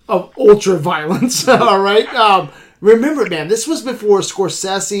of ultra violence. All right. Remember, man, this was before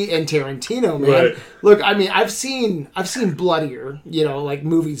Scorsese and Tarantino, man. Right. Look, I mean, I've seen bloodier, you know, like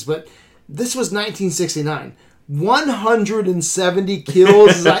movies, but this was 1969. 170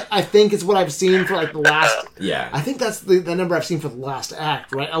 kills. I think is what I've seen for like the last. Yeah. I think that's the number I've seen for the last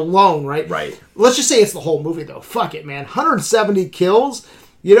act, right? Alone, right? Right. Let's just say it's the whole movie, though. Fuck it, man. 170 kills,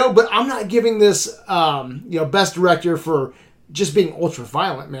 but I'm not giving this, best director for just being ultra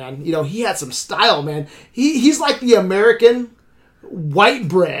violent, man. He had some style, man. He's like the American white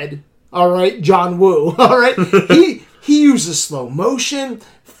bread, all right, John Woo, all right? He uses slow motion,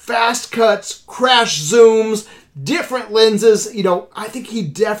 fast cuts, crash zooms, different lenses. I think he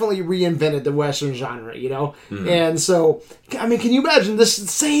definitely reinvented the Western genre, And so, I mean, can you imagine this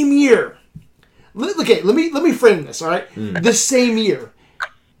same year? Okay, let me frame this, all right? This same year,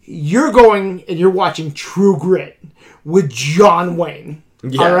 you're going and you're watching True Grit with John Wayne,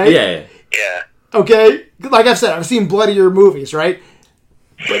 all right? Yeah. Okay? Like I've said, I've seen bloodier movies, right?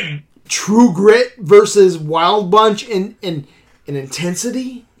 But True Grit versus Wild Bunch in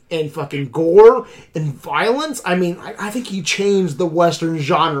intensity and fucking gore and violence. I mean, I think he changed the Western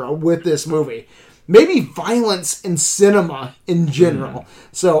genre with this movie. Maybe violence in cinema in general.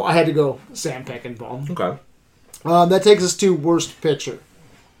 So I had to go Sam Peckinpah. Okay. That takes us to Worst Picture.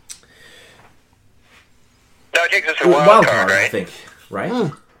 No, it takes us to wild card, right? I think.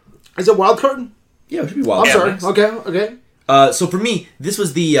 Right? Is it wild card? Yeah, it should be wild I'm card. sorry. Next. Okay. So for me, this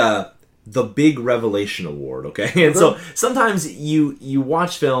was the big revelation award, okay? And so sometimes you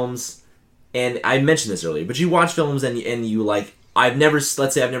watch films, and I mentioned this earlier, but you watch films and you like,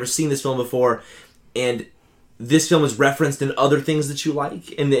 let's say I've never seen this film before, and this film is referenced in other things that you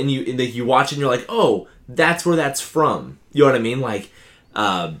like, and then you watch it and you're like, oh, that's where that's from. You know what I mean? Like,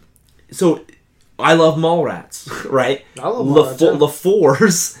 so I love Mallrats, right? I love Mallrats.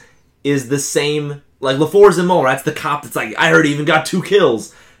 LaFours is the same. Like, LaFours and Mallrats, the cop that's like, I heard he even got 2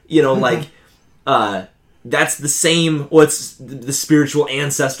 kills. That's the same, what's the spiritual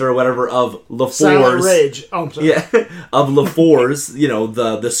ancestor or whatever of LaFours. Silent Rage. Oh, I'm sorry. Yeah, of LaFours,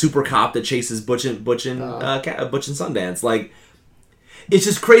 the super cop that chases Butch and Sundance. Like, it's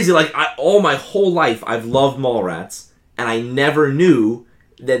just crazy. Like, all my whole life, I've loved Mallrats, and I never knew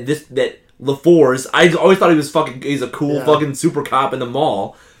that LaFours, I always thought he's a cool fucking super cop in the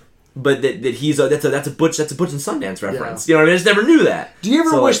mall. But that he's that's a Butch and Sundance reference. Yeah. You know what I mean? I just never knew that. Do you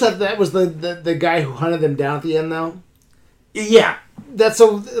ever wish that was the guy who hunted them down at the end, though? Yeah. That's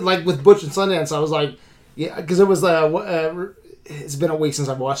so, like, with Butch and Sundance, I was like, yeah, because it was, it's been a week since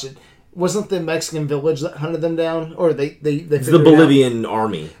I've watched it. Wasn't the Mexican village that hunted them down? Or they It's the Bolivian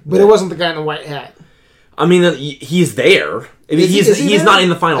army. But it wasn't the guy in the white hat. I mean, he's there. I mean, he's not in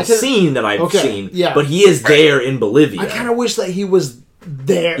the final scene that I've seen, but he is there in Bolivia. I kind of wish that he was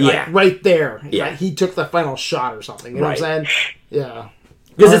there, like, right there. Yeah. Like, he took the final shot or something. You know what I'm saying? Yeah.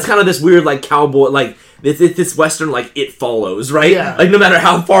 Because it's kind of this weird, like, cowboy, like, it's this Western, like, It Follows, right? Yeah. Like, no matter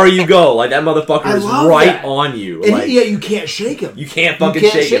how far you go, like, that motherfucker is right on you. And like, you can't shake him. You can't fucking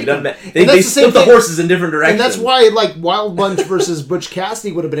shake him. They split the horses in different directions. And that's why, like, Wild Bunch versus Butch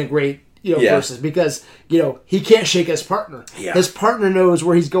Cassidy would have been a great, versus, because, he can't shake his partner. Yeah. His partner knows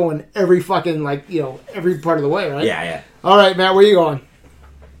where he's going every fucking, like, every part of the way, right? Yeah. All right, Matt, where are you going?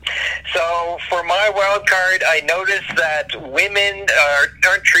 So for my wild card, I noticed that women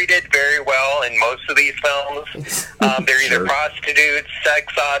aren't treated very well in most of these films. They're either prostitutes,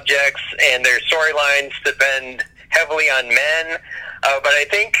 sex objects, and their storylines depend heavily on men. But I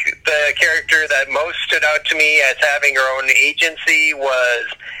think the character that most stood out to me as having her own agency was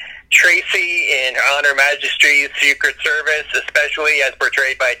Tracy in On Her Majesty's Secret Service, especially as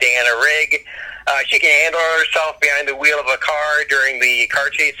portrayed by Diana Rigg. She can handle herself behind the wheel of a car during the car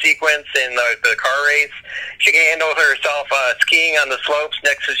chase sequence in the car race. She can handle herself skiing on the slopes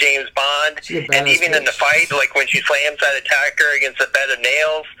next to James Bond. And even in the fight, like when she slams that attacker against a bed of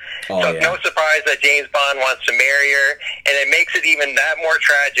nails. No surprise that James Bond wants to marry her. And it makes it even that more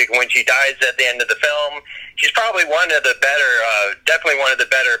tragic when she dies at the end of the film. She's probably definitely one of the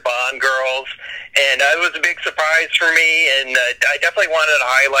better Bond girls. And it was a big surprise for me. And I definitely wanted to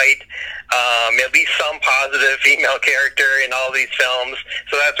highlight at least some positive female character in all these films.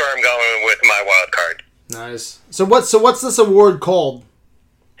 So that's where I'm going with my wild card. Nice. So what's this award called?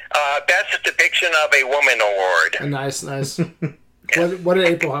 Best Depiction of a Woman Award. Nice. What did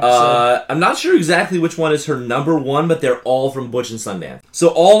April have to say? I'm not sure exactly which one is her number one, but they're all from Butch and Sundance. So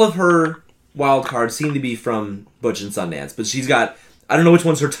all of her wild cards seem to be from Butch and Sundance, but she's got, I don't know which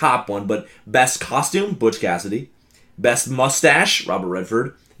one's her top one, but Best Costume, Butch Cassidy. Best Mustache, Robert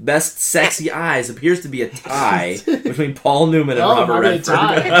Redford. Best Sexy Eyes appears to be a tie between Paul Newman and Robert Redford.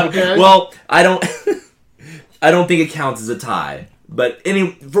 Okay. Well, I don't think it counts as a tie. But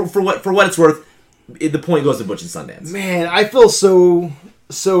for what it's worth, the point goes to Butch and Sundance. Man, I feel so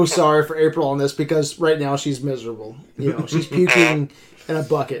so sorry for April on this because right now she's miserable. You know, she's puking in a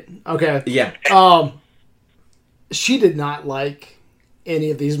bucket. Okay. Yeah. She did not like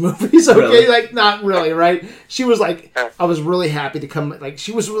any of these movies. Okay, Really? like not really, right? She was like, I was really happy to come. Like,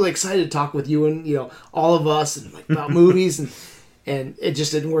 she was really excited to talk with you and all of us and like about movies and it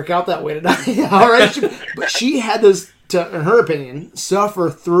just didn't work out that way tonight. All right, but she had this, in her opinion, suffer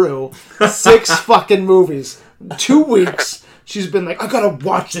through 6 fucking movies, 2 weeks. She's been like, I gotta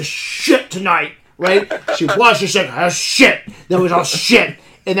watch this shit tonight, right? She watched this shit. That was all shit,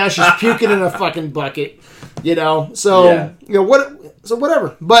 and now she's puking in a fucking bucket. So So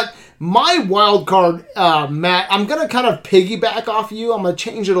whatever. But my wild card, Matt, I'm gonna kind of piggyback off you. I'm gonna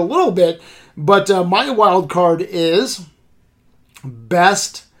change it a little bit, but my wild card is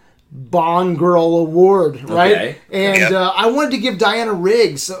Best Bond Girl Award, right? Okay. And I wanted to give Diana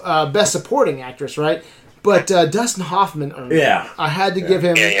Riggs Best Supporting Actress, right? But Dustin Hoffman earned it. I had to give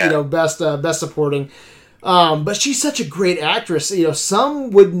him, Best Supporting. But she's such a great actress.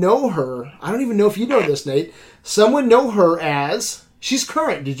 Some would know her. I don't even know if you know this, Nate. Some would know her as, she's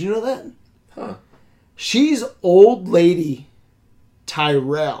current. Did you know that? Huh. She's old lady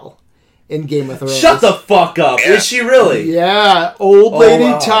Tyrell in Game of Thrones. Shut the fuck up. Yeah. Is she really? Yeah, old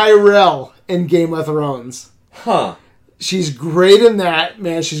lady Tyrell in Game of Thrones. Huh. She's great in that,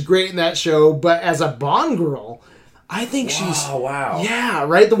 man. She's great in that show. But as a Bond girl, I think she's... Wow. Yeah,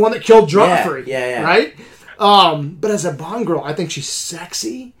 right? The one that killed Joffrey. Yeah. Right? But as a Bond girl, I think she's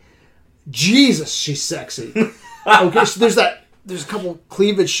sexy. Jesus, she's sexy. Okay, so there's a couple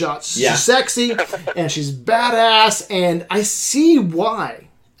cleavage shots. Yeah. She's sexy, and she's badass, and I see why.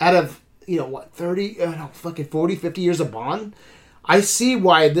 Out of, 40, 50 years of Bond, I see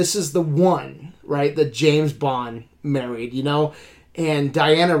why this is the one, right, that James Bond married, And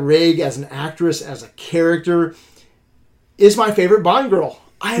Diana Rigg as an actress, as a character, is my favorite Bond girl.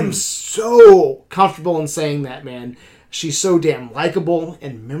 I am so comfortable in saying that, man. She's so damn likable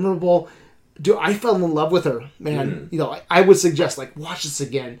and memorable. Dude, I fell in love with her, man. I would suggest, watch this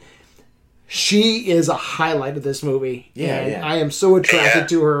again. She is a highlight of this movie. And I am so attracted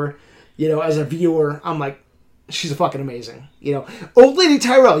to her, as a viewer. I'm like, she's fucking amazing. Old Lady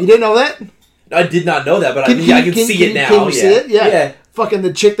Tyrell, you didn't know that? I did not know that, but I can see it now. Can you see it? Yeah. Fucking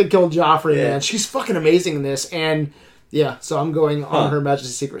the chick that killed Joffrey, man. She's fucking amazing in this. And, so I'm going on Her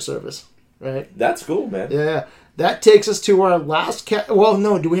Majesty's Secret Service. Right? That's cool, man. Yeah. That takes us to our last well,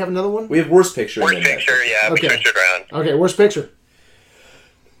 no, do we have another one? We have Worst Picture. Worst Picture, yeah. Okay. We switched it around. Okay, Worst Picture.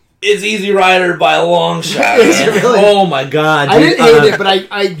 It's Easy Rider by a long shot. Is it really? Oh my god. I didn't hate it, but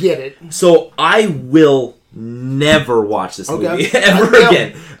I get it. So I will never watch this movie ever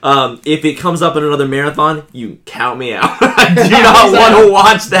again. If it comes up in another marathon, you count me out. I do not want to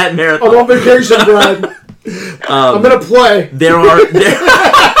watch that marathon. I'm on vacation, Brad. I'm gonna play. There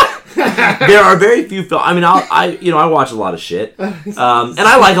are very few films. I mean, I watch a lot of shit, and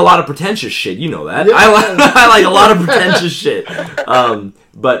I like a lot of pretentious shit. You know that. Yeah. I like a lot of pretentious shit.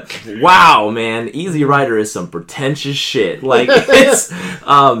 But wow, man, Easy Rider is some pretentious shit. Like it's,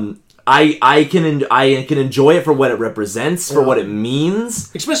 I can enjoy it for what it represents, for what it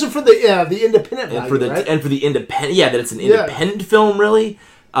means, especially for the independent and value, for the independent. Yeah, that it's an independent film. Really,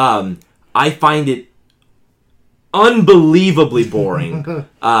 I find it unbelievably boring.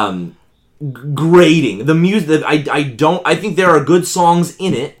 Grating. The music, I think there are good songs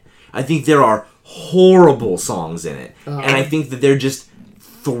in it. I think there are horrible songs in it. And I think that they're just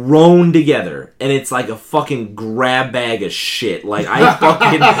thrown together and it's like a fucking grab bag of shit. Like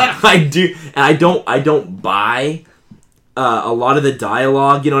I do, and I don't buy a lot of the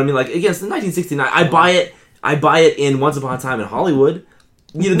dialogue, you know what I mean? Like against 1969, I buy it in Once Upon a Time in Hollywood.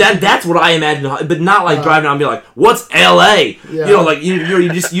 That's what I imagine, but not like driving around and be like, "What's L.A.?" Yeah. Like you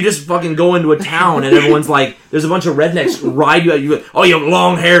just fucking go into a town and everyone's like, there's a bunch of rednecks ride you out. You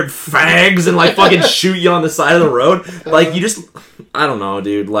long-haired fags, and like fucking shoot you on the side of the road. Like I don't know,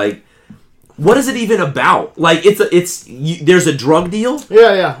 dude. Like, what is it even about? Like there's a drug deal,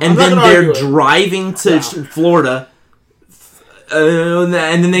 and then they're driving to Florida, and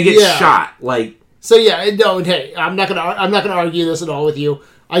then they get shot. Like. So hey, I'm not gonna argue this at all with you.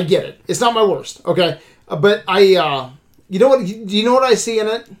 I get it. It's not my worst, okay? But you know what? Do you know what I see in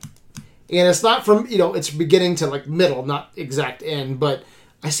it? And it's not from it's beginning to like middle, not exact end. But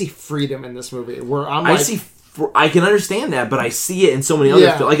I see freedom in this movie where I can understand that, but I see it in so many other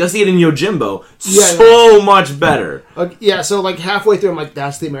films. Like I see it in Yojimbo, much better. So like halfway through, I'm like,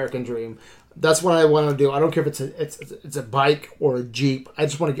 that's the American dream. That's what I want to do. I don't care if it's a bike or a Jeep. I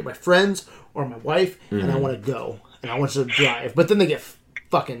just want to get my friends or my wife, and I want to go, and I want to drive. But then they get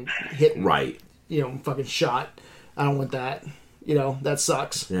fucking hit, right? Fucking shot. I don't want that. You know, that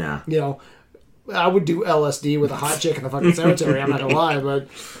sucks. Yeah. You know, I would do LSD with a hot chick in the fucking cemetery. I'm not gonna lie, but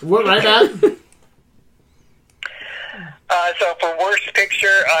what, right, Matt? So for worst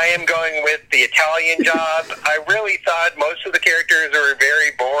picture, I am going with The Italian Job. I really thought most of the characters were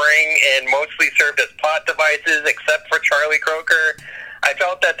very boring and mostly served as plot devices, except for Charlie Croker. I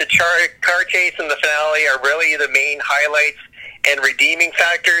felt that the car chase and the finale are really the main highlights and redeeming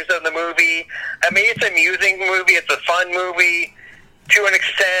factors of the movie. I mean, it's an amusing movie. It's a fun movie to an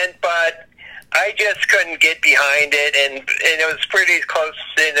extent, but I just couldn't get behind it, and it was pretty close.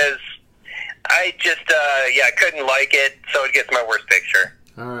 And as I just, couldn't like it, so it gets my worst picture.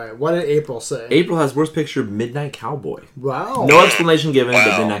 All right, what did April say? April has worst picture Midnight Cowboy. Wow. No explanation given,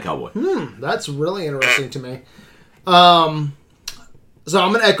 but Midnight Cowboy. That's really interesting to me. So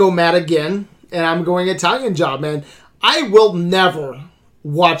I'm going to echo Matt again, and I'm going Italian Job, man. I will never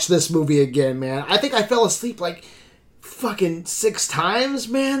watch this movie again, man. I think I fell asleep like fucking 6 times,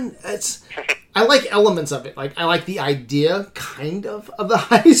 man. I like elements of it. Like, I like the idea, kind of the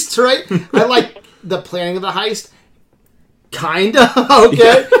heist, right? I like the planning of the heist, kind of,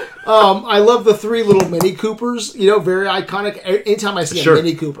 okay? I love the 3 little Mini Coopers, you know, very iconic. Anytime I see a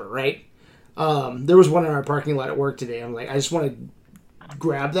Mini Cooper, right? There was one in our parking lot at work today. I'm like, I just want to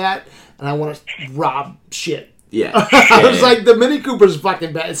grab that, and I want to rob shit. Yeah. I was like, the Mini Cooper's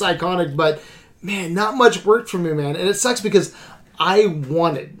fucking bad. It's iconic, but, man, not much worked for me, man. And it sucks because I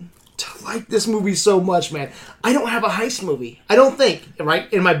wanted to like this movie so much, man. I don't have a heist movie. I don't think,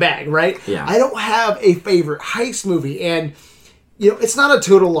 right, in my bag, right? Yeah. I don't have a favorite heist movie. And, you know, it's not a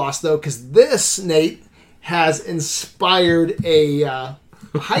total loss, though, because this, Nate, has inspired a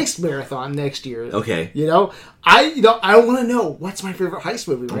heist marathon next year. Okay. You know, I want to know what's my favorite heist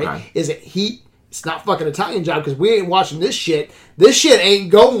movie, right? Okay. Is it Heat? It's not fucking Italian Job because we ain't watching this shit. This shit ain't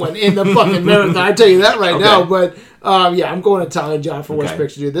going in the fucking marathon. I tell you that right now. But I'm going Italian Job for worst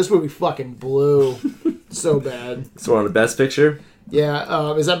picture, dude. This movie fucking blew so bad. So on the best picture?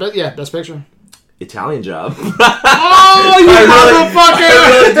 Yeah, is that best picture? Italian Job. Oh, you motherfucker! I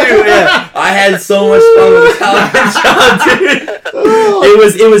really do, yeah. I had so much fun with Italian Job, dude.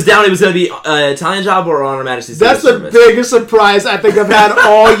 It was down. It was going to be Italian Job or On Her Majesty's Secret Service. That's the biggest surprise I think I've had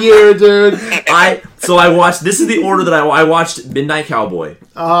all year, dude. I watched. This is the order that I watched Midnight Cowboy,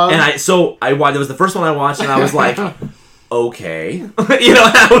 and I that was the first one I watched, and I was like, okay, you know,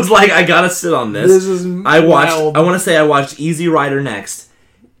 I was like, I gotta sit on this. This is wild. I want to say I watched Easy Rider next,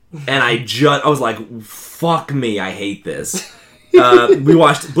 and I was like, fuck me, I hate this. We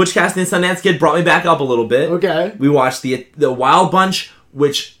watched Butch Cassidy and Sundance Kid, brought me back up a little bit. Okay. We watched the Wild Bunch,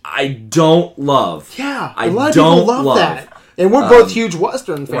 which I don't love. Yeah, a lot of people love that. And we're both huge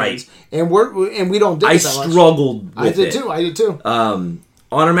Western fans, right? And we don't dig it that much. I struggled with it. I did too.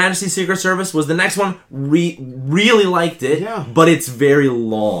 On Her Majesty's Secret Service was the next one. Really liked it, yeah. But it's very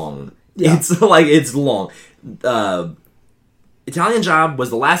long. Yeah. It's long. Italian Job was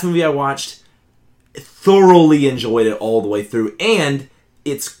the last movie I watched. Thoroughly enjoyed it all the way through, and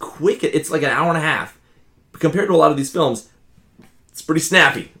it's quick. It's like an hour and a half. Compared to a lot of these films, it's pretty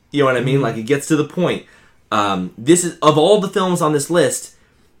snappy. You know what I mean? Like, it gets to the point. This is, of all the films on this list,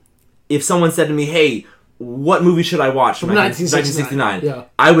 if someone said to me, hey, what movie should I watch from 1969? Yeah.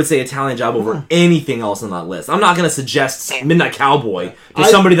 I would say Italian Job over anything else on that list. I'm not going to suggest Midnight Cowboy to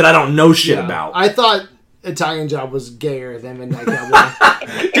somebody that I don't know shit about. I thought Italian Job was gayer than Midnight Cowboy.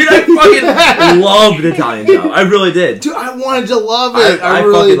 Dude, I fucking loved Italian Job. I really did. Dude, I wanted to love it. I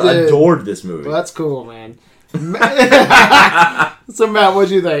really fucking did. adored this movie. Well, that's cool, man. So, Matt,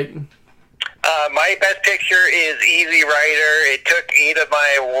 what'd you think? My best picture is Easy Rider. It took 8 of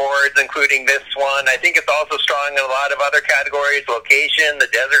my awards, including this one. I think it's also strong in a lot of other categories. Location, the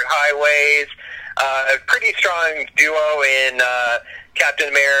desert highways. A pretty strong duo in Captain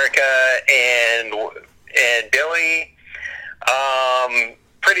America and Billy.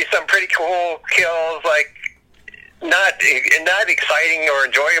 Some pretty cool kills, like not exciting or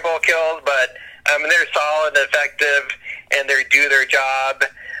enjoyable kills, but they're solid and effective, and they do their job.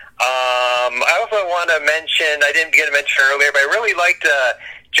 I also want to mention, I didn't get to mention earlier, but I really liked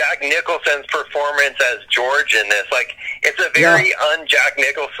Jack Nicholson's performance as George in this. Like, it's a very un-Jack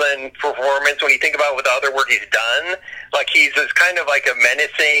Nicholson performance when you think about what the other work he's done. Like, he's this kind of like a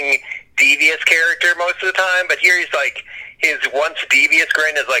menacing, devious character most of the time, but here he's like, his once devious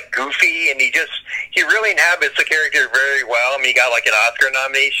grin is like goofy, and he really inhabits the character very well. I mean, he got like an Oscar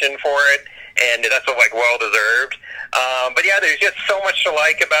nomination for it, and that's like well deserved. But yeah, there's just so much to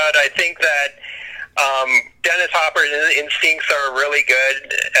like about it. I think that Dennis Hopper's instincts are really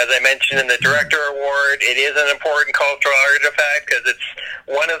good. As I mentioned in the Director Award, it is an important cultural artifact because it's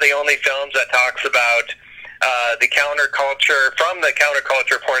one of the only films that talks about the counterculture from the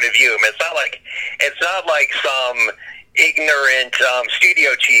counterculture point of view. I mean, it's not like some ignorant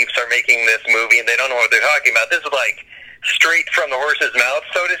studio chiefs are making this movie and they don't know what they're talking about. This is like straight from the horse's mouth,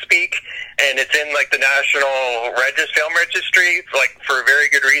 so to speak, and it's in like the National Film Registry, like for a very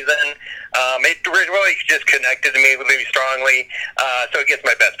good reason. It really just connected to me really strongly, so it gets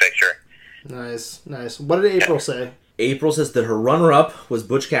my best picture. Nice. What did April say? April says that her runner-up was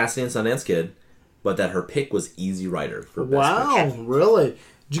Butch Cassidy and Sundance Kid, but that her pick was Easy Rider for best picture. Really?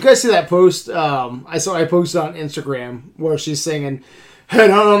 Did you guys see that post? I posted on Instagram where she's singing "Head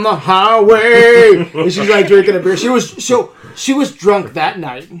on the Highway" and she's like drinking a beer. She was drunk that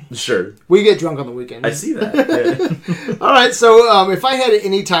night. Sure. We get drunk on the weekend. I see that. Yeah. All right, so if I had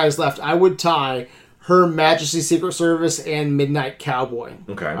any ties left, I would tie Her Majesty's Secret Service and Midnight Cowboy.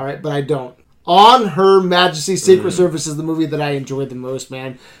 Okay. All right, but I don't. On Her Majesty's Secret Service is the movie that I enjoyed the most,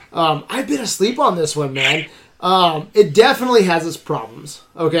 man. I've been asleep on this one, man. It definitely has its problems,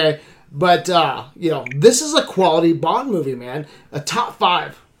 okay? But, this is a quality Bond movie, man. A top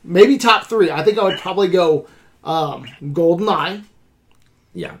 5, maybe top 3. I think I would probably go GoldenEye.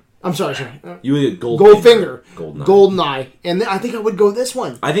 Yeah. I'm sorry. You would get Goldfinger. GoldenEye. And then I think I would go this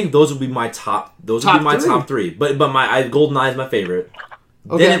one. I think those would be my top. Those would be my top 3. But GoldenEye is my favorite.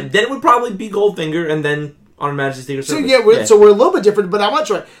 Okay. Then it would probably be Goldfinger, and then On Her Majesty's Secret Service. So we're a little bit different, but I'm not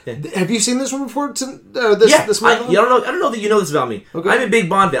sure. Yeah. Have you seen this one before? This movie? I don't know that you know this about me. Okay. I'm a big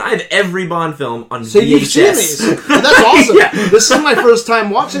Bond fan. I have every Bond film on so VHS. You've seen these. That's awesome. Yeah. This is my first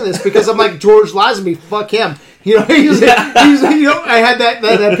time watching this because I'm like, George Lazenby, fuck him. I had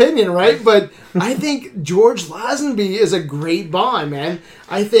that opinion, right? But I think George Lazenby is a great Bond, man.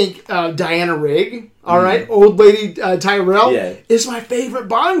 I think Diana Rigg, old lady Tyrell, is my favorite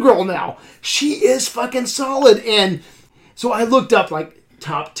Bond girl now. She is fucking solid. And so I looked up like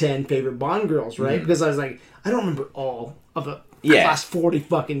top 10 favorite Bond girls, right? Because I was like, I don't remember all of the last 40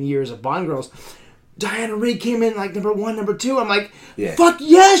 fucking years of Bond girls. Diana Rigg came in like number 1, number 2. I'm like, fuck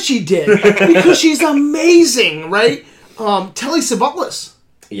yeah, she did. Because she's amazing, right? Telly Savalas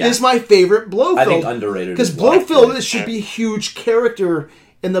is my favorite Blofeld. I think underrated. Because Blofeld should be a huge character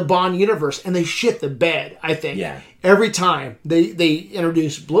in the Bond universe, and they shit the bed, I think. Yeah. Every time they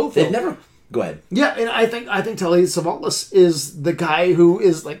introduce Blofeld. They never... Go ahead. Yeah, and I think Telly Savalas is the guy who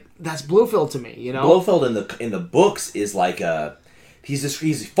is like, that's Blofeld to me, you know? Blofeld in the books is like a...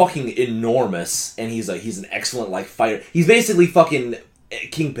 He's fucking enormous, and he's an excellent fighter. He's basically fucking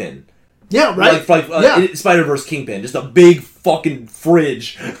Kingpin. Yeah, right. Spider-Verse Kingpin, just a big fucking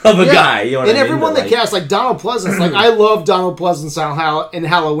fridge of a guy. You know what I mean? Everyone they cast, like Donald Pleasance, like I love Donald Pleasance in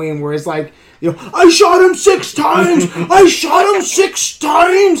Halloween, where it's like, I shot him 6 times. I shot him 6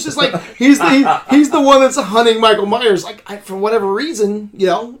 times. It's like he's the one that's hunting Michael Myers. Like for whatever reason,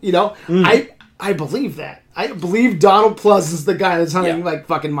 I believe that. I believe Donald Pleasance is the guy that's hunting like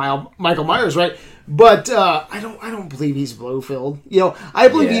fucking Michael Myers, right? But I don't believe he's Blofeld. I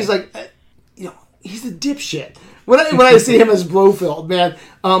believe he's like, he's a dipshit. When I see him as Blofeld, man.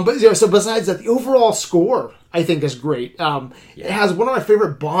 So besides that, the overall score I think is great. It has one of my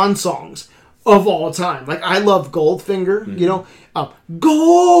favorite Bond songs of all time. Like I love Goldfinger.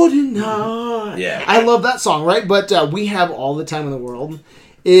 GoldenEye. Yeah, I love that song, right? But We Have All the Time in the World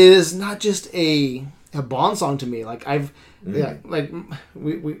is not just a Bond song to me. Like so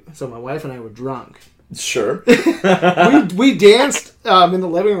my wife and I were drunk. Sure. we danced in the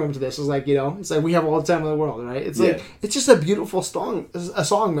living room to this. It was like, it's like We Have All the Time in the World, right? It's like it's just a beautiful song,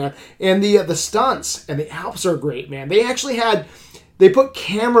 man. And the stunts and the Alps are great, man. They put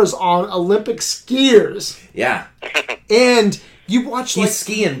cameras on Olympic skiers. Yeah. And you watch he's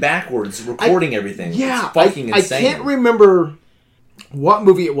skiing backwards, recording everything. Yeah. It's fucking insane. I can't remember what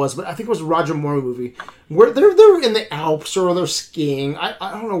movie it was, but I think it was a Roger Moore movie where they're in the Alps or they're skiing. I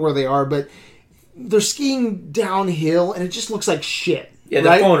don't know where they are, but they're skiing downhill and it just looks like shit. Yeah,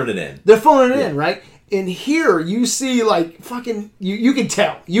 they're phoning it in. They're phoning it in, right? And here you see like fucking you can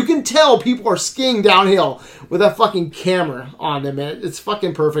tell people are skiing downhill with a fucking camera on them, man. It's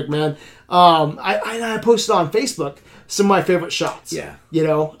fucking perfect, man. I posted on Facebook some of my favorite shots. Yeah. The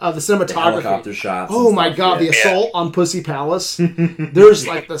cinematography. The helicopter shots. Oh my god, the assault on Pussy Palace. There's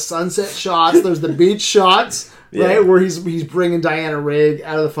like the sunset shots. There's the beach shots, right? Where he's bringing Diana Rigg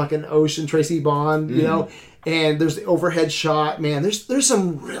out of the fucking ocean, Tracy Bond, you know? And there's the overhead shot. Man, there's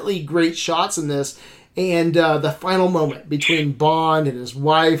some really great shots in this. And the final moment between Bond and his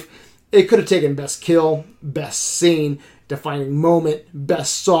wife, it could have taken best kill, best scene, defining moment,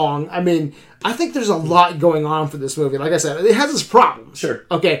 best song. I mean, I think there's a lot going on for this movie. Like I said, it has its problems. Sure.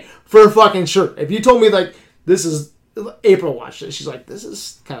 Okay, for fucking sure. If you told me like this is April watched it. She's like, this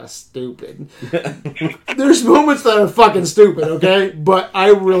is kind of stupid. There's moments that are fucking stupid, okay? But I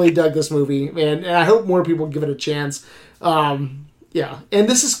really dug this movie, man, and I hope more people give it a chance. Yeah, and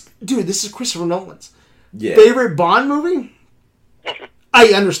this is Christopher Nolan's favorite Bond movie. I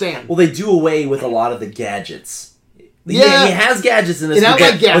understand. Well, they do away with a lot of the gadgets. Yeah, he has gadgets in this,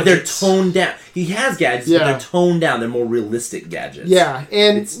 but they're toned down. He has gadgets, but they're toned down. They're more realistic gadgets. Yeah,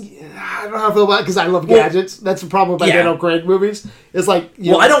 and I don't know how I feel about it because I love gadgets. That's the problem with Daniel Craig movies. It's like,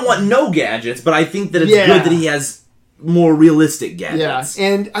 I don't want no gadgets, but I think that it's good that he has more realistic gadgets. Yeah,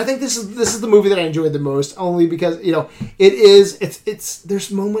 and I think this is the movie that I enjoyed the most, only because it's there's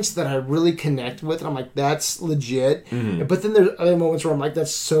moments that I really connect with, and I'm like, that's legit. Mm-hmm. But then there's other moments where I'm like,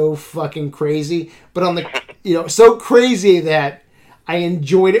 that's so fucking crazy. But I'm like, so crazy that I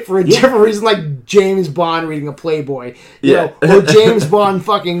enjoyed it for a different reason, like James Bond reading a Playboy, or James Bond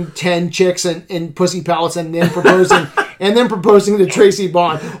fucking 10 chicks in pussy palace and then proposing to Tracy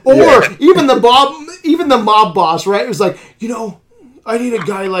Bond, or even the mob boss, right? It was like, I need a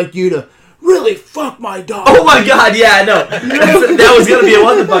guy like you to really fuck my dog. Oh my god, yeah, no, that was gonna be a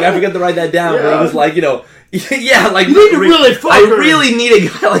what the fuck. I forgot to write that down. Yeah. But it was like, like you need to really fuck her. I really need a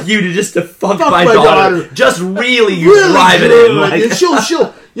guy like you to fuck my daughter. Just really drive it in. Like. And she'll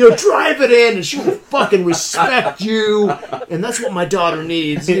drive it in, and she'll fucking respect you, and that's what my daughter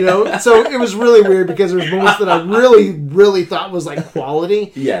needs. So it was really weird because there's moments that I really, really thought was like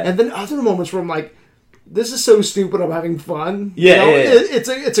quality, and then other moments where I'm like, this is so stupid, I'm having fun.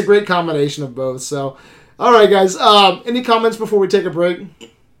 It's a great combination of both. So, all right, guys. Any comments before we take a break?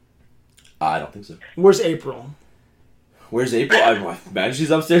 I don't think so. Where's April? I imagine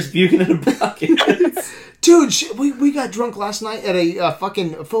she's upstairs puking in a bucket. Dude, we got drunk last night at a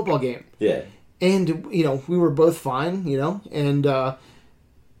fucking football game. Yeah. And, we were both fine, and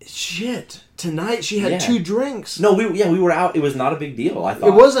shit. Tonight she had 2 drinks. No, we were out. It was not a big deal, I thought.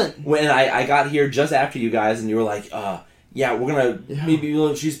 It wasn't. When I got here just after you guys, and you were like, we're gonna maybe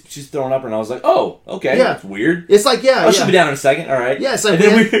she's throwing up, and I was like, oh, okay, that's weird. It's like, she'll be down in a second, all right. Yeah, it's like, and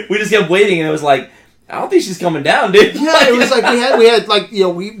then we just kept waiting, and it was like, I don't think she's coming down, dude. Yeah, it was like we had like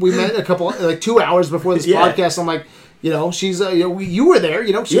we met a couple 2 hours before this podcast. I'm like, she's you were there,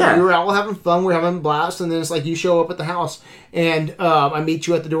 we were all having fun, we were having a blast, and then it's like you show up at the house, and I meet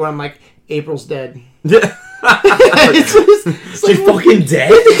you at the door. I'm like, April's dead. Yeah. She's like, fucking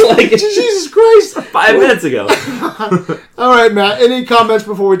dead? Like, Jesus Christ. 5 minutes ago. All right, Matt. Any comments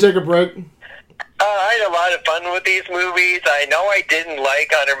before we take a break? I had a lot of fun with these movies. I know I didn't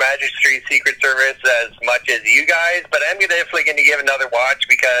like On Her Majesty's Secret Service as much as you guys, but I'm definitely going to give another watch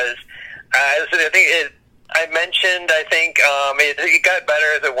because I think it got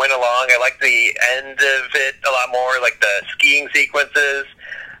better as it went along. I liked the end of it a lot more, like the skiing sequences.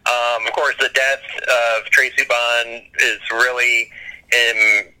 Of course, the death of Tracy Bond is really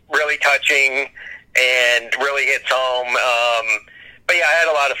touching and really hits home. But yeah, I had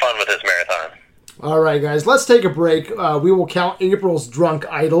a lot of fun with this marathon. All right, guys, let's take a break. We will count April's drunk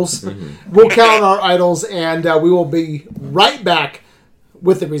idols. Mm-hmm. We'll count our idols, and we will be right back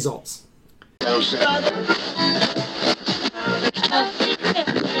with the results.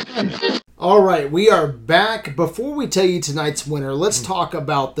 All right, we are back. Before we tell you tonight's winner, let's talk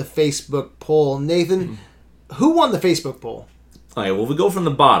about the Facebook poll. Nathan, who won the Facebook poll? All right, well, we go from the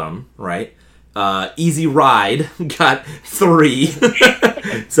bottom, right? Easy Ride got 3.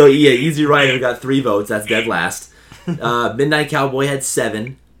 So, Easy Rider got 3 votes. That's dead last. Midnight Cowboy had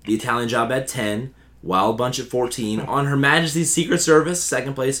 7. The Italian Job had 10. Wild Bunch at 14. On Her Majesty's Secret Service,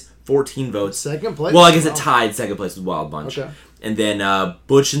 second place, 14 votes. Second place? Well, I guess it tied second place with Wild Bunch. Okay. And then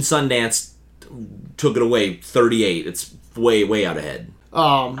Butch and Sundance took it away, 38. It's way, way out ahead.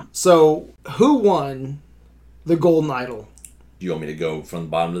 So, who won the Golden Idol? You want me to go from the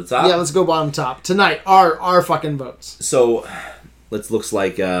bottom to the top? Yeah, let's go bottom to top. Tonight, our fucking votes. So, looks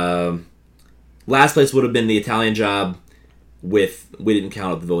like last place would have been The Italian Job we didn't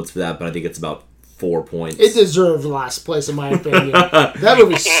count up the votes for that, but I think it's about 4 points. It deserved last place, in my opinion. That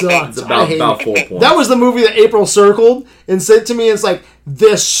movie sucked. It's about 4 points. That was the movie that April circled and sent to me, and it's like,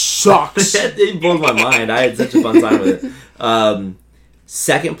 this sucks. It blows my mind. I had such a fun time with it.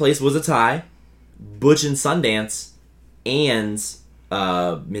 Second place was a tie. Butch and Sundance and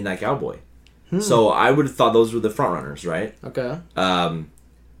Midnight Cowboy. So I would have thought those were the front runners, right? Okay.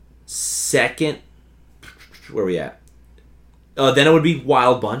 Second, where are we at? Then it would be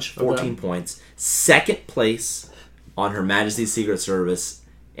Wild Bunch, 14 points. Second place on Her Majesty's Secret Service,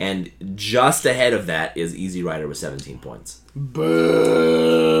 and just ahead of that is Easy Rider with 17 points.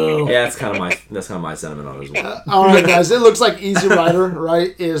 Boo! Yeah, that's kind of my sentiment on it as well. All right, guys. It looks like Easy Rider,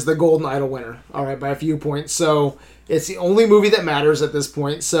 right, is the Golden Idol winner. All right, by a few points. So It's the only movie that matters at this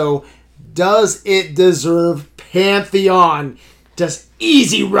point. So, does it deserve Pantheon? Does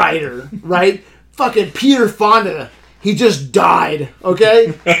Easy Rider, right? Fucking Peter Fonda. He just died, okay?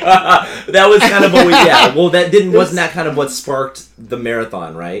 That was kind of what we, yeah. Well, wasn't that kind of what sparked the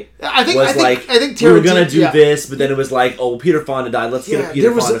marathon, right? I think we were gonna do this, but then it was like, oh, Peter Fonda died. Let's get a Peter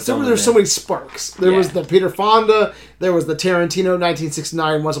Fonda film. There were so many sparks. There was the Peter Fonda. There was the Tarantino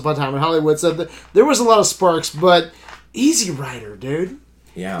 1969 Once Upon a Time in Hollywood. So there was a lot of sparks, but Easy Rider, dude.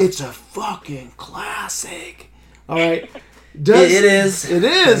 Yeah, it's a fucking classic. All right, it is. It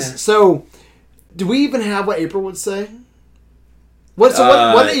is. Yeah. So. Do we even have what April would say? What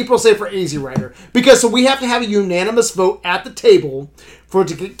did April say for Easy Rider? Because we have to have a unanimous vote at the table for it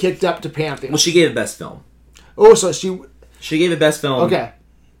to get kicked up to Pantheon. Well, she gave it best film. Oh, so she gave it best film. Okay.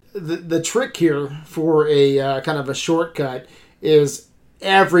 The trick here for a kind of a shortcut is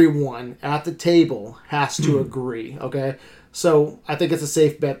everyone at the table has to agree. Okay, so I think it's a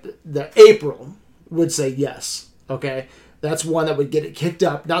safe bet that April would say yes. Okay. That's one that would get it kicked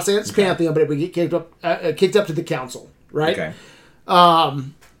up. Not saying it's Pantheon, but it would get kicked up to the council, right? Okay.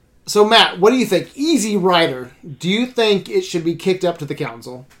 So Matt, what do you think? Easy Rider. Do you think it should be kicked up to the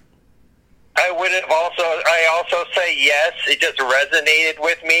council? I also say yes. It just resonated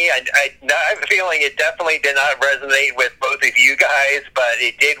with me. I have a feeling it definitely did not resonate with both of you guys, but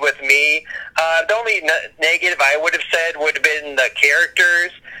it did with me. The only negative I would have said would have been the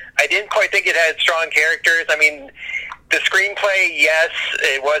characters. I didn't quite think it had strong characters. I mean, the screenplay, yes,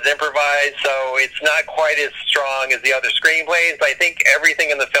 it was improvised, so it's not quite as strong as the other screenplays, but I think everything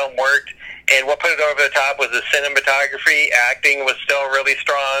in the film worked, and what put it over the top was the cinematography. Acting was still really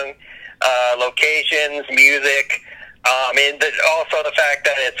strong, locations, music, and also the fact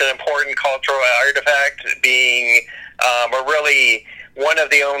that it's an important cultural artifact, being really one of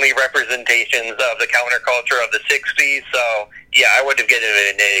the only representations of the counterculture of the 60s, so yeah, I would have given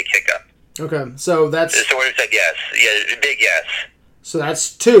it a kick up. Okay, so that's... So we said yes. Yeah, big yes. So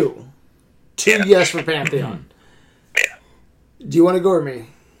that's two. Two yes for Pantheon. Yeah. Do you want to go or me?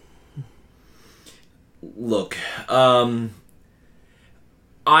 Look,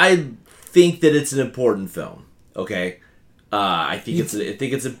 I think that it's an important film, okay? I think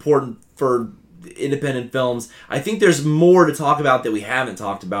it's important for independent films. I think there's more to talk about that we haven't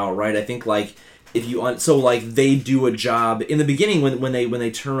talked about, right? I think, like... they do a job in the beginning when they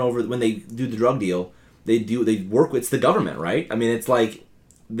do the drug deal, they work with the government, right? I mean, it's like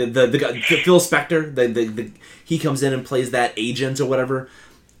the Phil Spector, he comes in and plays that agent or whatever.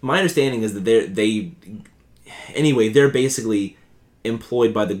 My understanding is that they're basically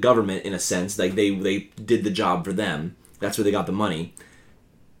employed by the government in a sense, like they did the job for them. That's where they got the money.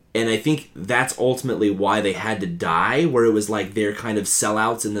 And I think that's ultimately why they had to die, where it was like they're kind of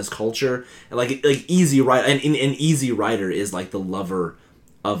sellouts in this culture. And like Easy Rider, and Easy Rider is like the lover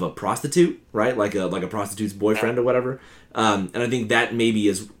of a prostitute, right? Like a prostitute's boyfriend or whatever. And I think that maybe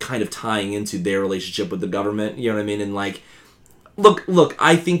is kind of tying into their relationship with the government. You know what I mean? And like, look,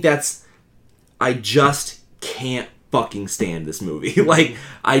 I think I just can't fucking stand this movie. Like,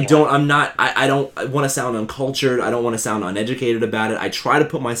 I don't want to sound uncultured. I don't want to sound uneducated about it. I try to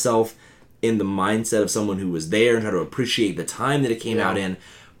put myself in the mindset of someone who was there and try to appreciate the time that it came out in.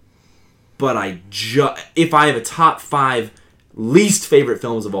 But if I have a top 5 least favorite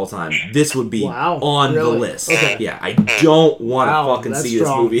films of all time, this would be on the list. Okay. Yeah, I don't want to fucking see this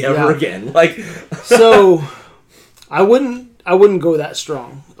movie ever again. Like, so I wouldn't go that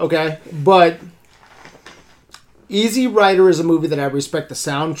strong, okay? But Easy Rider is a movie that I respect the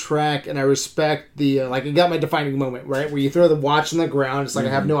soundtrack, and I respect the, like, it got my defining moment, right? Where you throw the watch on the ground, it's like I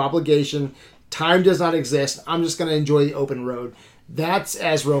have no obligation, time does not exist, I'm just going to enjoy the open road. That's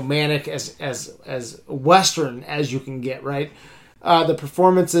as romantic, as Western as you can get, right? The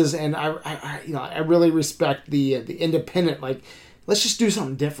performances, and I really respect the independent, like, let's just do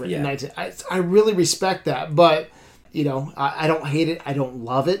something different. Yeah. I really respect that, but, I don't hate it, I don't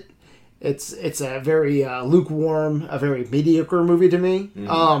love it. It's a very lukewarm, a very mediocre movie to me.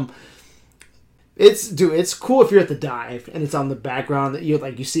 Mm-hmm. It's cool if you're at the dive and it's on the background that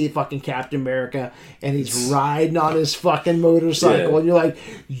you see fucking Captain America and he's riding on his fucking motorcycle and you're like,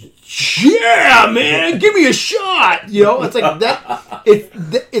 yeah, man, give me a shot. It's like that.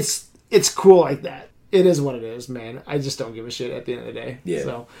 It's cool like that. It is what it is, man. I just don't give a shit at the end of the day. Yeah.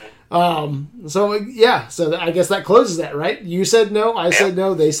 So I guess that closes that, right? You said no, I said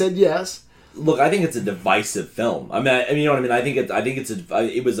no, they said yes. Look, I think it's a divisive film. I mean, you know what I mean. I think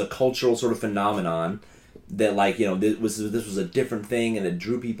it was a cultural sort of phenomenon that, like, this was a different thing and it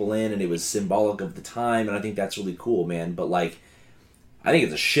drew people in and it was symbolic of the time, and I think that's really cool, man. But like, I think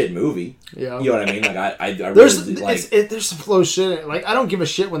it's a shit movie. Yeah. You know what I mean? Like I There's really like. there's some flow shit in it. Like I don't give a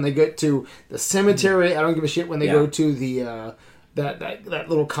shit when they get to the cemetery. I don't give a shit when they go to the that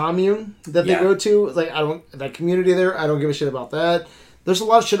little commune that they go to. Like that community there. I don't give a shit about that. There's a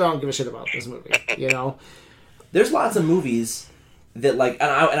lot of shit I don't give a shit about this movie. You know. There's lots of movies that like,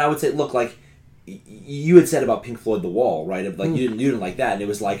 and I would say, look, like you had said about Pink Floyd, The Wall, right? Of like you didn't like that, and it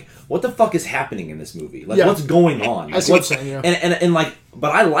was like, what the fuck is happening in this movie? Like, what's going on? Like, I see what you're saying, yeah. And like,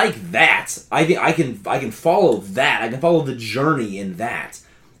 but I like that. I think I can follow that. I can follow the journey in that.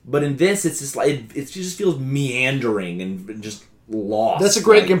 But in this, it's just like it just feels meandering and just lost. That's a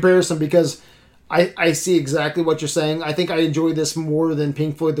great comparison because I see exactly what you're saying. I think I enjoy this more than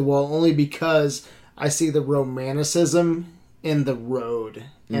Pink Floyd, The Wall, only because I see the romanticism in the road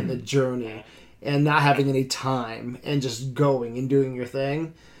and the journey. And not having any time and just going and doing your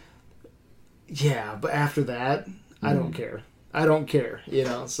thing. Yeah, but after that, I don't care. I don't care, you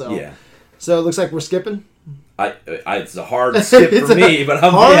know. So So it looks like we're skipping. It's a hard skip for me, but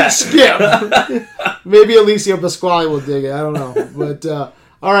I'm hard skip. Maybe Alicia Pasquale will dig it. I don't know, but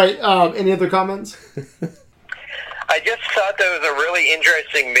all right. Any other comments? I just thought that was a really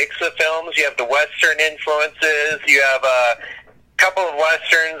interesting mix of films. You have the Western influences. You have couple of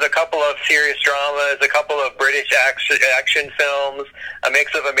westerns, a couple of serious dramas, a couple of British action films, a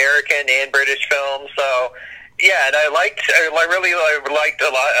mix of American and British films. So, yeah, and I really liked a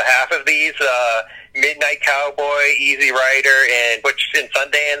lot, half of these. Midnight Cowboy, Easy Rider, and Butch and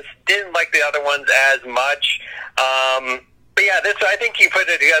Sundance. Didn't like the other ones as much. But yeah, I think you put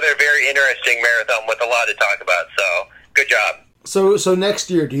it together a very interesting marathon with a lot to talk about. So, good job. So next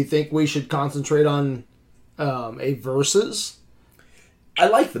year, do you think we should concentrate on a versus? I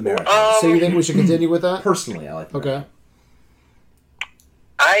like the marathon. So you think we should continue with that? Personally, I like the marathon.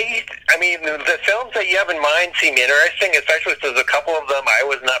 I mean, the films that you have in mind seem interesting, especially since a couple of them I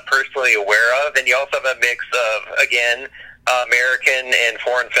was not personally aware of, and you also have a mix of, again, American and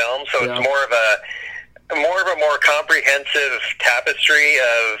foreign films, so it's more of a more comprehensive tapestry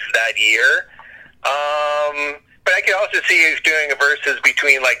of that year. But I could also see you doing a versus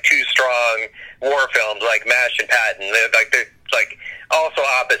between like two strong war films, like MASH and Patton. They're also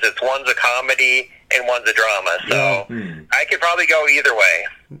opposites. One's a comedy and one's a drama. So I could probably go either way.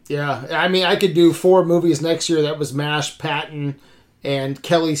 Yeah, I mean, I could do 4 movies next year. That was MASH, Patton, and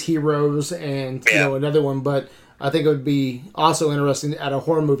Kelly's Heroes, and you know, another one. But I think it would be also interesting to add a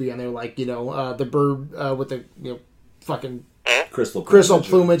horror movie on there, like the bird with the fucking crystal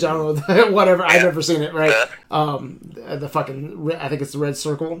plumage. I don't know, whatever. I've never seen it. Right? The fucking I think it's the Red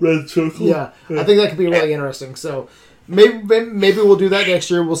Circle. Red Circle. Yeah, I think that could be really interesting. So. Maybe we'll do that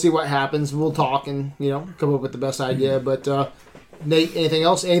next year. We'll see what happens. We'll talk and come up with the best idea. But Nate, anything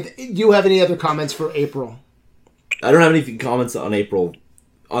else? Do you have any other comments for April? I don't have any comments on April.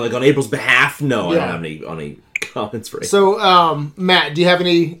 On April's behalf, no. I don't have any comments for April. So, Matt, do you have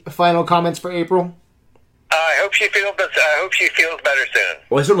any final comments for April? I hope she feels better soon.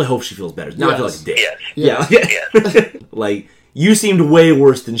 Well, I certainly hope she feels better. Now I feel like a dick. Yes. Yeah. Like you seemed way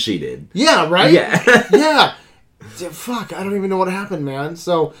worse than she did. Yeah. Right. Yeah. Yeah. Fuck, I don't even know what happened, man.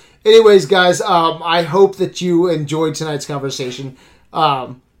 So, anyways, guys, I hope that you enjoyed tonight's conversation.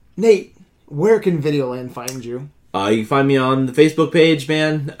 Nate, where can Videoland find you? You can find me on the Facebook page,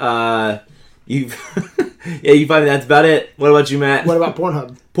 man. You can find me. That's about it. What about you, Matt? What about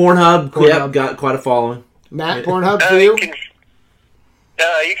Pornhub? Pornhub. Yep, got quite a following. Matt, Pornhub for you?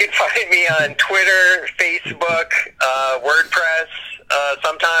 You can find me on Twitter, Facebook, WordPress,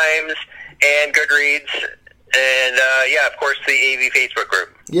 sometimes, and Goodreads. And, of course, the AV Facebook group.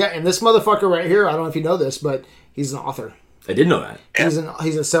 Yeah, and this motherfucker right here, I don't know if you know this, but he's an author. I didn't know that.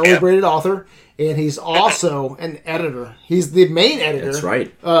 He's a celebrated author, and he's also an editor. He's the main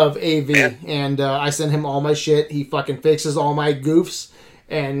editor of AV, and I send him all my shit. He fucking fixes all my goofs,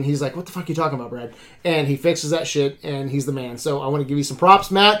 and he's like, what the fuck are you talking about, Brad? And he fixes that shit, and he's the man. So I want to give you some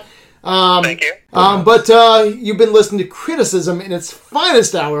props, Matt. Thank you. But you've been listening to Criticism in its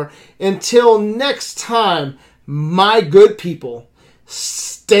finest hour. Until next time, my good people,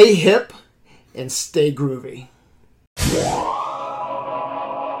 stay hip and stay groovy.